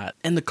much of that.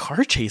 And the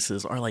car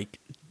chases are like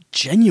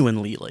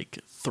genuinely like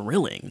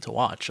thrilling to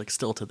watch, like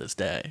still to this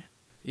day.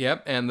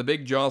 Yep, and the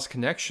big Jaws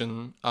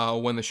connection,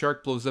 when the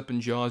shark blows up in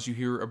Jaws, you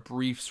hear a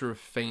brief sort of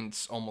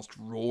faint, almost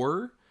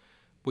roar,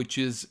 which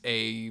is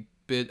a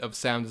bit of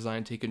sound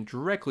design taken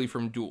directly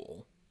from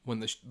Duel, when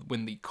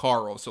the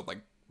car also like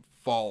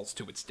falls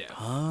to its death.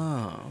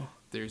 Oh.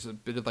 There's a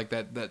bit of like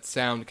that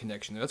sound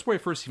connection. That's where I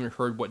first even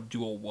heard what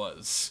Duel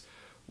was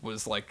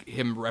like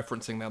him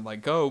referencing that,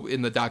 like, oh,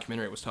 in the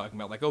documentary I was talking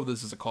about, like, oh,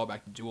 this is a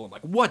callback to Duel. I'm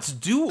like, what's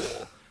Duel?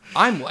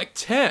 I'm like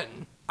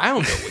 10. I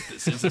don't know what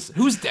this is.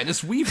 Who's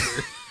Dennis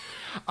Weaver?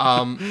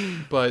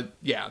 But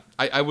yeah,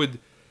 I would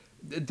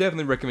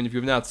definitely recommend, if you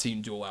have not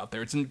seen Duel out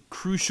there, it's a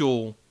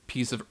crucial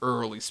piece of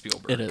early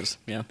Spielberg. It is,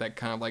 yeah. That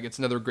kind of like, it's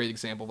another great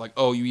example of like,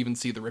 oh, you even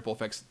see the ripple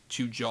effects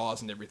to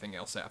Jaws and everything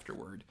else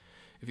afterward,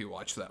 if you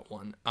watch that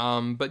one.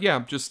 But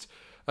yeah, just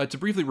to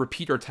briefly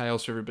repeat our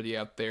titles for everybody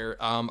out there,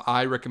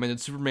 I recommended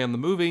Superman the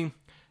movie,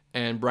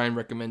 and Brian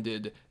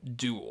recommended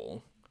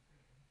Duel.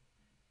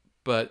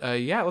 But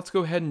yeah, let's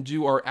go ahead and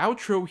do our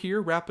outro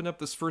here, wrapping up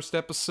this first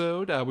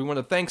episode. We want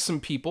to thank some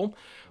people.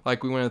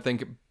 Like, we want to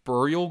thank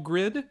Burial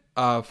Grid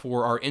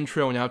for our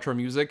intro and outro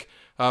music.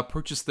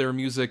 Purchase their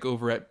music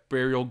over at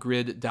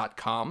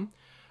burialgrid.com.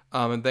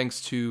 And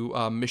thanks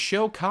to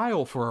Michelle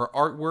Kyle for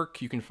our artwork.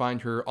 You can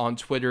find her on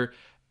Twitter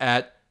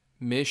at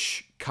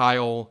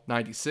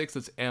MishKyle96.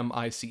 That's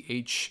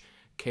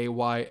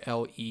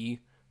MICHKYLE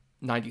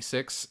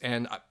 96.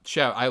 And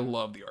shout, I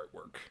love the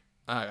artwork.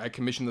 I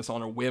commissioned this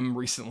on a whim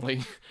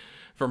recently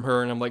from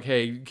her, and I'm like,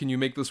 hey, can you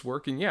make this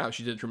work? And yeah,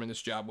 she did a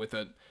tremendous job with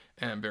it,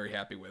 and I'm very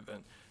happy with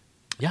it.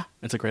 Yeah,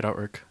 it's a great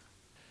artwork.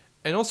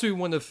 And also, we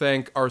want to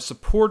thank our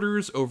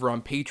supporters over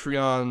on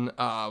Patreon,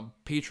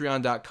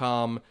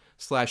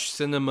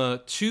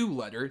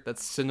 patreon.com/cinema2letter.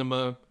 That's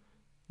cinema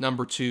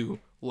number 2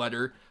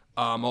 letter.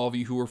 All of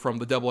you who are from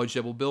the Double Edge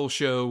Double Bill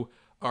show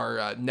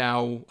are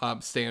now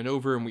staying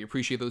over, and we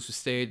appreciate those who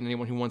stayed, and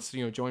anyone who wants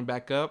to join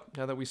back up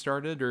now that we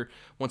started, or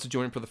wants to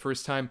join it for the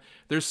first time.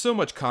 There's so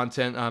much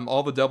content.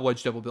 All the Double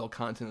Edge Double Bill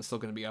content is still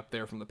going to be up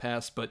there from the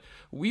past, but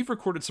we've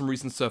recorded some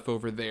recent stuff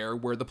over there,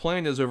 where the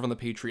plan is over on the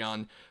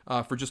Patreon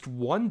for just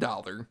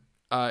 $1.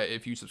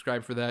 If you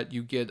subscribe for that,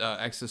 you get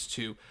access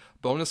to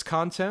bonus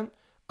content,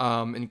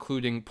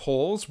 including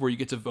polls where you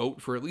get to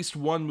vote for at least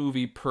one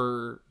movie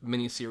per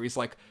miniseries.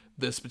 Like,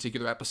 this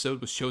particular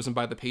episode was chosen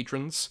by the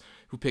patrons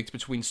who picked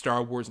between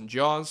Star Wars and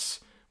Jaws.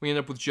 We end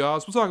up with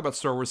Jaws. We'll talk about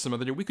Star Wars some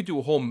other day. We could do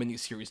a whole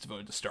mini-series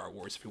devoted to Star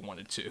Wars if we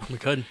wanted to. We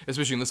could.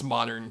 Especially in this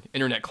modern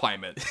internet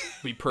climate. It'd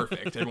be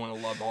perfect. Everyone will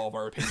love all of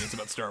our opinions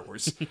about Star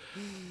Wars.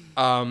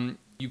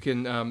 You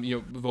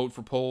can vote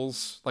for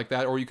polls like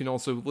that, or you can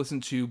also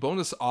listen to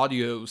bonus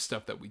audio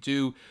stuff that we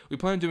do. We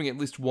plan on doing at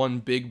least one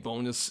big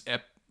bonus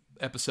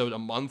episode a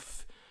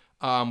month.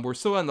 We're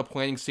still in the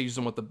planning stages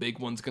on what the big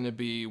one's going to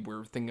be.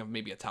 We're thinking of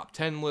maybe a top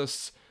 10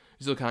 list.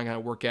 We still kind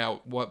of work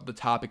out what the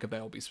topic of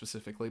that will be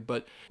specifically.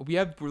 But we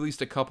have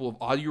released a couple of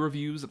audio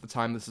reviews at the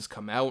time this has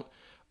come out,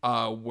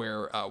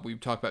 where we've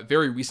talked about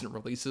very recent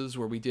releases,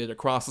 where we did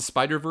Across the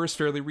Spider-Verse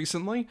fairly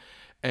recently.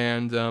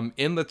 And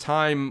in the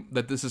time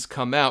that this has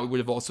come out, we would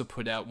have also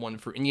put out one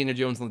for Indiana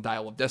Jones and the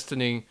Dial of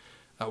Destiny.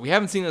 We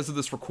haven't seen it as of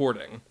this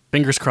recording.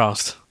 Fingers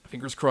crossed.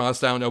 Fingers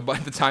crossed. I don't know. By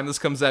the time this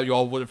comes out, you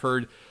all would have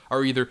heard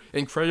our either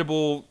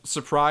incredible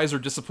surprise or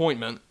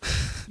disappointment.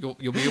 You'll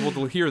be able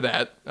to hear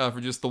that for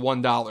just the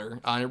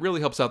 $1. And it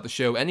really helps out the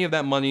show. Any of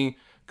that money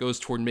goes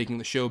toward making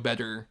the show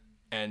better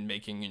and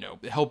making,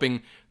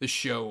 helping the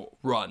show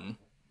run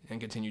and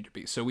continue to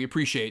be. So we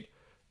appreciate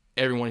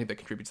everyone that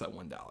contributes that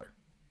 $1.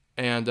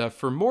 And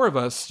for more of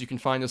us, you can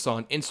find us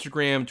on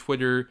Instagram,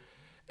 Twitter,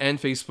 and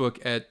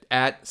Facebook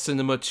at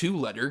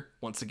Cinema2letter,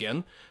 once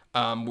again.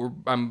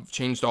 I'm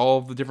changed all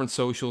of the different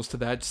socials to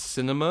that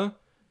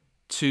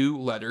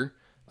Cinema2letter,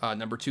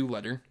 number 2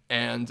 letter,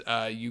 and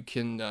you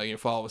can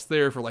follow us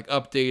there for like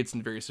updates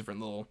and various different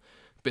little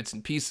bits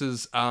and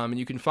pieces. And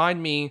you can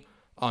find me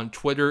on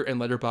Twitter and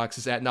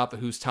Letterboxd at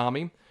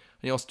NotTheWho'sTommy. And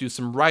you also do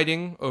some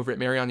writing over at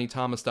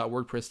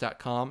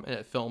marianithomas.wordpress.com and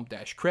at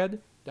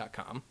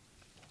film-cred.com.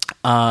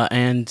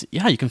 And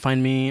yeah, you can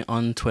find me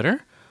on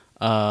Twitter.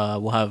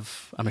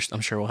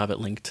 I'm sure we'll have it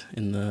linked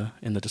in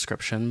the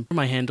description.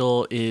 My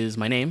handle is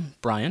my name,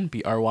 Brian,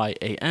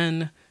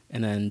 Bryan,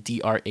 and then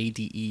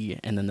DRADE,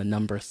 and then the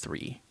number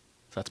 3.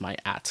 So that's my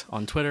 @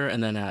 on Twitter,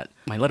 and then at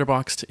my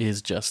Letterboxd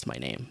is just my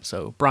name.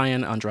 So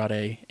Brian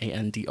Andrade,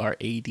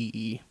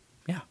 ANDRADE.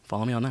 Yeah,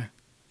 follow me on there.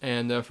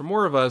 And for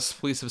more of us,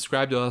 please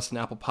subscribe to us on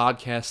Apple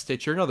Podcasts,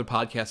 Stitcher, and other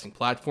podcasting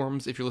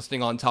platforms. If you're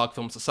listening on Talk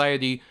Film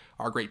Society,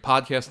 our great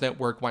podcast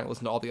network, why not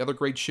listen to all the other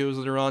great shows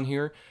that are on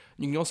here?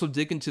 You can also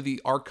dig into the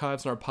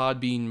archives on our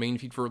Podbean main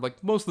feed for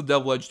like most of the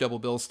Double Edge Double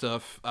Bill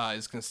stuff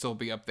is going to still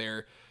be up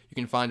there. You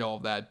can find all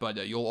of that,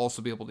 but you'll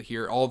also be able to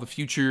hear all the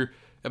future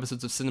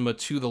episodes of Cinema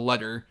to the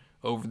Letter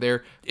over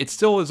there. It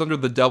still is under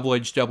the Double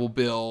Edge Double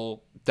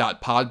Bill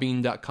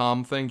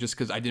 .podbean.com thing, just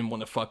because I didn't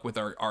want to fuck with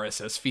our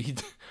RSS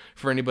feed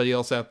for anybody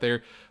else out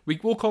there.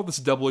 We'll call this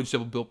Double H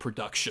Double Bill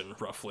Production,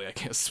 roughly, I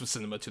guess, with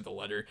cinema to the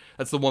letter.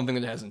 That's the one thing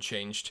that hasn't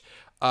changed.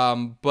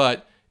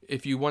 But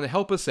if you want to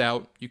help us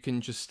out, you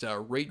can just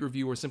rate,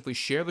 review, or simply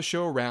share the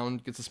show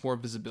around. Gets us more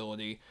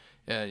visibility.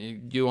 You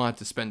don't have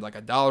to spend like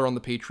 $1 on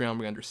the Patreon,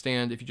 we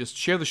understand. If you just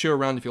share the show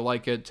around, if you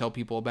like it, tell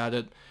people about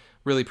it,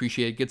 really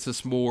appreciate it. Gets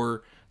us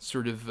more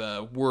sort of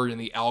word in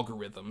the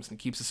algorithms and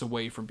keeps us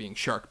away from being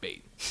shark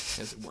bait,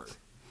 as it were.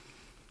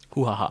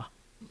 Hoo-ha-ha.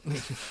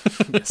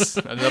 Yes,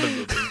 another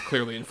movie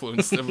clearly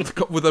influenced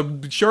with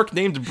a shark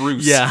named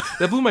Bruce. Yeah.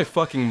 That blew my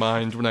fucking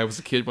mind when I was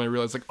a kid, when I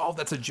realized, like, oh,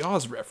 that's a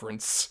Jaws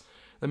reference.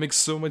 That makes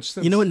so much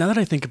sense. You know what, now that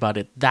I think about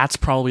it, that's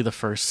probably the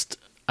first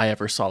I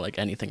ever saw like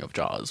anything of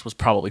Jaws, was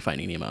probably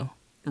Finding Nemo.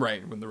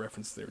 Right, when the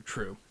reference there,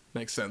 true.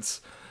 Makes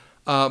sense.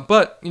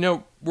 But,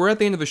 we're at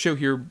the end of the show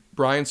here,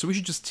 Brian, so we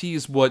should just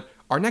tease what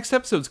our next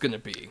episode's going to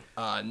be.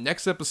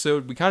 Next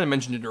episode, we kind of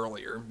mentioned it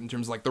earlier, in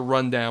terms of like the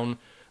rundown,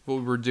 what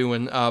we were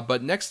doing.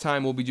 But next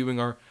time, we'll be doing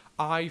our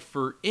Eye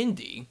for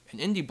Indie, an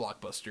indie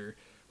blockbuster,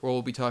 where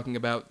we'll be talking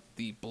about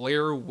the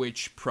Blair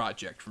Witch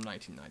Project from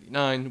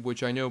 1999,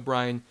 which I know,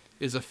 Brian,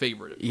 is a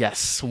favorite of yours.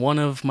 Yes, one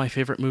of my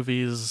favorite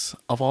movies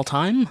of all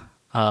time.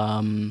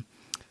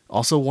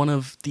 Also one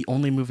of the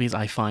only movies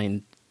I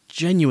find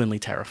genuinely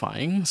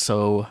terrifying,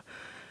 so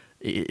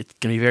it's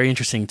going to be very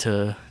interesting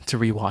to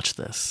rewatch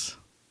this.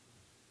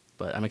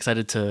 But I'm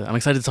excited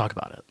to talk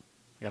about it.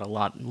 I got a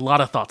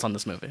lot of thoughts on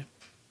this movie.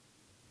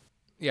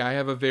 Yeah, I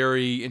have a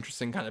very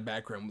interesting kind of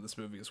background with this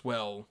movie as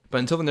well. But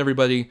until then,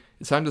 everybody,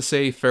 it's time to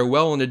say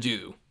farewell and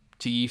adieu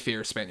to ye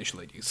fair Spanish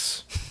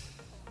ladies.